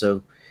GTEs,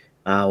 so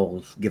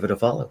I'll give it a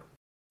follow.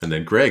 And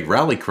then Greg,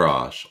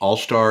 Rallycross,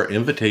 All-Star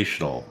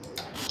Invitational.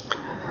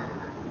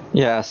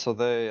 Yeah, so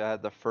they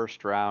had the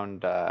first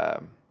round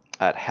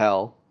at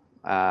Hell,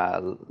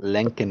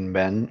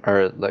 Lincoln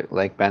or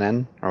Lake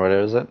Benin, or what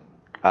is it?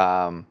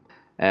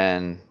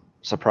 And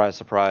surprise,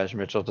 surprise,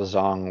 Mitchell de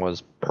Jong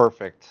was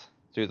perfect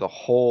through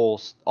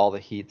all the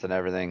heats and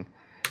everything.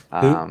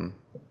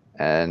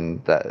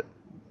 And that,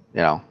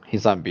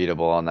 he's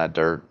unbeatable on that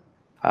dirt.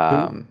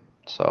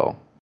 So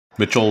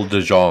Mitchell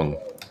de Jong.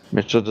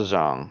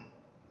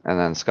 And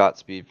then Scott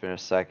Speed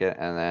finished second,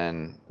 and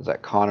then was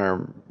that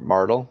Connor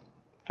Martle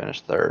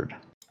finished third.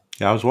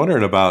 Yeah, I was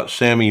wondering about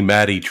Sammy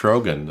Matty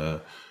Trogan,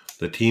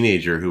 the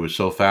teenager who was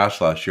so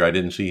fast last year. I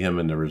didn't see him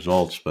in the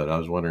results, but I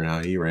was wondering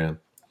how he ran.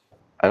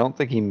 I don't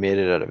think he made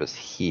it out of his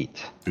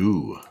heat.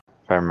 Ooh.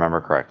 If I remember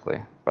correctly,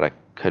 but I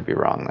could be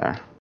wrong there.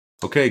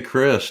 Okay,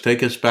 Chris,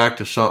 take us back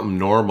to something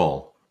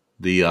normal.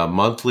 The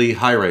monthly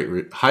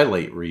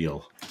highlight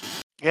reel.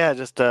 Yeah,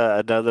 just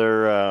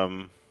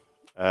another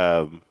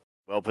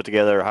well put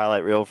together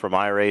highlight reel from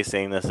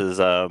iRacing. This is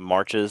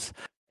March's.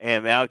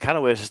 And I kind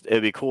of wish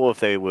it'd be cool if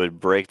they would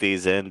break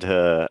these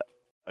into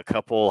a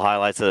couple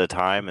highlights at a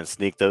time and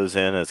sneak those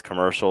in as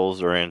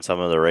commercials or in some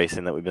of the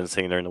racing that we've been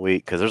seeing during the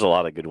week, because there's a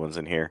lot of good ones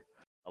in here.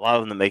 A lot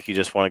of them that make you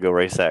just want to go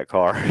race that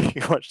car.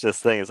 You watch this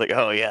thing, it's like,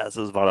 oh yeah, this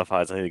is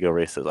modifieds. I need to go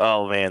race this.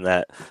 Oh man,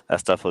 that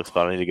stuff looks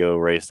fun. I need to go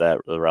race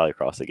the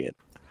Rallycross again.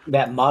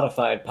 That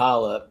modified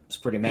pileup is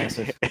pretty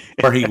massive.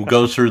 Where he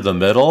goes through the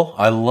middle.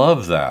 I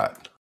love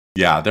that.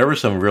 Yeah, there were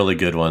some really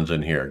good ones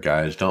in here,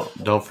 guys.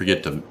 Don't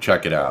forget to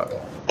check it out.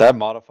 That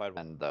modified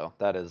one though,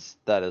 that is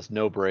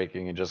no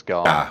braking and just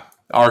going. Yeah,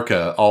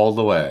 ARCA all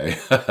the way.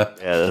 Yeah,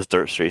 those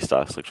dirt street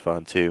stocks look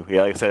fun too.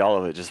 Yeah, like I said, all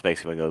of it just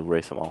makes me want to go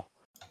race them all.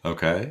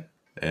 Okay.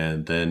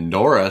 And then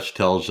Norris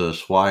tells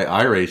us why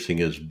iRacing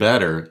is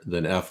better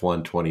than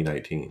F1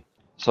 2019.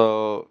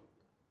 So,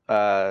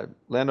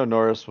 Lando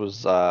Norris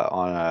was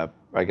talking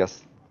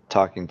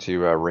to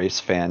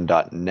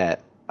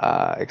racefan.net,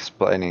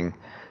 explaining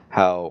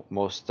how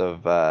most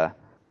of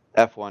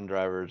F1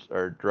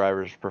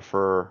 drivers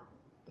prefer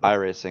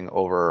iRacing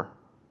over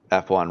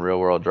F1 real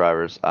world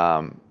drivers.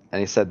 And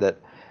he said that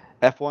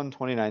F1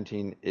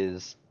 2019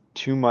 is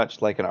too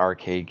much like an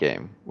arcade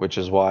game, which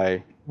is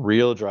why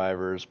real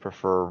drivers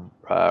prefer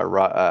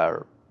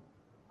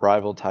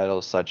rival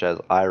titles such as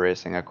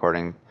iRacing,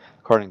 according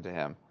to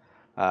him.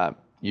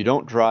 You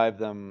don't drive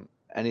them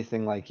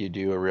anything like you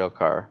do a real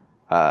car,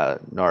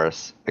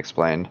 Norris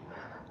explained.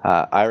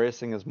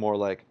 iRacing is more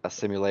like a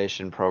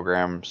simulation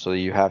program, so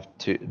you have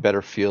to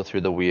better feel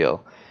through the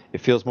wheel. It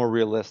feels more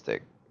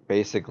realistic.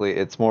 Basically,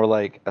 it's more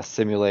like a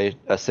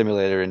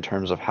simulator in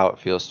terms of how it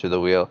feels through the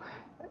wheel.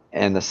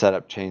 and the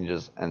setup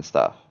changes and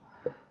stuff.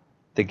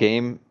 The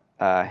game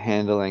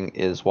handling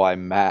is why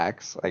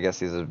Max, I guess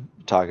he's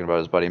talking about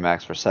his buddy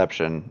Max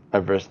Verstappen,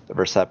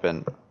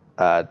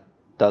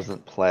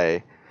 doesn't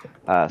play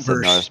Sid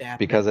Norris Verstappen.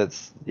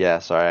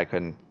 because sorry, I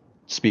couldn't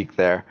speak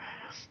there,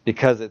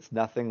 because it's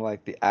nothing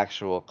like the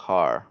actual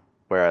car,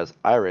 whereas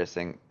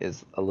iRacing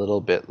is a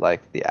little bit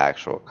like the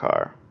actual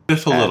car.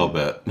 Just a little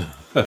bit.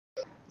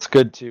 It's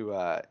good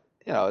to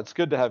it's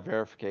good to have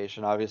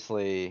verification.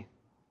 Obviously,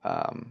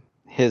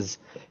 his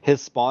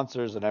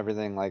sponsors and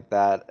everything like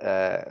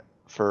that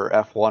for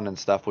F1 and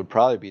stuff would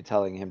probably be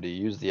telling him to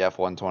use the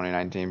F1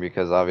 2019,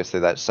 because obviously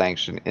that's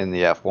sanctioned in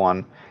the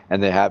F1,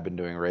 and they have been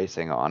doing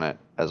racing on it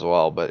as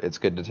well. But it's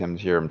good to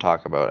hear him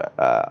talk about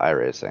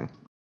iRacing.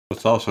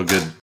 It's also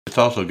good. It's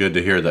also good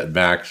to hear that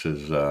Max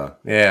is.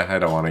 I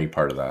don't want any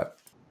part of that.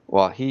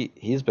 Well,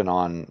 he's been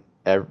on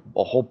a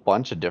whole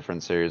bunch of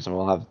different series, and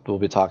we'll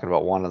be talking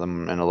about one of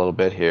them in a little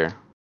bit here.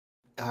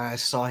 I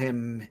saw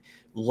him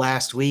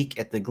last week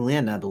at the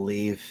Glen, I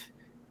believe,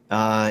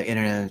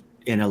 in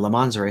a Le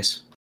Mans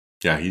race.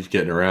 Yeah, he's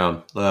getting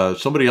around.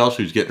 Somebody else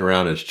who's getting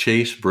around is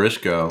Chase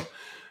Briscoe.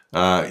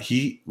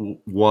 He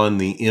won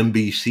the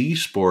NBC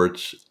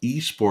Sports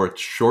Esports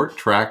Short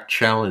Track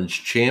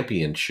Challenge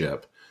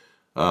Championship,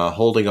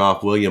 holding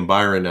off William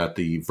Byron at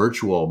the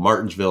virtual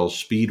Martinsville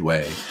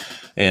Speedway.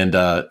 And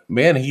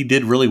man, he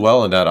did really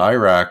well in that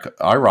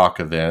IROC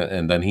event,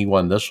 and then he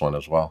won this one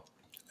as well.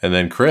 And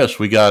then Chris,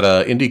 we got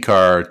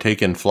IndyCar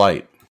taking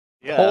flight.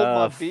 Yeah, Hold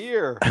my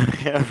beer.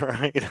 Yeah,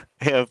 right.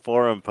 Yeah,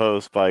 forum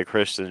post by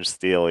Christian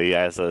Steele. He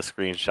has a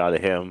screenshot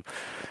of him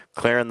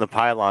clearing the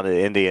pylon at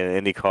Indy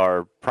and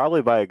IndyCar,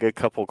 probably by a good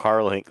couple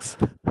car lengths.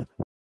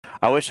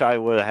 I wish I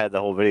would have had the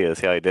whole video to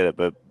see how he did it,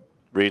 but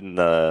reading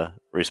the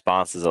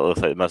responses, it looks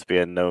like it must be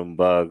a known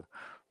bug.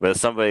 But if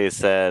somebody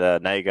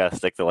said, now you got to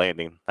stick the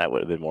landing, that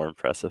would have been more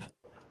impressive.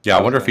 Yeah,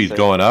 I wonder if he's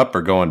going up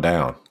or going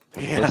down.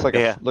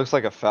 Yeah, Looks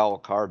like a foul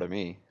car to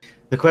me.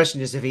 The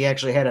question is, if he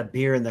actually had a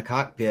beer in the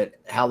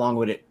cockpit, how long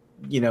would it,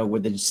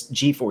 would the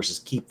G-forces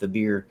keep the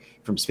beer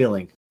from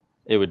spilling?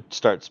 It would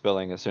start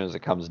spilling as soon as it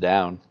comes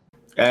down.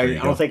 I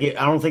don't think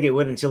it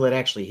would until it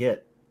actually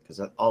hit,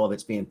 because all of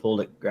it's being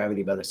pulled at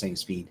gravity by the same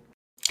speed.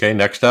 Okay,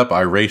 next up,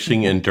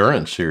 iRacing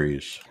Endurance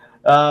Series.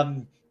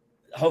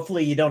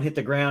 Hopefully you don't hit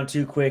the ground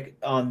too quick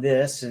on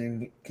this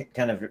and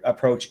kind of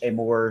approach a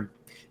more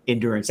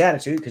endurance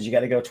attitude, because you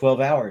got to go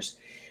 12 hours.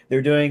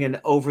 They're doing an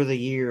over the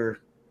year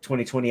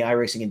 2020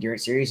 iRacing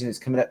Endurance Series, and it's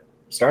coming up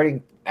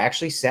starting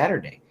actually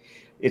Saturday.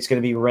 It's going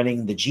to be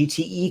running the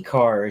GTE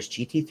cars,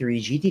 GT3,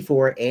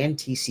 GT4, and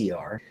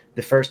TCR.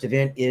 The first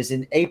event is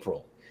in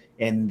April,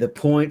 and the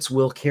points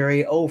will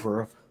carry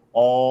over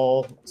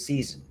all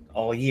season,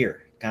 all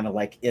year, kind of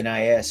like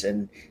NIS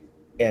and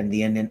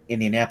the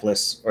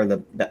Indianapolis or the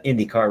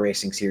IndyCar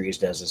Racing Series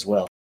does as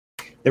well.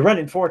 They're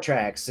running 4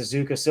 tracks: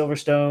 Suzuka,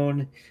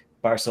 Silverstone,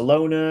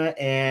 Barcelona,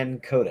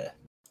 and Coda.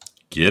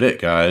 Get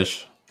it,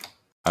 guys.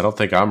 I don't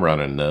think I'm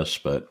running this,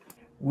 but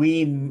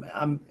we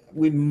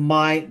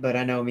might, but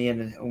I know me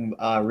and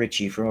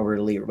Richie from over at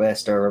Elite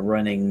West are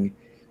running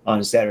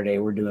on Saturday.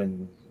 We're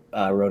doing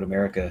Road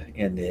America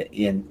in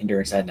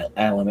Endurance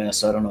LMS,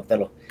 so I don't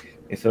know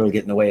if it'll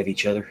get in the way of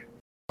each other.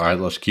 All right,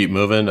 let's keep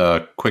moving.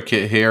 Quick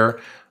hit here.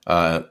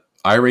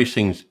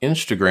 iRacing's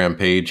Instagram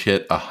page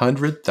hit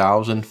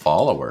 100,000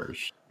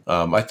 followers.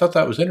 I thought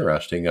that was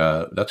interesting.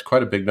 That's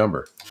quite a big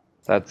number.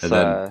 That's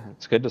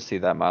it's good to see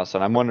that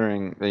milestone. I'm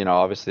wondering,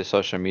 obviously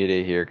social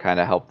media here kind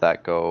of helped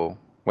that go.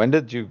 When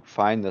did you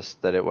find this,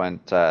 that it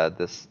went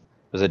was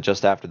it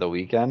just after the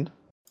weekend?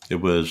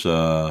 It was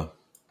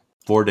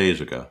 4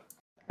 days ago.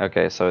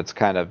 Okay, so it's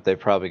they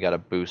probably got a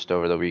boost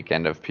over the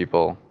weekend of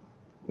people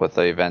with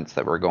the events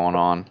that were going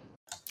on.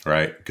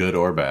 Right, good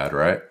or bad,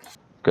 right?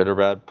 Good or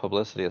bad,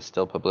 publicity is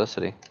still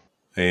publicity.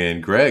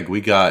 And Greg, we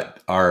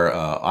got our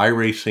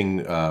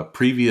iRacers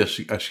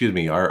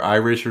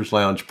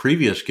Lounge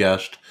previous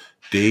guest,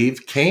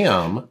 Dave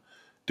Cam,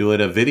 doing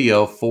a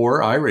video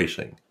for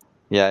iRacing.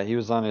 Yeah, he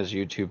was on his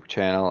YouTube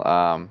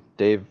channel.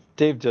 Dave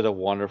did a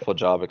wonderful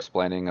job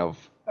explaining of,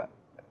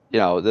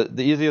 the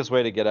easiest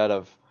way to get out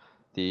of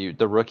the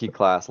rookie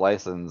class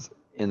license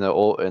in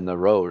the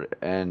road,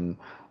 and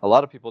a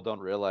lot of people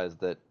don't realize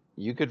that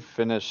you could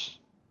finish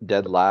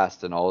dead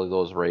last in all of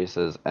those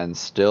races and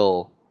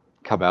still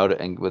come out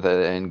and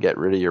get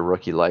rid of your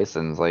rookie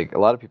license. Like, a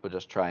lot of people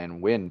just try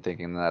and win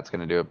thinking that's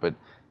going to do it, but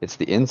it's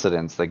the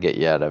incidents that get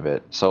you out of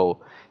it.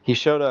 So he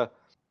showed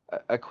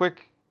a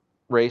quick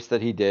race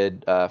that he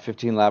did,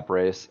 15-lap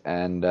race,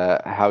 and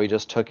how he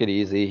just took it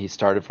easy. He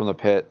started from the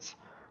pits,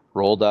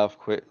 rolled off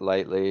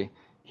lightly.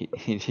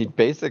 He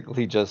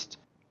basically just,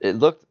 it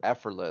looked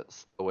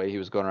effortless the way he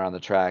was going around the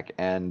track,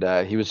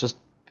 and he was just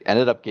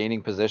ended up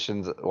gaining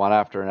positions one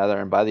after another,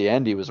 and by the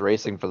end he was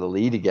racing for the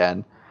lead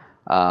again.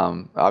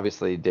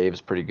 Obviously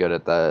Dave's pretty good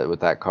at with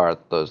that car,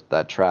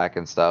 that track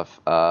and stuff.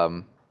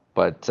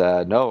 But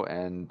no,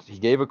 and he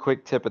gave a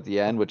quick tip at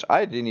the end, which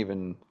I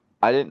didn't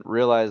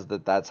realize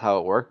that that's how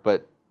it worked.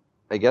 But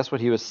I guess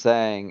what he was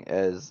saying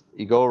is,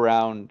 you go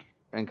around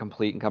and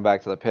complete and come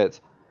back to the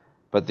pits.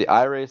 but the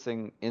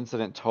iRacing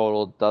incident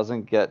total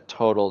doesn't get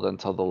totaled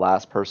until the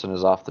last person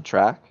is off the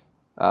track,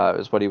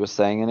 is what he was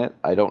saying in it.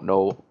 I don't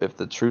know if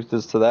the truth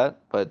is to that,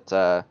 but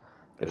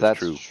if is that's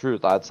true. true,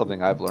 that's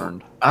something I've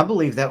learned. I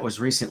believe that was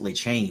recently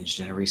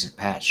changed in a recent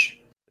patch.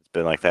 It's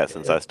been like that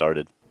since I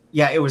started.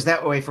 Yeah, it was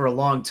that way for a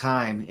long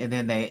time, and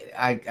then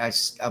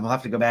I'll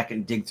have to go back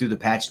and dig through the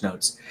patch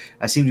notes.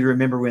 I seem to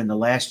remember in the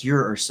last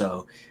year or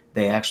so,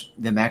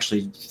 them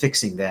actually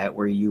fixing that,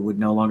 where you would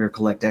no longer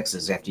collect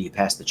X's after you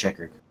pass the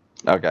checkered.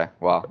 Okay,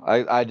 well,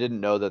 I didn't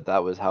know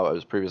that was how it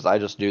was previous. I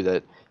just knew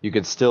that you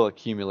could still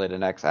accumulate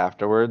an X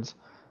afterwards,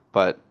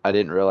 but I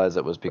didn't realize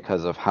it was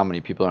because of how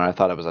many people, and I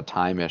thought it was a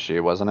time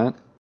issue, wasn't it?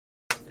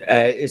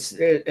 It's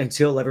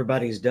until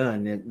everybody's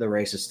done, and the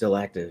race is still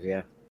active.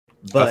 Yeah,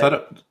 but I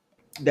thought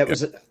that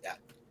was.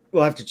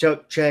 We'll have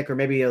to check, or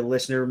maybe a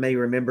listener may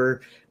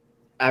remember.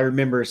 I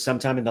remember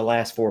sometime in the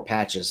last 4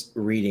 patches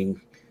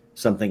reading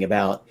something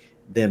about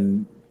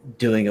them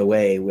doing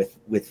away with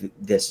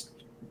this.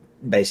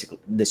 Basically,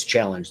 this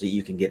challenge that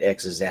you can get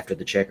X's after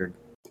the checkered.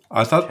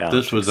 I thought Challenge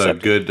this was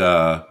accepted.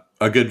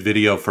 a good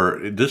video for.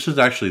 This is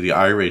actually the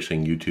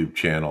iRacing YouTube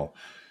channel,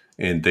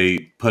 and they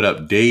put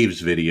up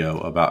Dave's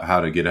video about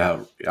how to get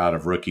out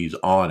of rookies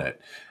on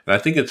it. And I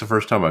think it's the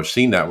first time I've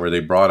seen that where they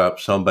brought up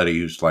somebody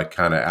who's like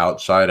kind of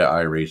outside of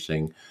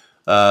iRacing,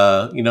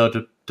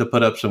 to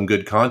put up some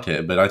good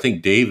content. But I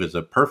think Dave is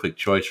a perfect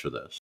choice for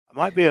this.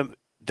 Might be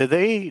did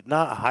they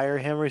not hire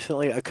him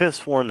recently? I could have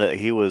sworn that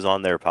he was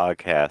on their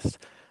podcast,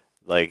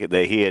 like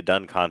that he had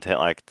done content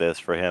like this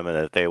for him, and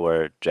that they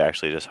were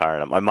actually just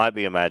hiring him. I might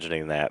be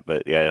imagining that,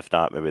 but yeah, if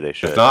not, maybe they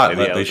should. If not,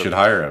 maybe they should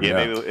hire him.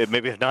 Yeah, Yeah.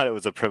 maybe if not, it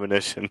was a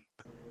premonition.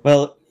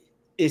 Well,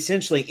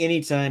 essentially,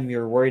 anytime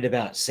you're worried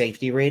about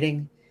safety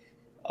rating,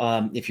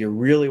 if you're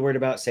really worried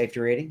about safety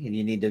rating and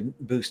you need to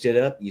boost it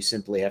up, you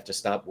simply have to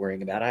stop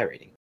worrying about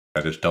iRating.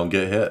 I just don't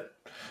get hit.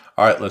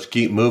 All right, let's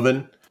keep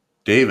moving.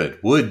 David,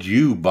 would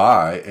you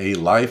buy a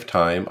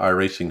lifetime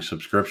iRacing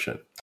subscription?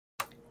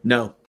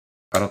 No.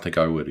 I don't think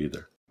I would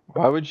either.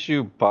 Why would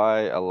you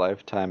buy a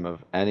lifetime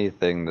of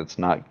anything that's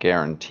not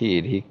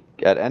guaranteed?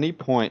 At any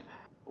point,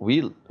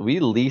 we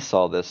lease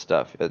all this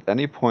stuff. At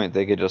any point,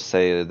 they could just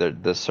say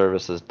that the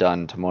service is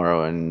done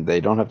tomorrow, and they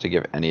don't have to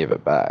give any of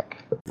it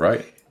back.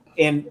 Right.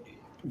 And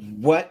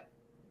what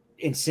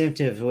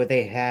incentive would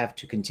they have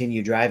to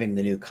continue driving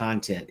the new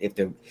content if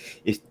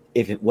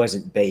it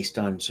wasn't based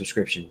on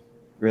subscription?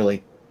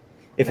 Really,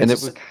 if And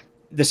it's it would-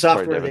 the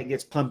software David. that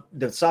gets pumped,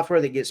 the software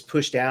that gets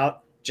pushed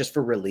out just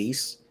for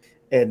release,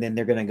 and then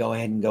they're going to go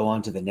ahead and go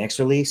on to the next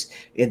release,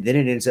 and then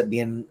it ends up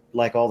being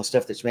like all the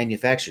stuff that's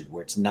manufactured,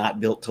 where it's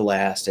not built to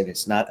last and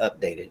it's not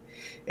updated,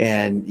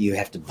 and you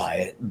have to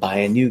buy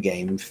a new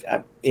game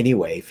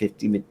anyway,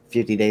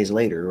 50 days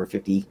later or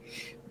 50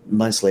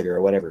 months later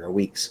or whatever, or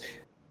weeks.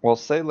 Well,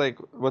 say like,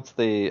 what's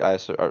the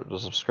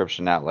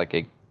subscription now?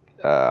 Like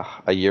a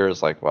year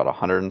is like what,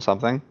 100 and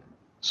something.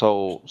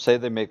 So say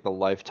they make the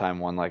lifetime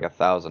one like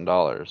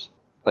 $1,000.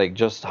 Like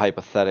just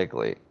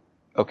hypothetically,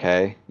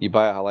 okay, you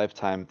buy a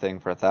lifetime thing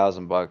for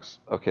 $1,000.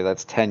 Okay,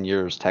 that's 10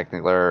 years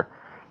technically, or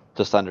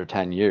just under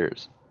 10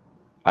 years.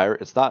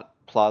 It's not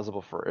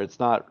plausible it's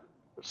not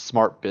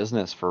smart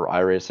business for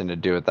iRacing to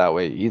do it that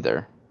way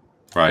either.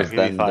 Right. Because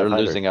then they're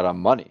 500. losing out on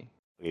money.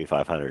 I'll give you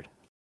 500.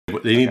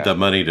 They need Okay. the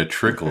money to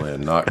trickle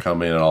in, not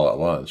come in all at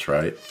once,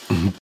 right?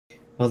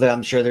 Well, then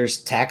I'm sure there's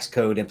tax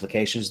code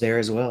implications there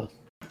as well.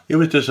 It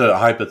was just a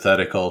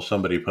hypothetical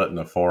somebody put in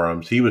the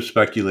forums. He was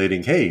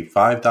speculating, hey,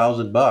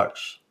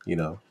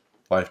 $5,000,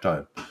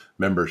 lifetime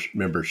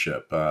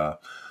membership. I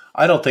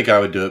don't think I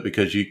would do it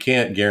because you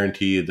can't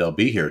guarantee they'll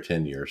be here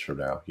 10 years from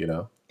now,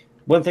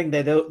 One thing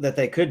that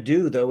they could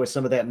do though with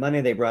some of that money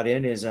they brought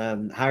in is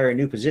hire a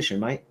new position,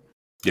 Mike.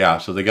 Yeah,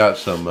 so they got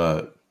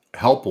some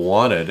help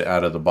wanted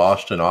out of the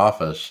Boston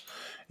office,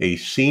 a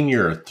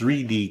senior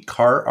 3D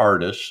car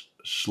artist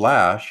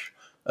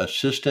 /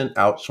 assistant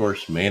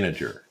outsource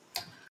manager.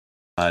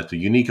 It's a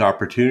unique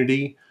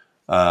opportunity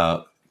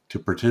to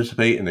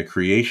participate in the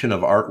creation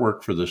of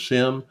artwork for the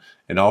sim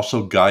and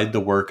also guide the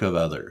work of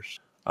others.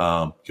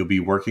 You'll be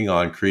working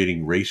on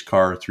creating race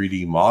car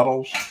 3D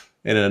models,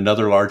 and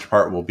another large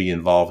part will be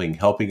involving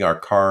helping our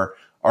car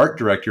art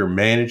director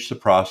manage the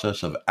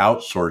process of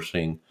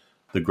outsourcing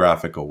the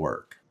graphical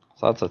work.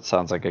 So that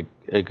sounds like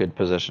a good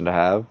position to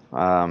have.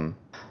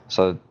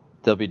 So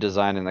they'll be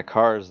designing the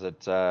cars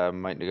that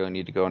might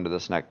need to go into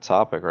this next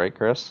topic, right,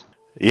 Chris?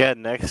 Yeah,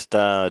 next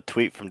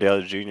tweet from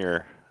Dale Jr.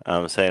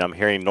 Saying, I'm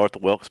hearing North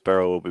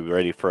Wilkesboro will be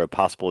ready for a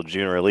possible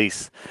June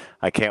release.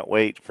 I can't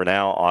wait. For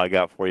now, all I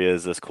got for you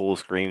is this cool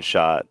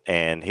screenshot.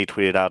 And he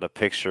tweeted out a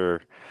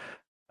picture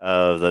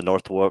of the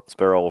North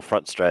Wilkesboro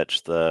front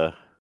stretch, the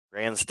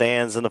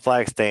grandstands and the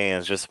flag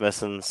stands, just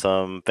missing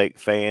some fake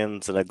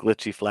fans and a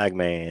glitchy flag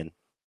man.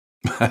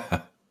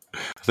 I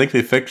think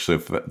they fixed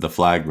the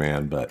flag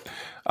man, but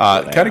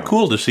kind of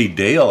cool to see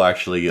Dale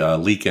actually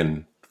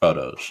leaking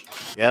photos.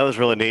 Yeah, it was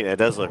really neat. It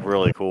does look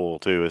really cool,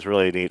 too. It's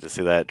really neat to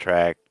see that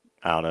track,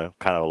 I don't know,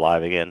 kind of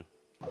alive again.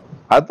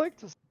 I'd like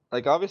to,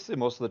 obviously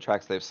most of the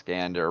tracks they've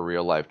scanned are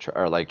real life,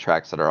 are like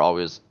tracks that are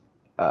always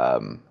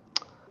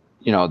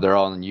they're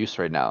all in use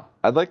right now.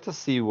 I'd like to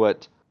see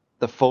what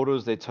the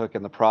photos they took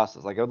in the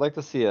process. Like, I would like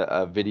to see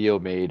a video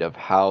made of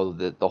how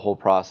the whole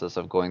process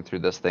of going through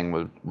this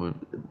thing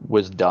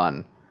was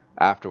done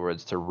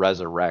afterwards to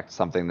resurrect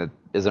something that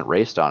isn't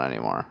raced on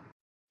anymore.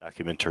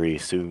 Documentary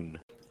soon.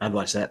 I'd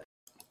watch that.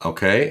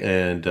 Okay,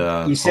 and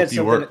You said hope you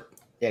something. work.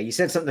 Yeah, you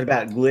said something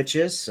about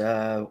glitches.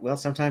 Well,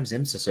 sometimes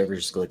IMSA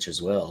servers glitch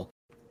as well,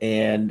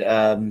 and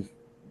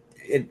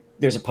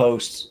there's a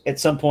post at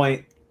some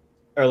point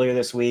earlier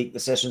this week. The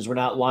sessions were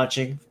not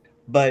launching,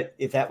 but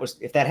if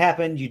that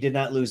happened, you did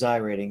not lose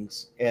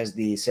iRatings, as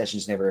the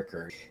sessions never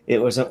occurred.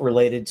 It wasn't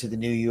related to the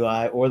new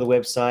UI or the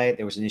website.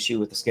 There was an issue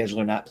with the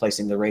scheduler not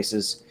placing the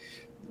races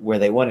where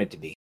they wanted to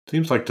be.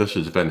 Seems like this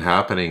has been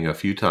happening a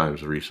few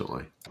times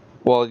recently.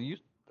 Well, did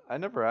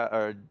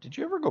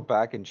you ever go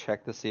back and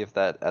check to see if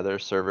that other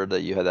server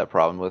that you had that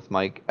problem with,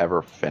 Mike,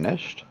 ever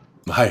finished?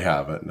 I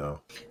haven't,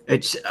 no.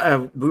 It's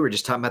we were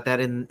just talking about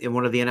that in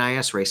one of the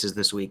NIS races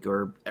this week,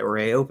 or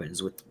A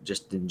Opens, with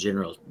just in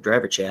general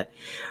driver chat.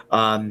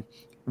 Something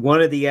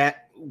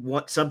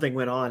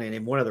went on, and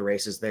in one of the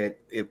races that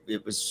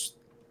it was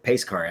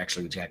pace car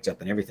actually jacked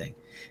up and everything,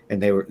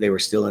 and they were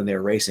still in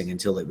there racing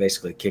until they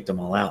basically kicked them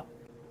all out.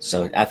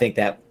 So I think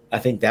that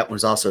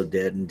was also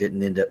dead and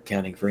didn't end up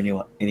counting for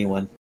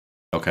anyone.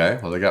 Okay,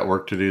 well, they got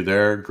work to do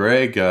there.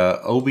 Greg,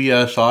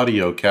 OBS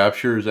audio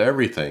captures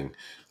everything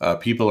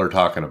people are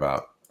talking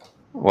about.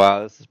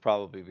 Wow, this has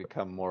probably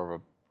become more of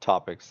a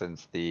topic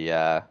since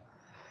the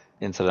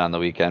incident on the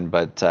weekend,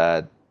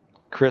 but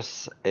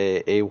Chris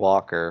A.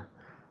 Walker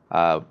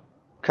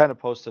kind of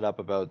posted up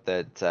about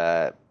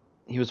that.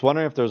 He was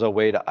wondering if there's a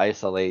way to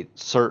isolate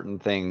certain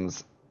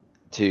things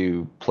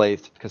to play,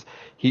 because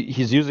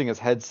he's using his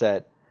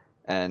headset,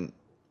 and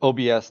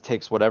OBS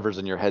takes whatever's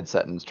in your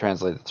headset and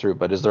translates it through.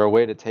 But is there a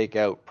way to take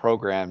out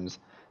programs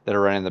that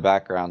are running in the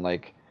background,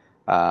 like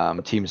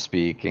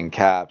TeamSpeak and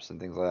Caps and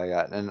things like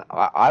that? And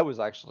I was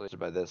actually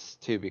by this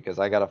too, because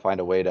I got to find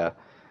a way to.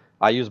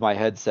 I use my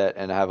headset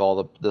and have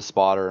all the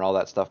spotter and all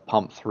that stuff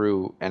pumped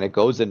through, and it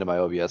goes into my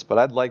OBS. But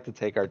I'd like to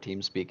take our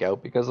TeamSpeak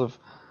out because of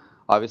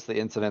obviously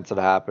incidents that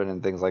happen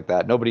and things like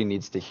that. Nobody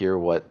needs to hear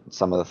what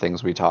some of the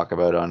things we talk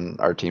about on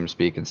our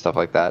TeamSpeak and stuff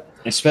like that.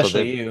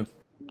 Especially you.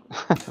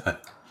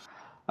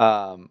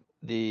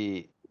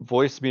 The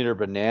Voicemeeter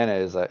Banana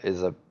is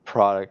a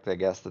product, I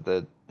guess,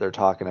 that they're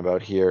talking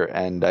about here,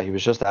 and he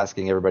was just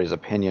asking everybody's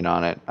opinion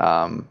on it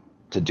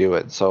to do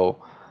it.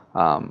 So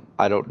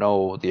I don't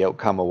know the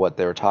outcome of what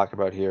they were talking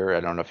about here. I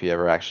don't know if he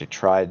ever actually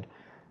tried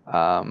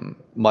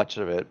much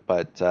of it,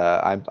 but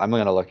I'm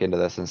going to look into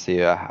this and see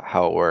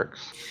how it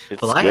works.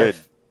 It's Well, good.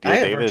 I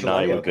have David and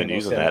I virtual have been audio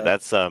using cable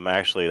that. set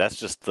up. That's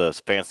just the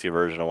fancy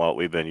version of what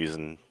we've been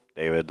using,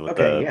 David, with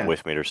Okay, the yeah.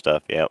 voice meter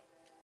stuff. Yep.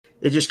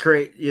 It just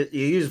you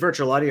use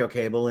virtual audio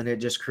cable, and it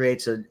just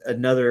creates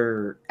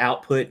another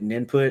output and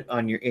input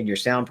in your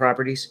sound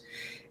properties,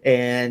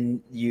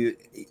 and you,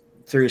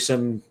 through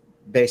some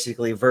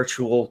basically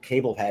virtual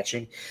cable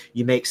patching,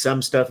 you make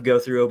some stuff go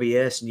through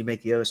OBS and you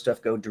make the other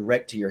stuff go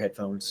direct to your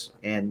headphones,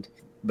 and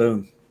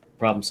boom,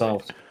 problem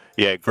solved.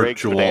 Yeah,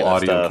 Greg's Virtual banana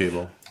audio stuff.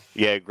 cable.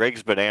 Yeah,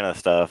 Greg's banana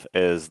stuff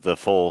is the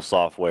full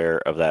software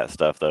of that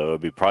stuff, though.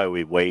 It'd be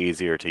probably way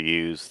easier to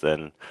use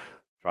than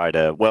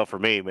for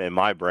me, in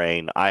my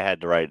brain, I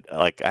had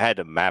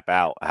to map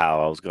out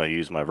how I was going to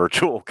use my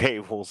virtual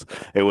cables.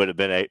 It would have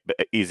been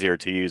easier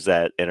to use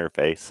that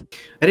interface.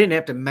 I didn't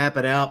have to map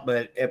it out,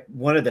 but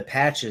one of the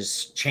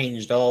patches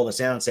changed all the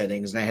sound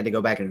settings, and I had to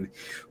go back and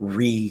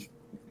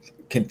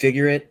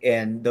reconfigure it.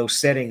 And those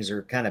settings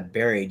are kind of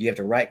buried. You have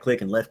to right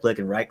click and left click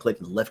and right click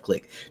and left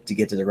click to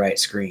get to the right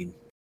screen.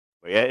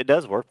 Yeah, it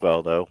does work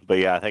well, though. But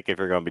yeah, I think if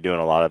you're going to be doing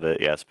a lot of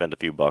it, spend a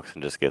few bucks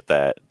and just get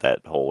that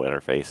whole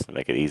interface and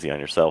make it easy on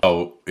yourself.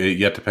 Oh,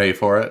 you have to pay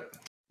for it?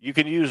 You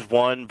can use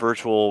one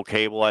virtual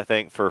cable, I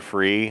think, for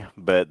free.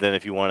 But then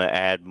if you want to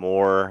add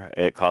more,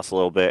 it costs a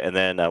little bit. And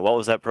then what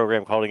was that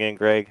program called again,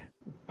 Greg?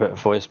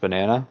 Voice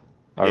Banana?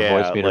 Or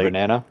Yeah, Voice Meter like-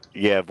 Banana?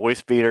 Yeah,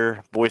 Voice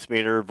Meter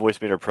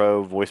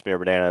Pro, Voice Meter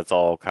Banana. It's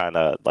all kind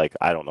of like,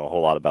 I don't know a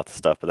whole lot about the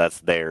stuff, but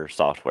that's their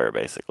software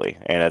basically.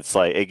 And it's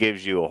like, it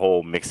gives you a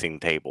whole mixing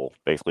table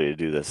basically to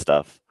do this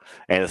stuff.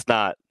 And it's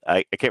not,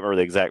 I can't remember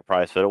the exact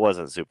price, but it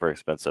wasn't super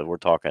expensive. We're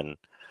talking,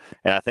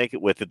 and I think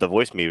with the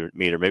voice meter,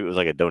 maybe it was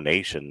like a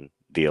donation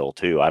deal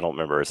too. I don't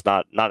remember. It's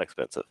not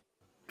expensive.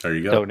 There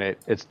you go. Donate.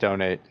 It's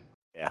donate.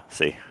 Yeah,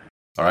 see.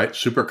 All right,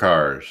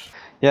 supercars.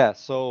 Yeah,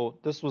 so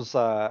this was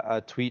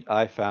a tweet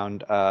I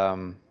found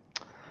of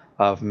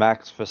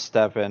Max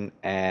Verstappen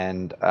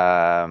and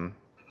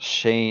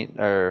Shane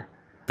Van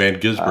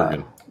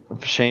Gisbergen.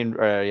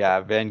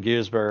 Van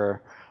Gisbergen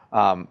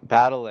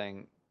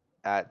battling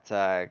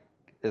at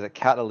is it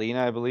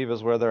Catalina, I believe,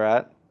 is where they're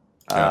at.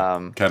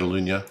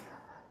 Catalunya.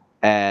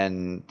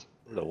 And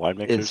The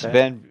winemakers. it's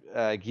Van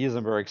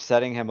Giesenberg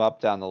setting him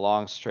up down the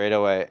long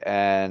straightaway,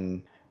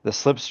 and the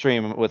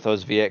slipstream with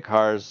those V8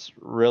 cars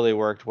really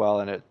worked well,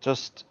 and it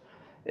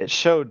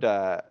showed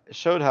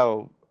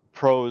how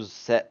pros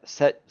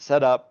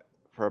set up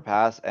for a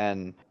pass,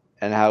 and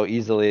and how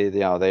easily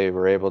they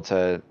were able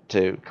to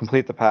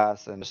complete the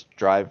pass and just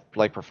drive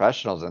like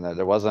professionals in there.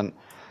 There wasn't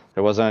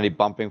any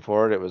bumping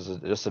for it. It was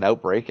just an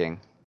outbraking.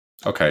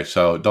 Okay,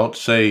 so don't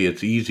say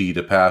it's easy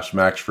to pass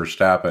Max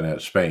Verstappen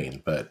at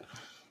Spain, but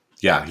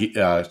yeah,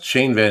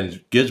 Shane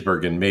Van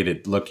Gisbergen made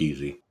it look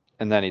easy.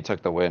 And then he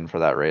took the win for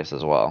that race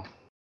as well.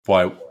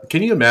 Boy,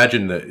 can you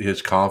imagine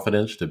his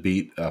confidence to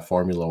beat a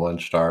Formula One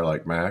star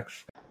like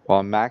Max?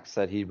 Well, Max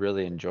said he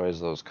really enjoys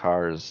those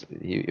cars.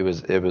 It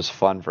was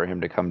fun for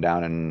him to come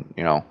down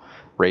and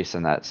race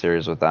in that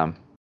series with them.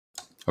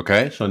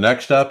 Okay, so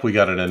next up we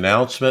got an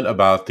announcement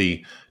about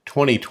the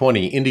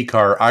 2020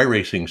 IndyCar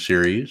iRacing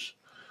Series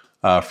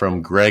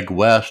from Greg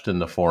West in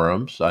the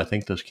forums. I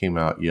think this came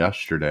out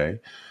yesterday.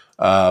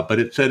 But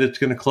it said it's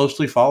going to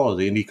closely follow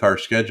the IndyCar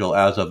schedule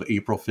as of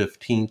April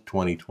 15th,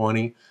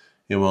 2020.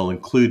 It will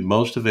include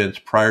most events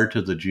prior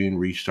to the June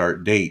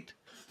restart date.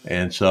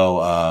 And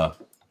so,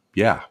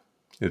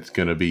 it's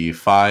going to be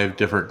 5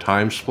 different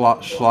time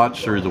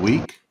slots through the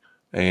week.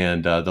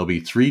 And there'll be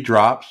 3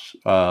 drops.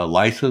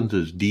 License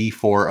is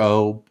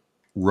D40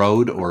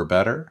 road or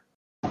better.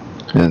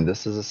 And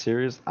this is a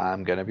series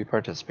I'm going to be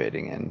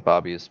participating in.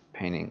 Bobby is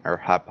painting or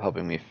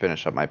helping me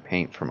finish up my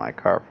paint for my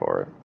car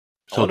for it.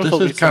 So this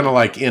is kind of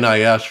like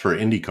NIS for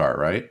IndyCar,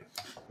 right?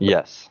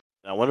 Yes.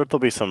 I wonder if there'll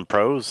be some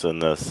pros in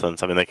this,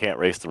 since they can't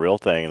race the real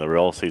thing. The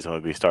real season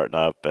would be starting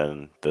up,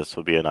 and this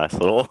would be a nice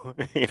little,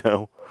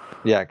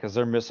 Yeah, because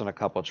they're missing a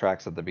couple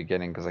tracks at the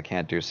beginning because I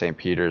can't do St.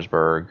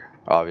 Petersburg,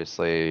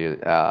 obviously,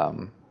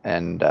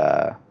 and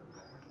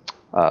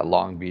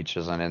Long Beach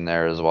isn't in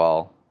there as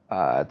well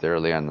at the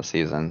early in the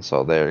season,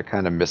 so they're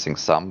kind of missing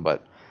some,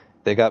 but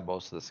they got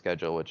most of the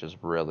schedule, which is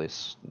really,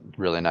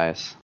 really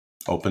nice.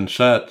 Open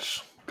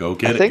sets. Go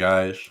get it,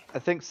 guys. I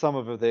think some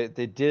of it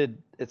they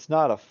did. It's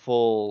not a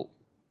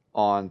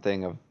full-on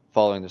thing of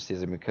following the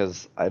season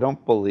because I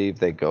don't believe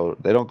they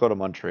don't go to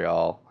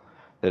Montreal.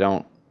 They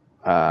don't.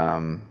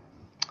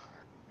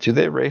 Do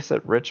they race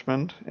at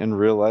Richmond in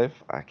real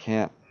life? I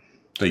can't.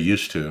 They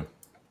used to.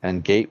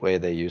 And Gateway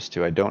they used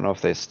to. I don't know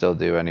if they still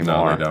do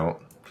anymore. No, they don't.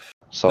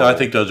 So no, I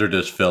think those are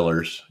just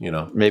fillers.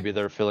 Maybe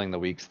they're filling the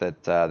weeks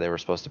that they were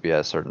supposed to be at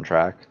a certain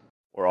track.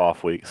 Or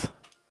off weeks.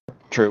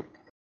 True.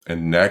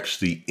 And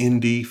next, the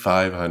Indy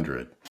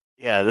 500.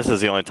 Yeah, this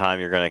is the only time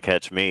you're going to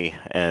catch me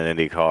in an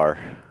Indy car.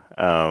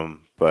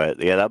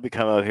 But yeah, that'll be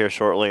coming up here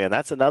shortly. And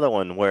that's another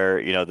one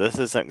where, this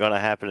isn't going to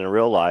happen in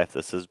real life.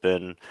 This has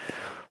been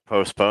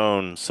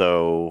postponed.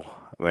 So,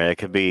 it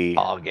could be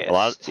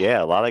August.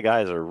 A lot of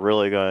guys are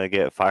really going to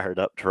get fired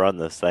up to run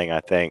this thing, I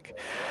think.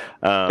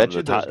 Bet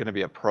you there's going to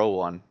be a pro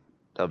one.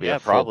 There'll be a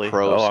probably.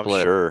 pro split.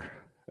 I'm sure.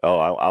 Oh,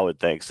 I would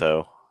think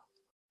so.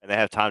 And they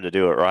have time to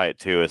do it right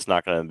too. It's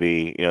not going to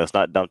be, it's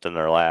not dumped in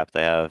their lap.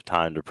 They have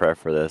time to prep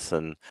for this,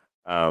 and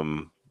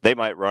they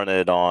might run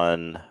it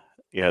on,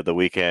 the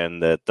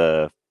weekend that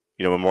the,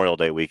 Memorial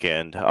Day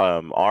weekend.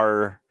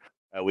 Our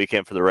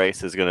weekend for the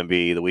race is going to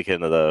be the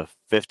weekend of the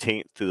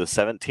 15th through the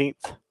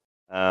 17th.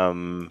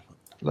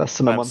 Less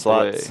than a month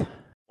away.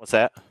 What's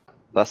that?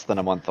 Less than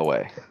a month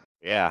away.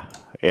 Yeah.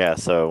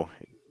 So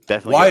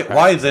definitely.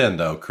 Why then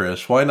though,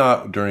 Chris? Why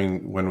not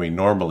during when we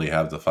normally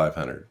have the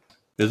 500?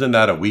 Isn't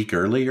that a week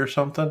early or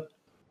something?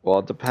 Well,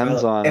 it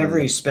depends on...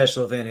 Every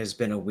special event has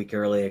been a week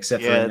early,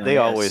 except for... Yeah, they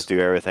always do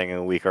everything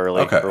a week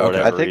early for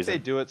whatever I think reason. they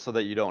do it so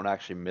that you don't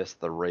actually miss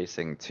the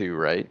racing too,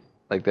 right?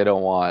 Like, they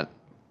don't want...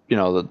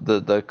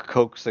 the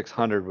Coke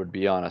 600 would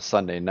be on a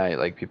Sunday night.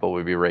 Like, people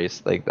would be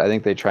raced. Like, I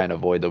think they try and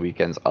avoid the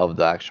weekends of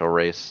the actual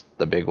race,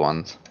 the big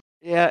ones.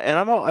 Yeah, and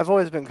I've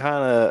always been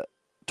kind of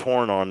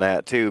torn on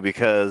that, too,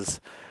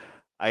 because...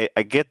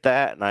 I get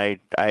that, and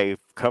I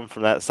come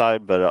from that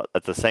side, but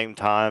at the same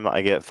time,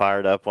 I get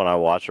fired up when I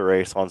watch a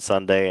race on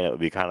Sunday, and it would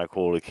be kind of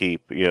cool to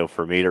keep,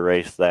 for me to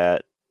race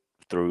that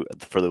for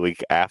the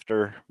week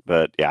after.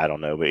 But yeah, I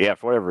don't know. But yeah,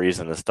 for whatever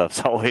reason, this stuff's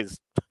always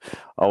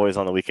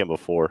on the weekend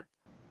before.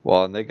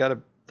 Well, and they got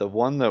the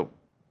one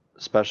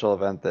special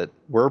event that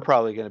we're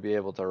probably going to be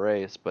able to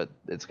race, but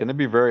it's going to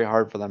be very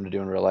hard for them to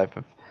do in real life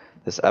if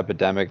this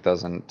epidemic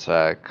doesn't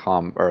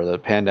or the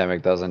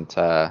pandemic doesn't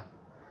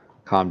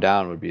calm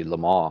down, would be Le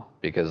Mans,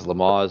 because Le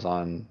Mans is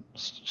on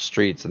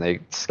streets and they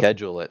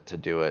schedule it to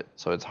do it,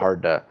 so it's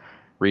hard to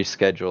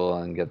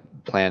reschedule and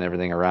plan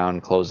everything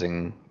around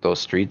closing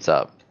those streets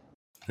up.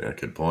 Yeah,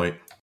 good point.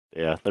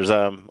 Yeah, there's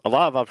a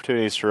lot of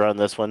opportunities to run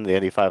this one, the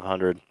Indy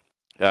 500.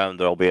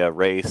 There'll be a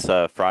race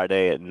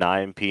Friday at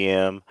 9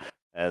 p.m.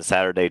 and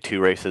Saturday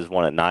 2 races,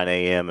 one at 9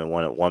 a.m. and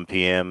one at 1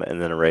 p.m.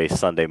 and then a race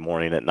Sunday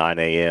morning at 9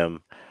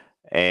 a.m.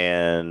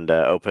 and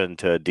open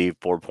to a D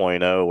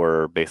 4.0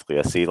 or basically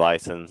a C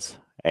license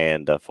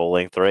and a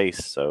full-length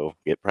race. So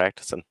get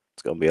practicing.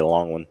 It's going to be a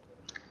long one.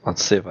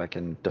 Let's see if I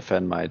can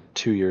defend my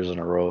 2 years in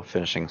a row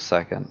finishing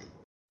second.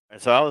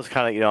 And so I was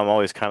kind of, I'm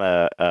always kind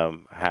of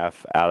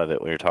half out of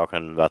it when you're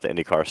talking about the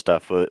IndyCar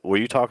stuff. Were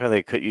you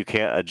talking you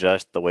can't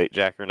adjust the weight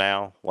jacker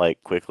now,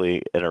 like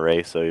quickly in a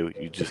race, so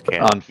you just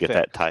can't get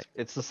that tight?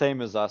 It's the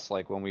same as us,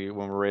 like when we're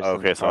racing.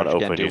 Okay, so on you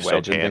open can't do you wedge still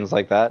and can. things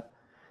like that,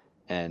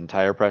 and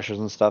tire pressures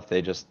and stuff.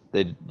 They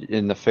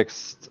in the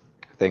fixed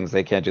things,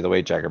 they can't do the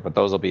weight checker, but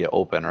those will be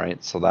open,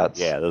 right? So that's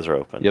those are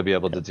open. You'll be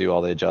able to do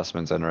all the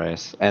adjustments in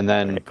race, and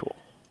then Very cool.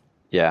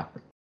 Yeah.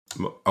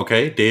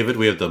 Okay, David,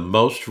 we have the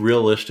most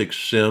realistic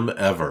sim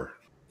ever.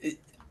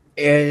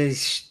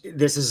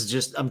 This is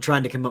just, I'm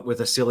trying to come up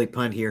with a silly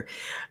pun here.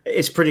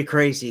 It's pretty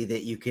crazy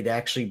that you could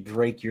actually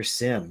break your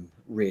sim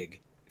rig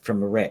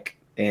from a wreck.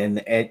 And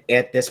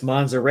at this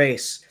Monza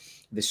race,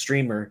 the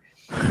streamer,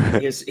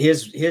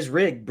 his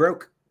rig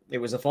broke. It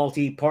was a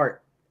faulty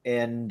part,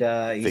 and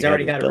he's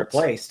already got it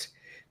replaced.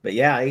 But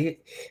yeah,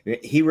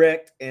 he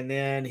wrecked, and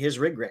then his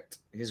rig wrecked,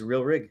 his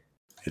real rig.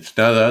 It's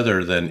none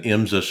other than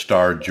IMSA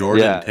star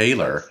Jordan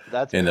Taylor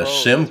that's in a pro,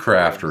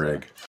 Simcraft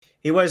rig.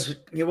 He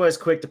was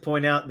quick to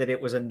point out that it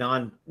was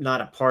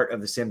not a part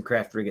of the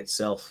Simcraft rig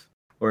itself,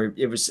 or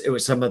it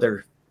was some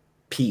other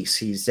piece.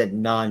 He said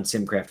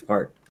non-Simcraft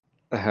part.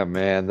 Oh,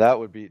 man, that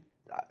would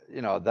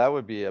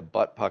be a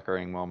butt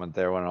puckering moment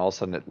there when all of a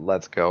sudden it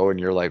lets go and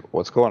you're like,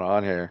 what's going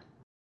on here?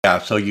 Yeah,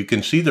 so you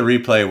can see the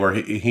replay where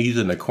he's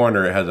in the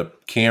corner. It has a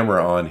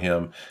camera on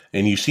him,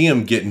 and you see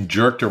him getting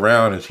jerked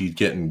around as he's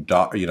getting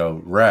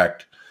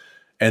wrecked,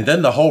 and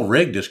then the whole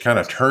rig just kind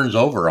of turns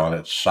over on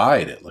its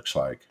side. It looks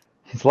like.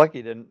 He's lucky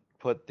he didn't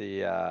put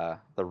the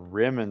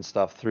rim and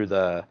stuff through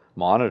the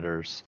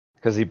monitors,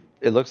 because it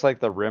looks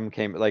like the rim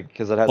came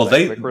because it has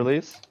quick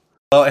release.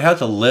 Well, it has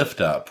a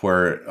lift up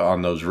where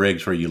on those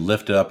rigs where you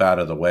lift it up out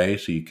of the way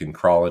so you can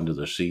crawl into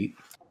the seat.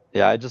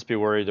 Yeah, I'd just be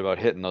worried about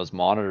hitting those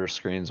monitor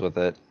screens with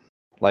it.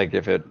 Like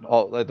if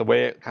the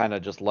way it kind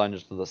of just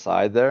lunged to the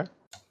side there.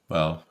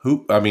 Well,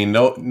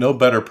 no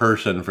better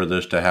person for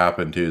this to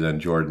happen to than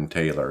Jordan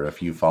Taylor.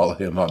 If you follow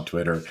him on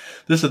Twitter,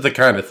 this is the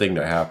kind of thing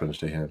that happens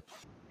to him.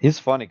 He's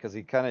funny because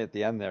he kind of at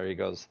the end there,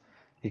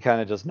 he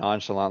kind of just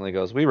nonchalantly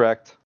goes, "We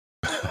wrecked."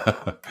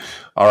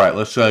 All right,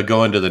 let's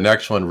go into the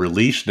next one.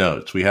 Release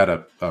notes. We had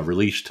a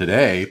release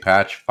today,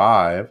 patch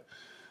 5.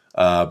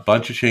 A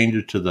bunch of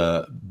changes to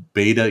the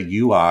beta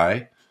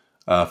UI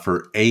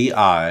for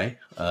AI.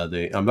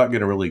 I'm not going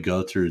to really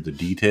go through the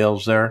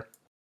details there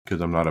because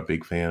I'm not a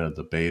big fan of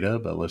the beta,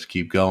 but let's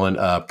keep going.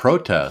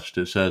 Protest.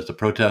 It says the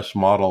protest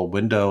model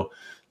window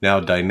now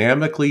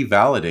dynamically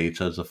validates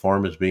as the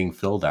form is being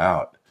filled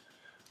out.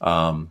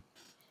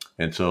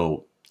 And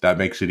so that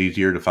makes it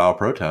easier to file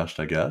protest,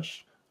 I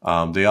guess.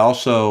 They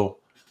also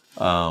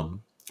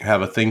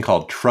have a thing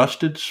called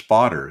Trusted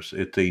Spotters.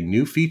 It's a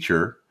new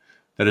feature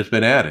that has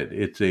been added.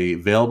 It's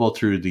available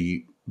through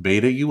the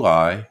beta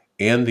UI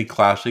and the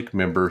classic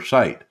member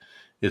site.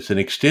 It's an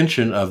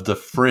extension of the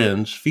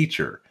Friends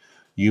feature.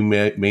 You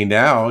may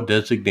now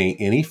designate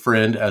any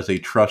friend as a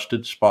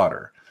trusted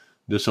spotter.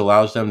 This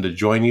allows them to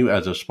join you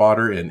as a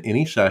spotter in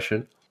any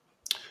session.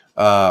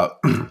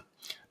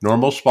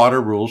 Normal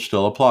spotter rules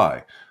still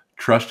apply.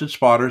 Trusted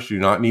spotters do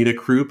not need a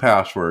crew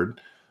password,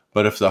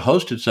 but if the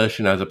hosted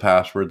session has a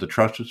password, the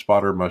trusted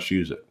spotter must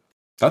use it.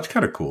 That's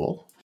kind of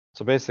cool.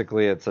 So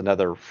basically, it's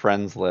another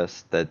friends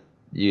list that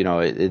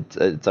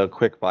it's a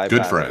quick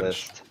bypass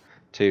list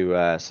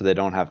to so they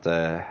don't have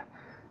to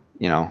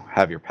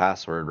have your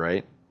password,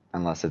 right?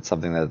 Unless it's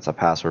something that's a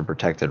password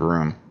protected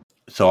room.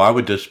 So I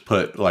would just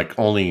put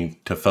only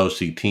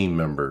Tifosi team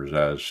members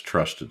as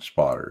trusted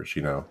spotters.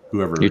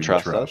 Whoever you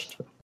trust. Us?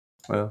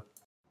 Well,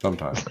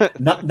 sometimes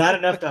not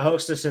enough to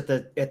host us at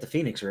the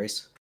Phoenix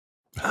race.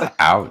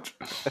 Ouch.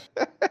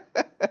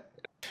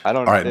 I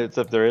don't know. Right. It's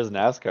if there is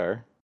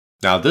NASCAR.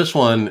 Now, this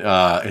one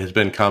has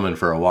been coming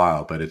for a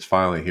while, but it's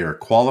finally here.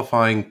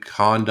 Qualifying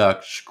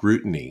conduct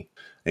scrutiny.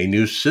 A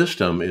new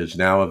system is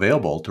now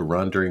available to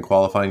run during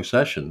qualifying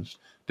sessions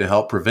to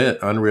help prevent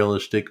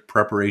unrealistic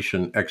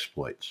preparation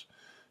exploits.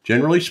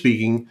 Generally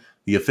speaking,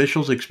 the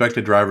officials expect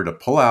a driver to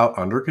pull out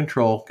under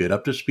control, get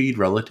up to speed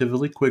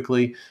relatively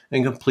quickly,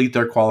 and complete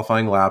their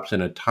qualifying laps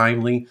in a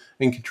timely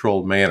and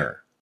controlled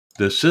manner.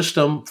 The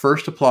system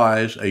first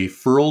applies a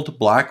furled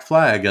black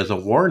flag as a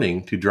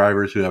warning to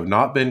drivers who have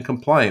not been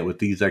compliant with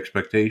these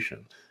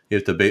expectations.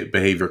 If the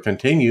behavior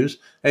continues,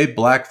 a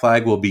black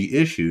flag will be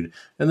issued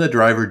and the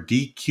driver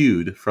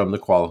DQ'd from the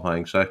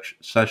qualifying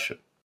session.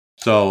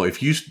 So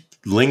if you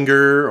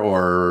linger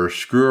or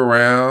screw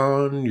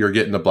around, you're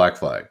getting the black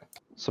flag.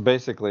 So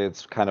basically,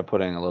 it's kind of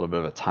putting a little bit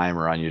of a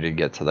timer on you to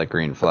get to the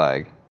green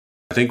flag.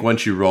 I think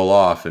once you roll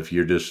off, if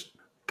you're just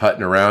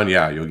putting around,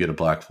 you'll get a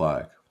black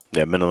flag.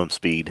 Yeah, minimum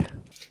speed.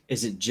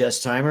 Is it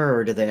just timer,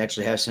 or do they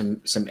actually have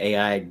some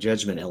AI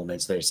judgment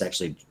elements that it's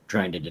actually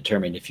trying to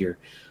determine if you're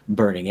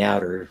burning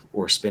out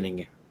or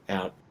spinning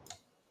out?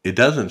 It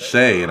doesn't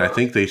say, and I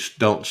think they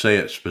don't say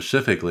it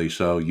specifically,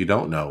 so you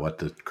don't know what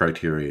the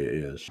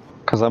criteria is.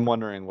 Because I'm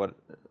wondering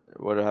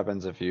what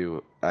happens if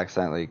you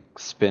accidentally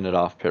spin it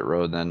off pit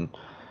road, then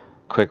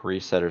quick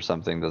reset or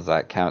something. Does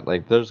that count?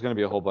 There's going to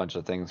be a whole bunch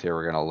of things here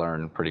we're going to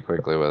learn pretty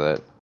quickly with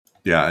it.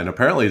 Yeah, and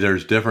apparently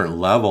there's different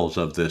levels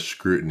of this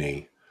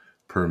scrutiny: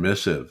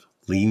 permissive,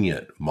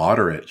 lenient,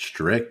 moderate,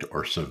 strict,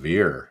 or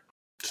severe.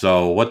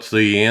 So what's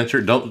the answer?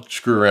 Don't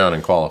screw around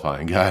in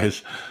qualifying,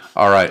 guys.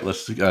 All right,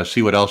 let's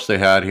see what else they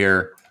had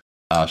here.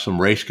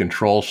 Some race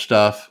control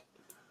stuff.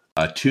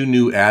 2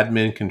 new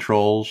admin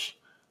controls.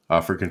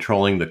 for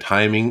controlling the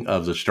timing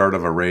of the start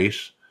of a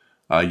race.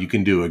 You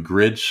can do a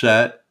grid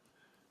set,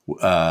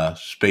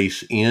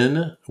 space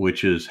in,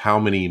 which is how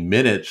many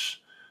minutes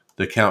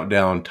the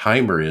countdown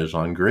timer is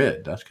on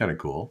grid. That's kind of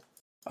cool.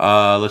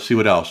 Let's see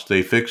what else.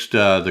 They fixed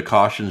the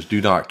cautions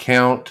do not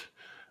count,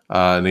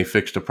 and they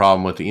fixed a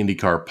problem with the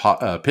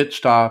IndyCar pit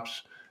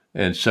stops,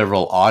 and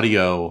several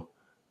audio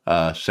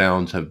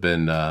sounds have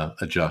been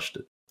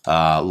adjusted.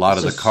 A lot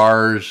of the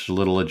cars,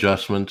 little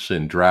adjustments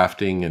in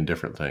drafting and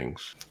different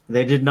things.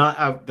 They did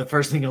not. The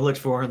first thing I looked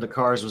for in the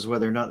cars was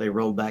whether or not they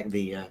rolled back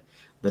the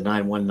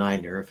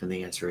 919 nerf, and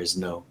the answer is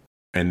no.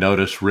 And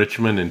notice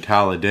Richmond and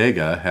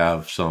Talladega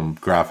have some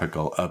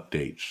graphical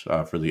updates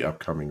for the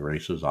upcoming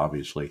races,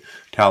 obviously.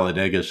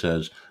 Talladega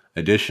says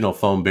additional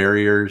foam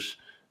barriers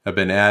have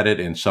been added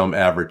and some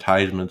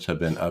advertisements have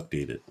been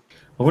updated.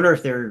 I wonder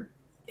if they're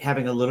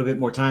having a little bit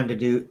more time to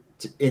do,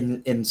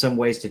 in some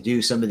ways, to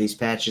do some of these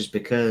patches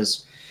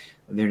because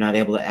they're not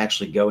able to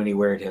actually go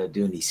anywhere to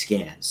do any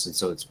scans. And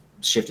so it's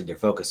shifted their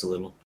focus a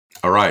little.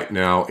 All right.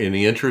 Now, in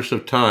the interest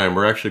of time,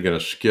 we're actually going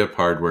to skip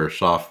hardware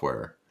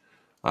software.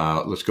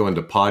 Let's go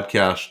into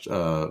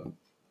podcast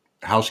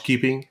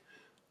housekeeping.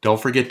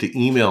 Don't forget to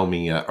email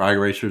me at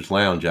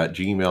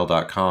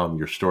iRacersLounge@gmail.com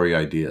your story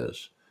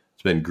ideas.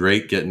 It's been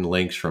great getting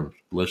links from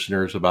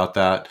listeners about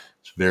that.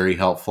 It's very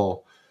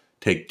helpful.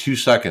 Take 2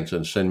 seconds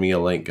and send me a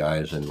link,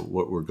 guys, and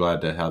we're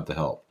glad to have the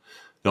help.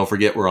 Don't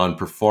forget we're on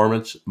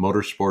Performance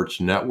Motorsports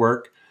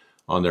Network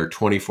on their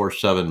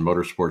 24/7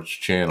 Motorsports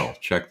channel.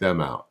 Check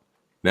them out.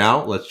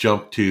 Now, let's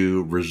jump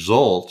to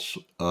results.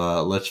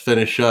 Let's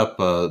finish up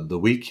the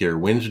week here.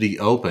 Wednesday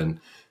Open,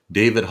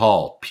 David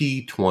Hall,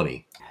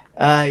 P20.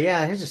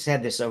 Yeah, I just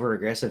had this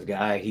over-aggressive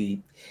guy.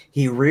 He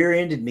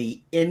rear-ended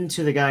me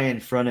into the guy in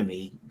front of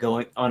me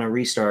going on a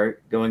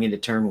restart, going into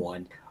turn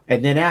one.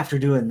 And then after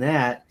doing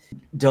that,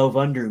 dove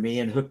under me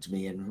and hooked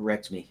me and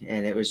wrecked me.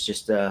 And it was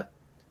just a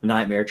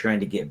nightmare trying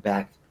to get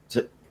back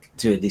to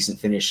a decent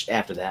finish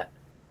after that.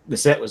 The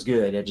set was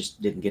good. I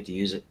just didn't get to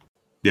use it.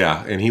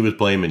 Yeah, and he was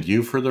blaming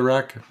you for the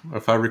wreck,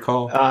 if I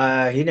recall.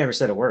 He never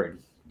said a word.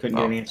 Couldn't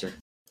get an answer.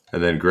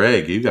 And then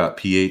Greg, you got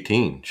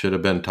P18. Should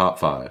have been top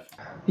 5.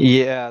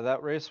 Yeah,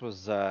 that race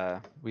was,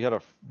 we had a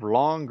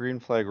long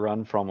green flag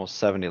run for almost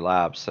 70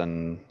 laps,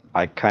 and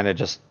I kind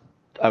of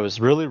I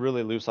was really,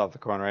 really loose off the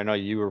corner. I know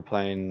you were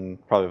playing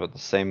probably about the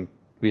same,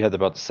 we had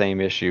about the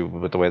same issue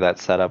with the way that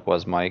setup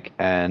was, Mike,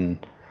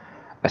 and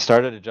I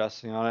started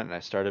adjusting on it, and I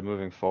started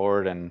moving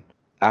forward, and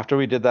after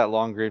we did that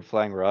long green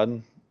flag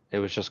run, it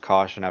was just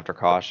caution after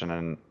caution,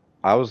 and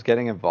I was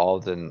getting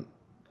involved in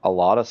a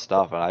lot of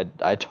stuff, and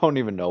I don't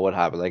even know what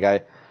happened.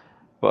 Like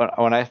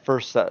when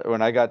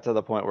I got to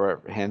the point where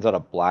it hands out a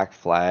black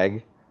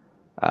flag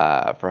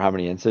for how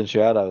many incidents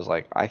you had, I was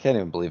like, I can't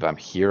even believe I'm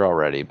here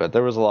already. But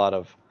there was a lot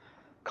of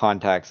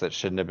contacts that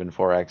shouldn't have been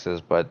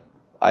 4Xs, but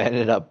I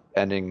ended up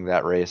ending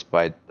that race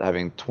by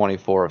having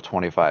 24 of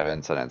 25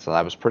 incidents, and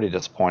I was pretty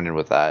disappointed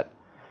with that.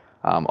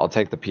 I'll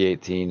take the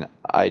P18.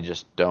 I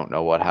just don't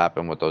know what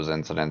happened with those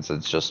incidents.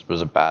 It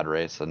was a bad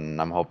race,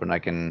 and I'm hoping I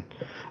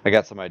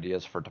got some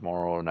ideas for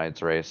tomorrow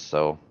night's race,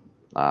 so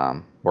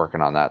working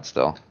on that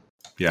still.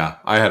 Yeah,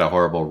 I had a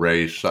horrible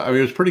race. I mean,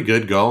 it was pretty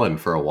good going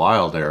for a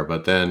while there,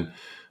 but then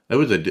it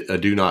was a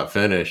do not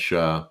finish.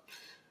 I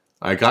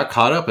got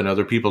caught up in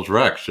other people's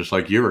wrecks, just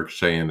like you were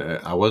saying.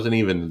 I wasn't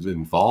even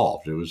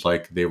involved. It was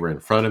like they were in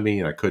front of me,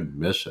 and I couldn't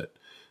miss it.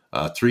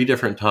 3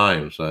 different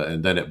times,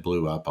 and then it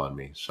blew up on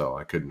me, so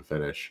I couldn't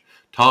finish.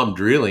 Tom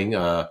Drilling,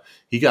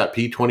 he got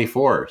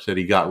P24, said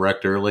he got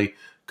wrecked early,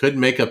 couldn't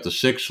make up the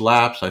 6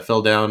 laps. I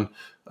fell down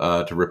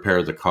to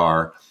repair the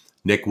car.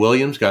 Nick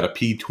Williams got a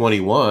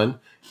P21.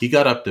 He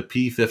got up to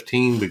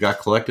P15, but got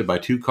collected by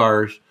 2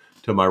 cars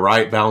to my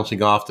right,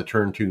 bouncing off the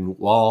turn 2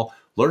 wall.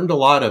 Learned a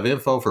lot of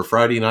info for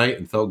Friday night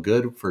and felt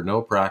good for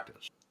no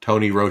practice.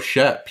 Tony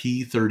Rochette,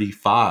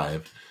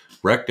 P35.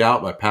 Wrecked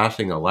out by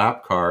passing a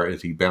lap car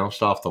as he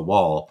bounced off the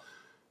wall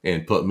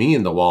and put me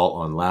in the wall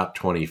on lap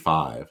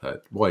 25.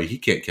 Boy, he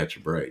can't catch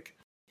a break.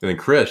 And then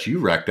Chris, you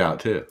wrecked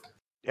out too.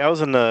 Yeah, I was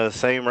in the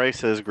same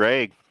race as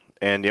Greg,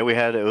 and yeah,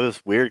 it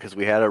was weird because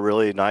we had a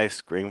really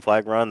nice green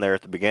flag run there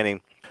at the beginning,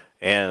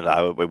 and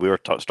we were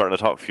starting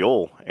to talk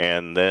fuel,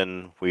 and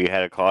then we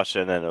had a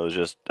caution, and it was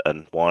just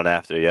one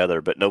after the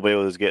other, but nobody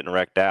was getting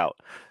wrecked out.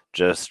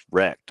 Just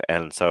wrecked,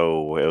 and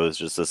so it was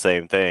just the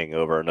same thing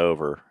over and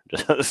over,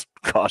 just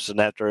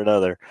caution after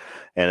another,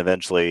 and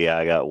eventually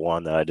I got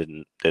one that I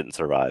didn't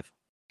survive.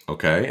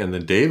 Okay, and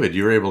then David,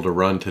 you were able to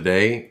run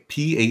today,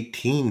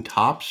 P18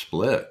 top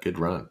split. Good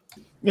run.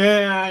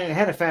 Yeah, I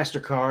had a faster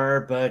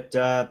car, but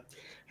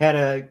had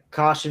a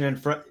caution in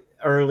front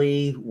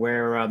early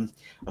where I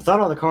thought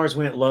all the cars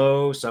went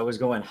low, so I was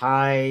going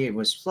high. It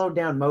was slowed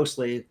down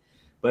mostly.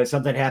 But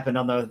something happened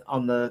on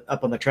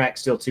the track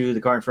still too.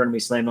 The car in front of me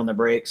slammed on the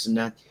brakes,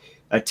 and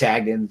I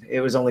tagged him. It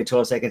was only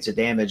 12 seconds of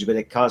damage, but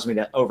it caused me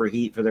to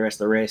overheat for the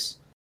rest of the race.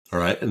 All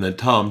right, and then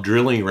Tom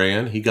Drilling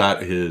ran. He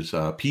got his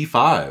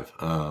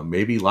P5,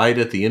 maybe light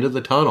at the end of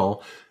the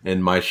tunnel,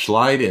 and my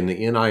slide in the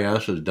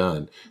NIS is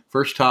done.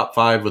 First top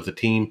 5 with the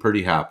team,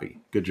 pretty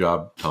happy. Good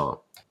job, Tom.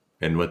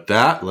 And with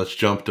that, let's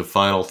jump to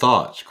final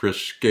thoughts. Chris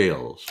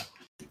Scales.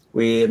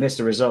 We missed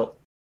a result.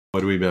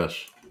 What do we miss?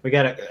 I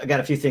got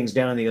a few things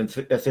down in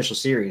the official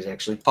series,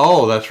 actually.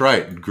 Oh, that's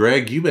right.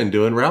 Greg, you've been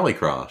doing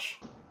Rallycross.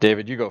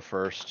 David, you go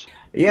first.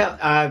 Yeah,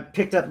 I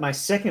picked up my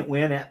second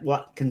win at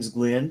Watkins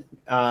Glen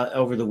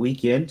over the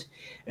weekend,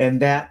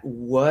 and that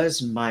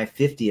was my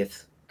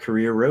 50th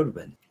career road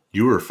win.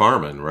 You were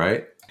farming,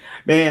 right?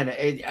 Man,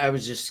 I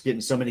was just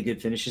getting so many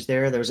good finishes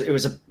there. It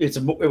was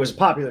a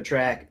popular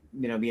track,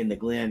 being the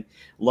Glen.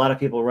 A lot of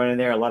people running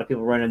there, a lot of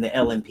people running the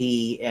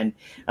LMP, and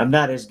I'm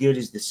not as good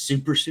as the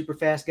super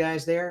fast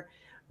guys there,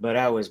 but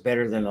I was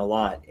better than a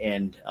lot.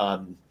 And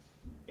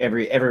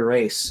every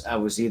race, I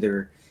was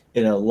either I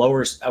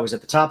was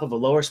at the top of a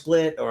lower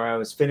split, or I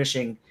was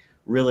finishing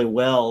really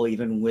well,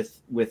 even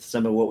with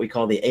some of what we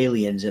call the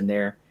aliens in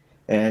there,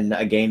 and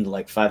I gained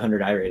like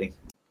 500 I rating.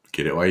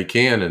 Get it while you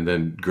can. And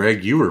then,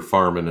 Greg, you were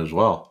farming as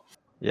well.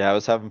 Yeah, I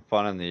was having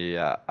fun in the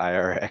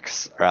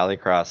IRX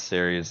Rallycross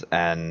series,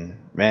 and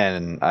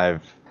man,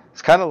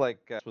 it's kind of like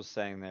I was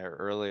saying there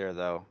earlier,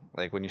 though.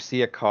 Like when you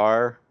see a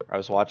car, I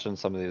was watching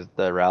some of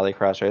the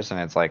Rallycross race, and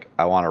it's like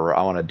I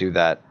want to do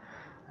that,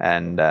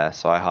 and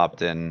so I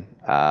hopped in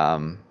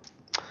the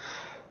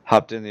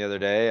other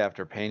day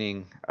after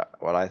painting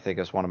what I think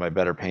is one of my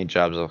better paint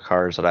jobs of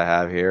cars that I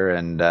have here,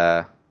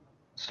 and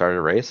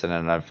started racing,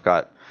 and I've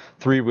got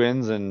 3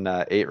 wins in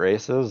 8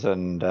 races,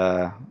 and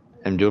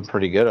I'm doing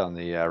pretty good on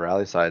the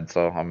rally side,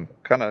 so I'm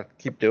gonna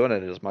keep doing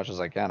it as much as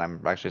I can. I'm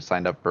actually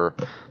signed up for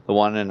the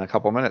one in a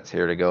couple minutes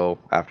here to go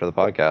after the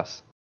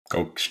podcast.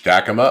 Go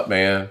stack them up,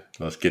 man.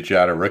 Let's get you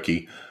out of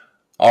rookie.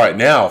 All right,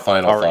 now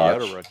final Already thoughts.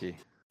 out of rookie.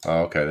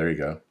 Oh, okay, there you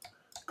go.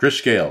 Chris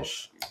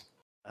Scales.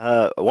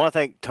 I want to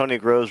thank Tony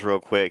Groves real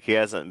quick. He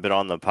hasn't been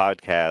on the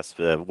podcast.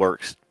 But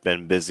work's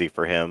been busy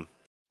for him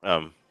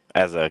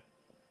as a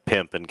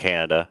pimp in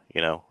Canada,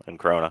 in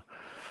Corona.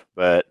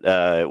 But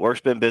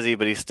work's been busy,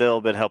 but he's still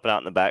been helping out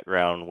in the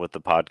background with the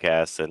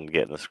podcast and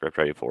getting the script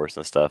ready for us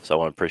and stuff. So I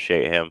want to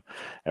appreciate him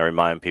and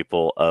remind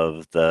people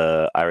of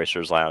the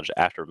iRacers Lounge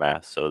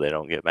Aftermath so they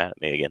don't get mad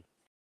at me again.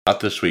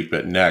 Not this week,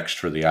 but next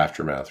for the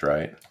Aftermath,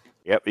 right?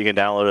 Yep, you can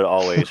download it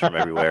always from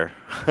everywhere.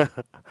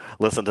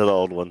 Listen to the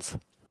old ones.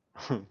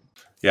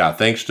 Yeah,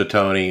 thanks to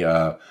Tony.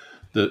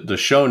 The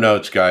show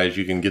notes, guys,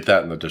 you can get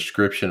that in the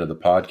description of the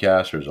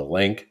podcast. There's a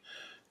link.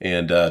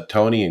 And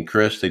Tony and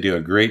Chris, they do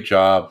a great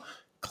job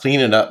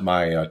cleaning up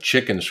my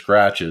chicken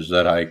scratches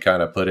that I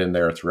kind of put in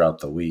there throughout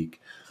the week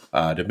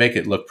to make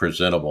it look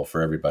presentable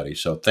for everybody.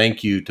 So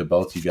thank you to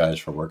both you guys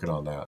for working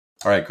on that.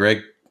 All right,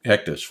 Greg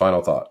Hectus,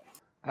 final thought.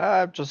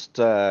 I'm just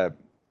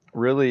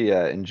really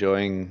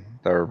enjoying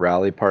the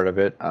rally part of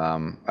it.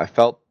 I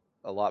felt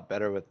a lot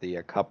better with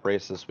the cup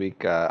race this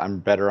week. I'm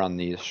better on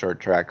these short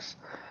tracks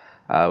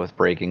with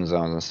braking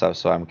zones and stuff,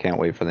 so I can't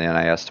wait for the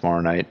NIS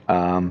tomorrow night.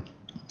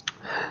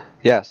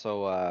 Yeah,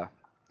 so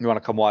you want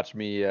to come watch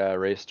me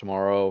race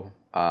tomorrow?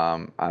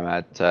 I'm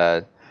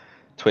at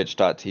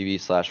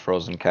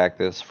twitch.tv/frozen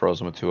cactus,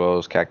 frozen with 2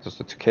 O's, cactus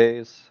with 2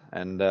 K's,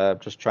 and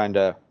just trying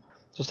to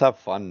have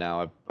fun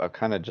now. I'm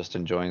kind of just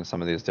enjoying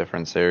some of these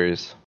different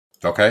series.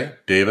 Okay,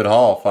 David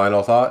Hall,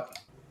 final thought.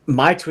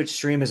 My Twitch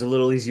stream is a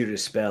little easier to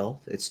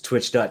spell. It's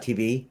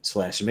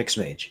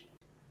twitch.tv/mixmage.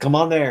 Come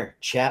on there,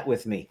 chat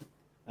with me.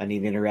 I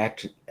need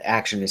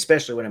action,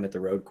 especially when I'm at the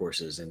road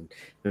courses and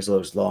there's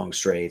those long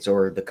straights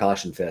or the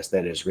Caution Fest,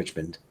 that is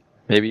Richmond.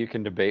 Maybe you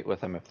can debate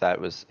with him if that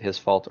was his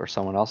fault or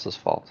someone else's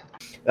fault.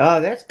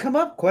 That's come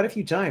up quite a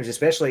few times,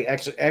 especially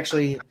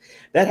actually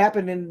that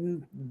happened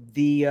in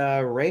the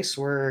race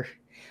where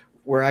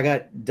I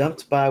got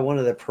dumped by one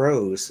of the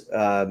pros.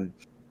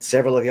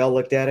 Several of y'all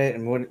looked at it,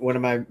 and one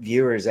of my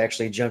viewers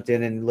actually jumped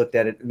in and looked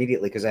at it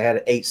immediately because I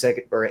had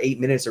 8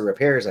 minutes of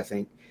repairs, I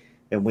think.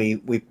 And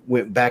we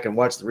went back and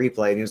watched the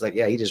replay, and he was like,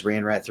 yeah, he just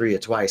ran right through you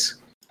twice.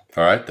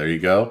 All right, there you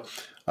go.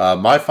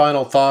 My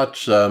final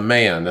thoughts,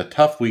 man, a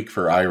tough week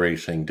for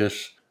iRacing.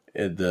 Just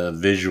the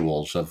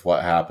visuals of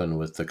what happened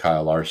with the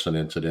Kyle Larson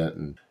incident.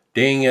 And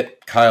dang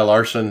it, Kyle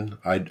Larson,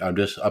 I'm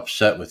just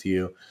upset with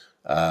you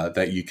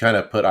that you kind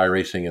of put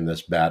iRacing in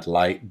this bad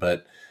light.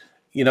 But,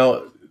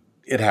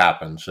 it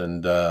happens.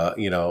 And,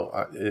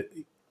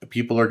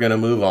 people are going to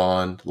move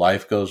on.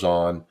 Life goes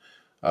on.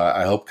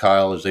 I hope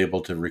Kyle is able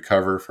to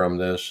recover from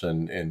this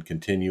and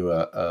continue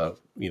a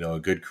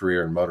good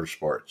career in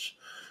motorsports.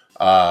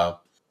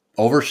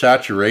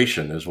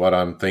 Oversaturation is what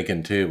I'm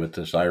thinking too with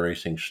this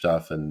iRacing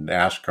stuff and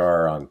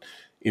NASCAR on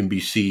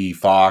NBC,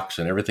 Fox,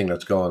 and everything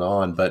that's going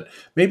on. But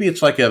maybe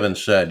it's like Evan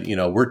said,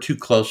 we're too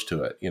close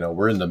to it.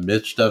 We're in the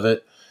midst of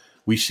it.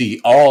 We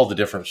see all the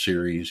different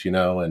series,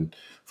 and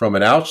from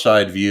an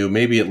outside view,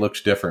 maybe it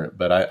looks different,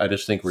 but I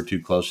just think we're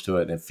too close to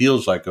it, and it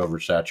feels like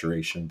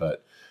oversaturation,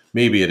 but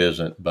maybe it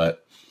isn't.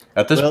 But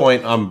at this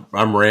point, I'm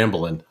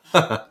rambling.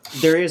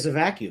 There is a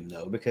vacuum,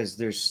 though, because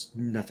there's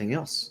nothing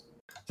else.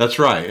 That's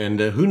right. And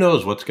who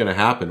knows what's going to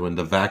happen when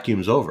the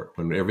vacuum's over,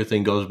 when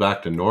everything goes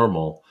back to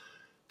normal.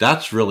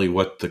 That's really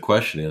what the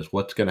question is.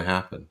 What's going to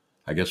happen?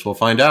 I guess we'll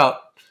find out.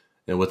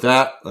 And with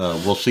that,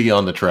 we'll see you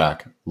on the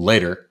track.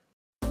 Later.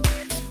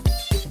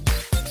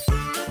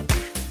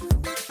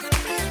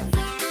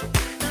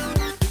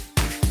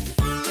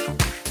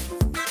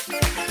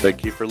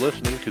 Thank you for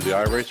listening to the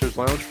iRacers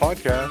Lounge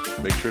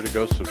podcast. Make sure to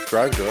go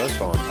subscribe to us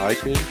on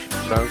iTunes,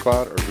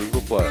 SoundCloud, or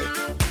Google Play,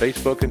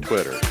 Facebook, and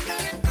Twitter.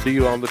 See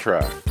you on the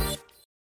track.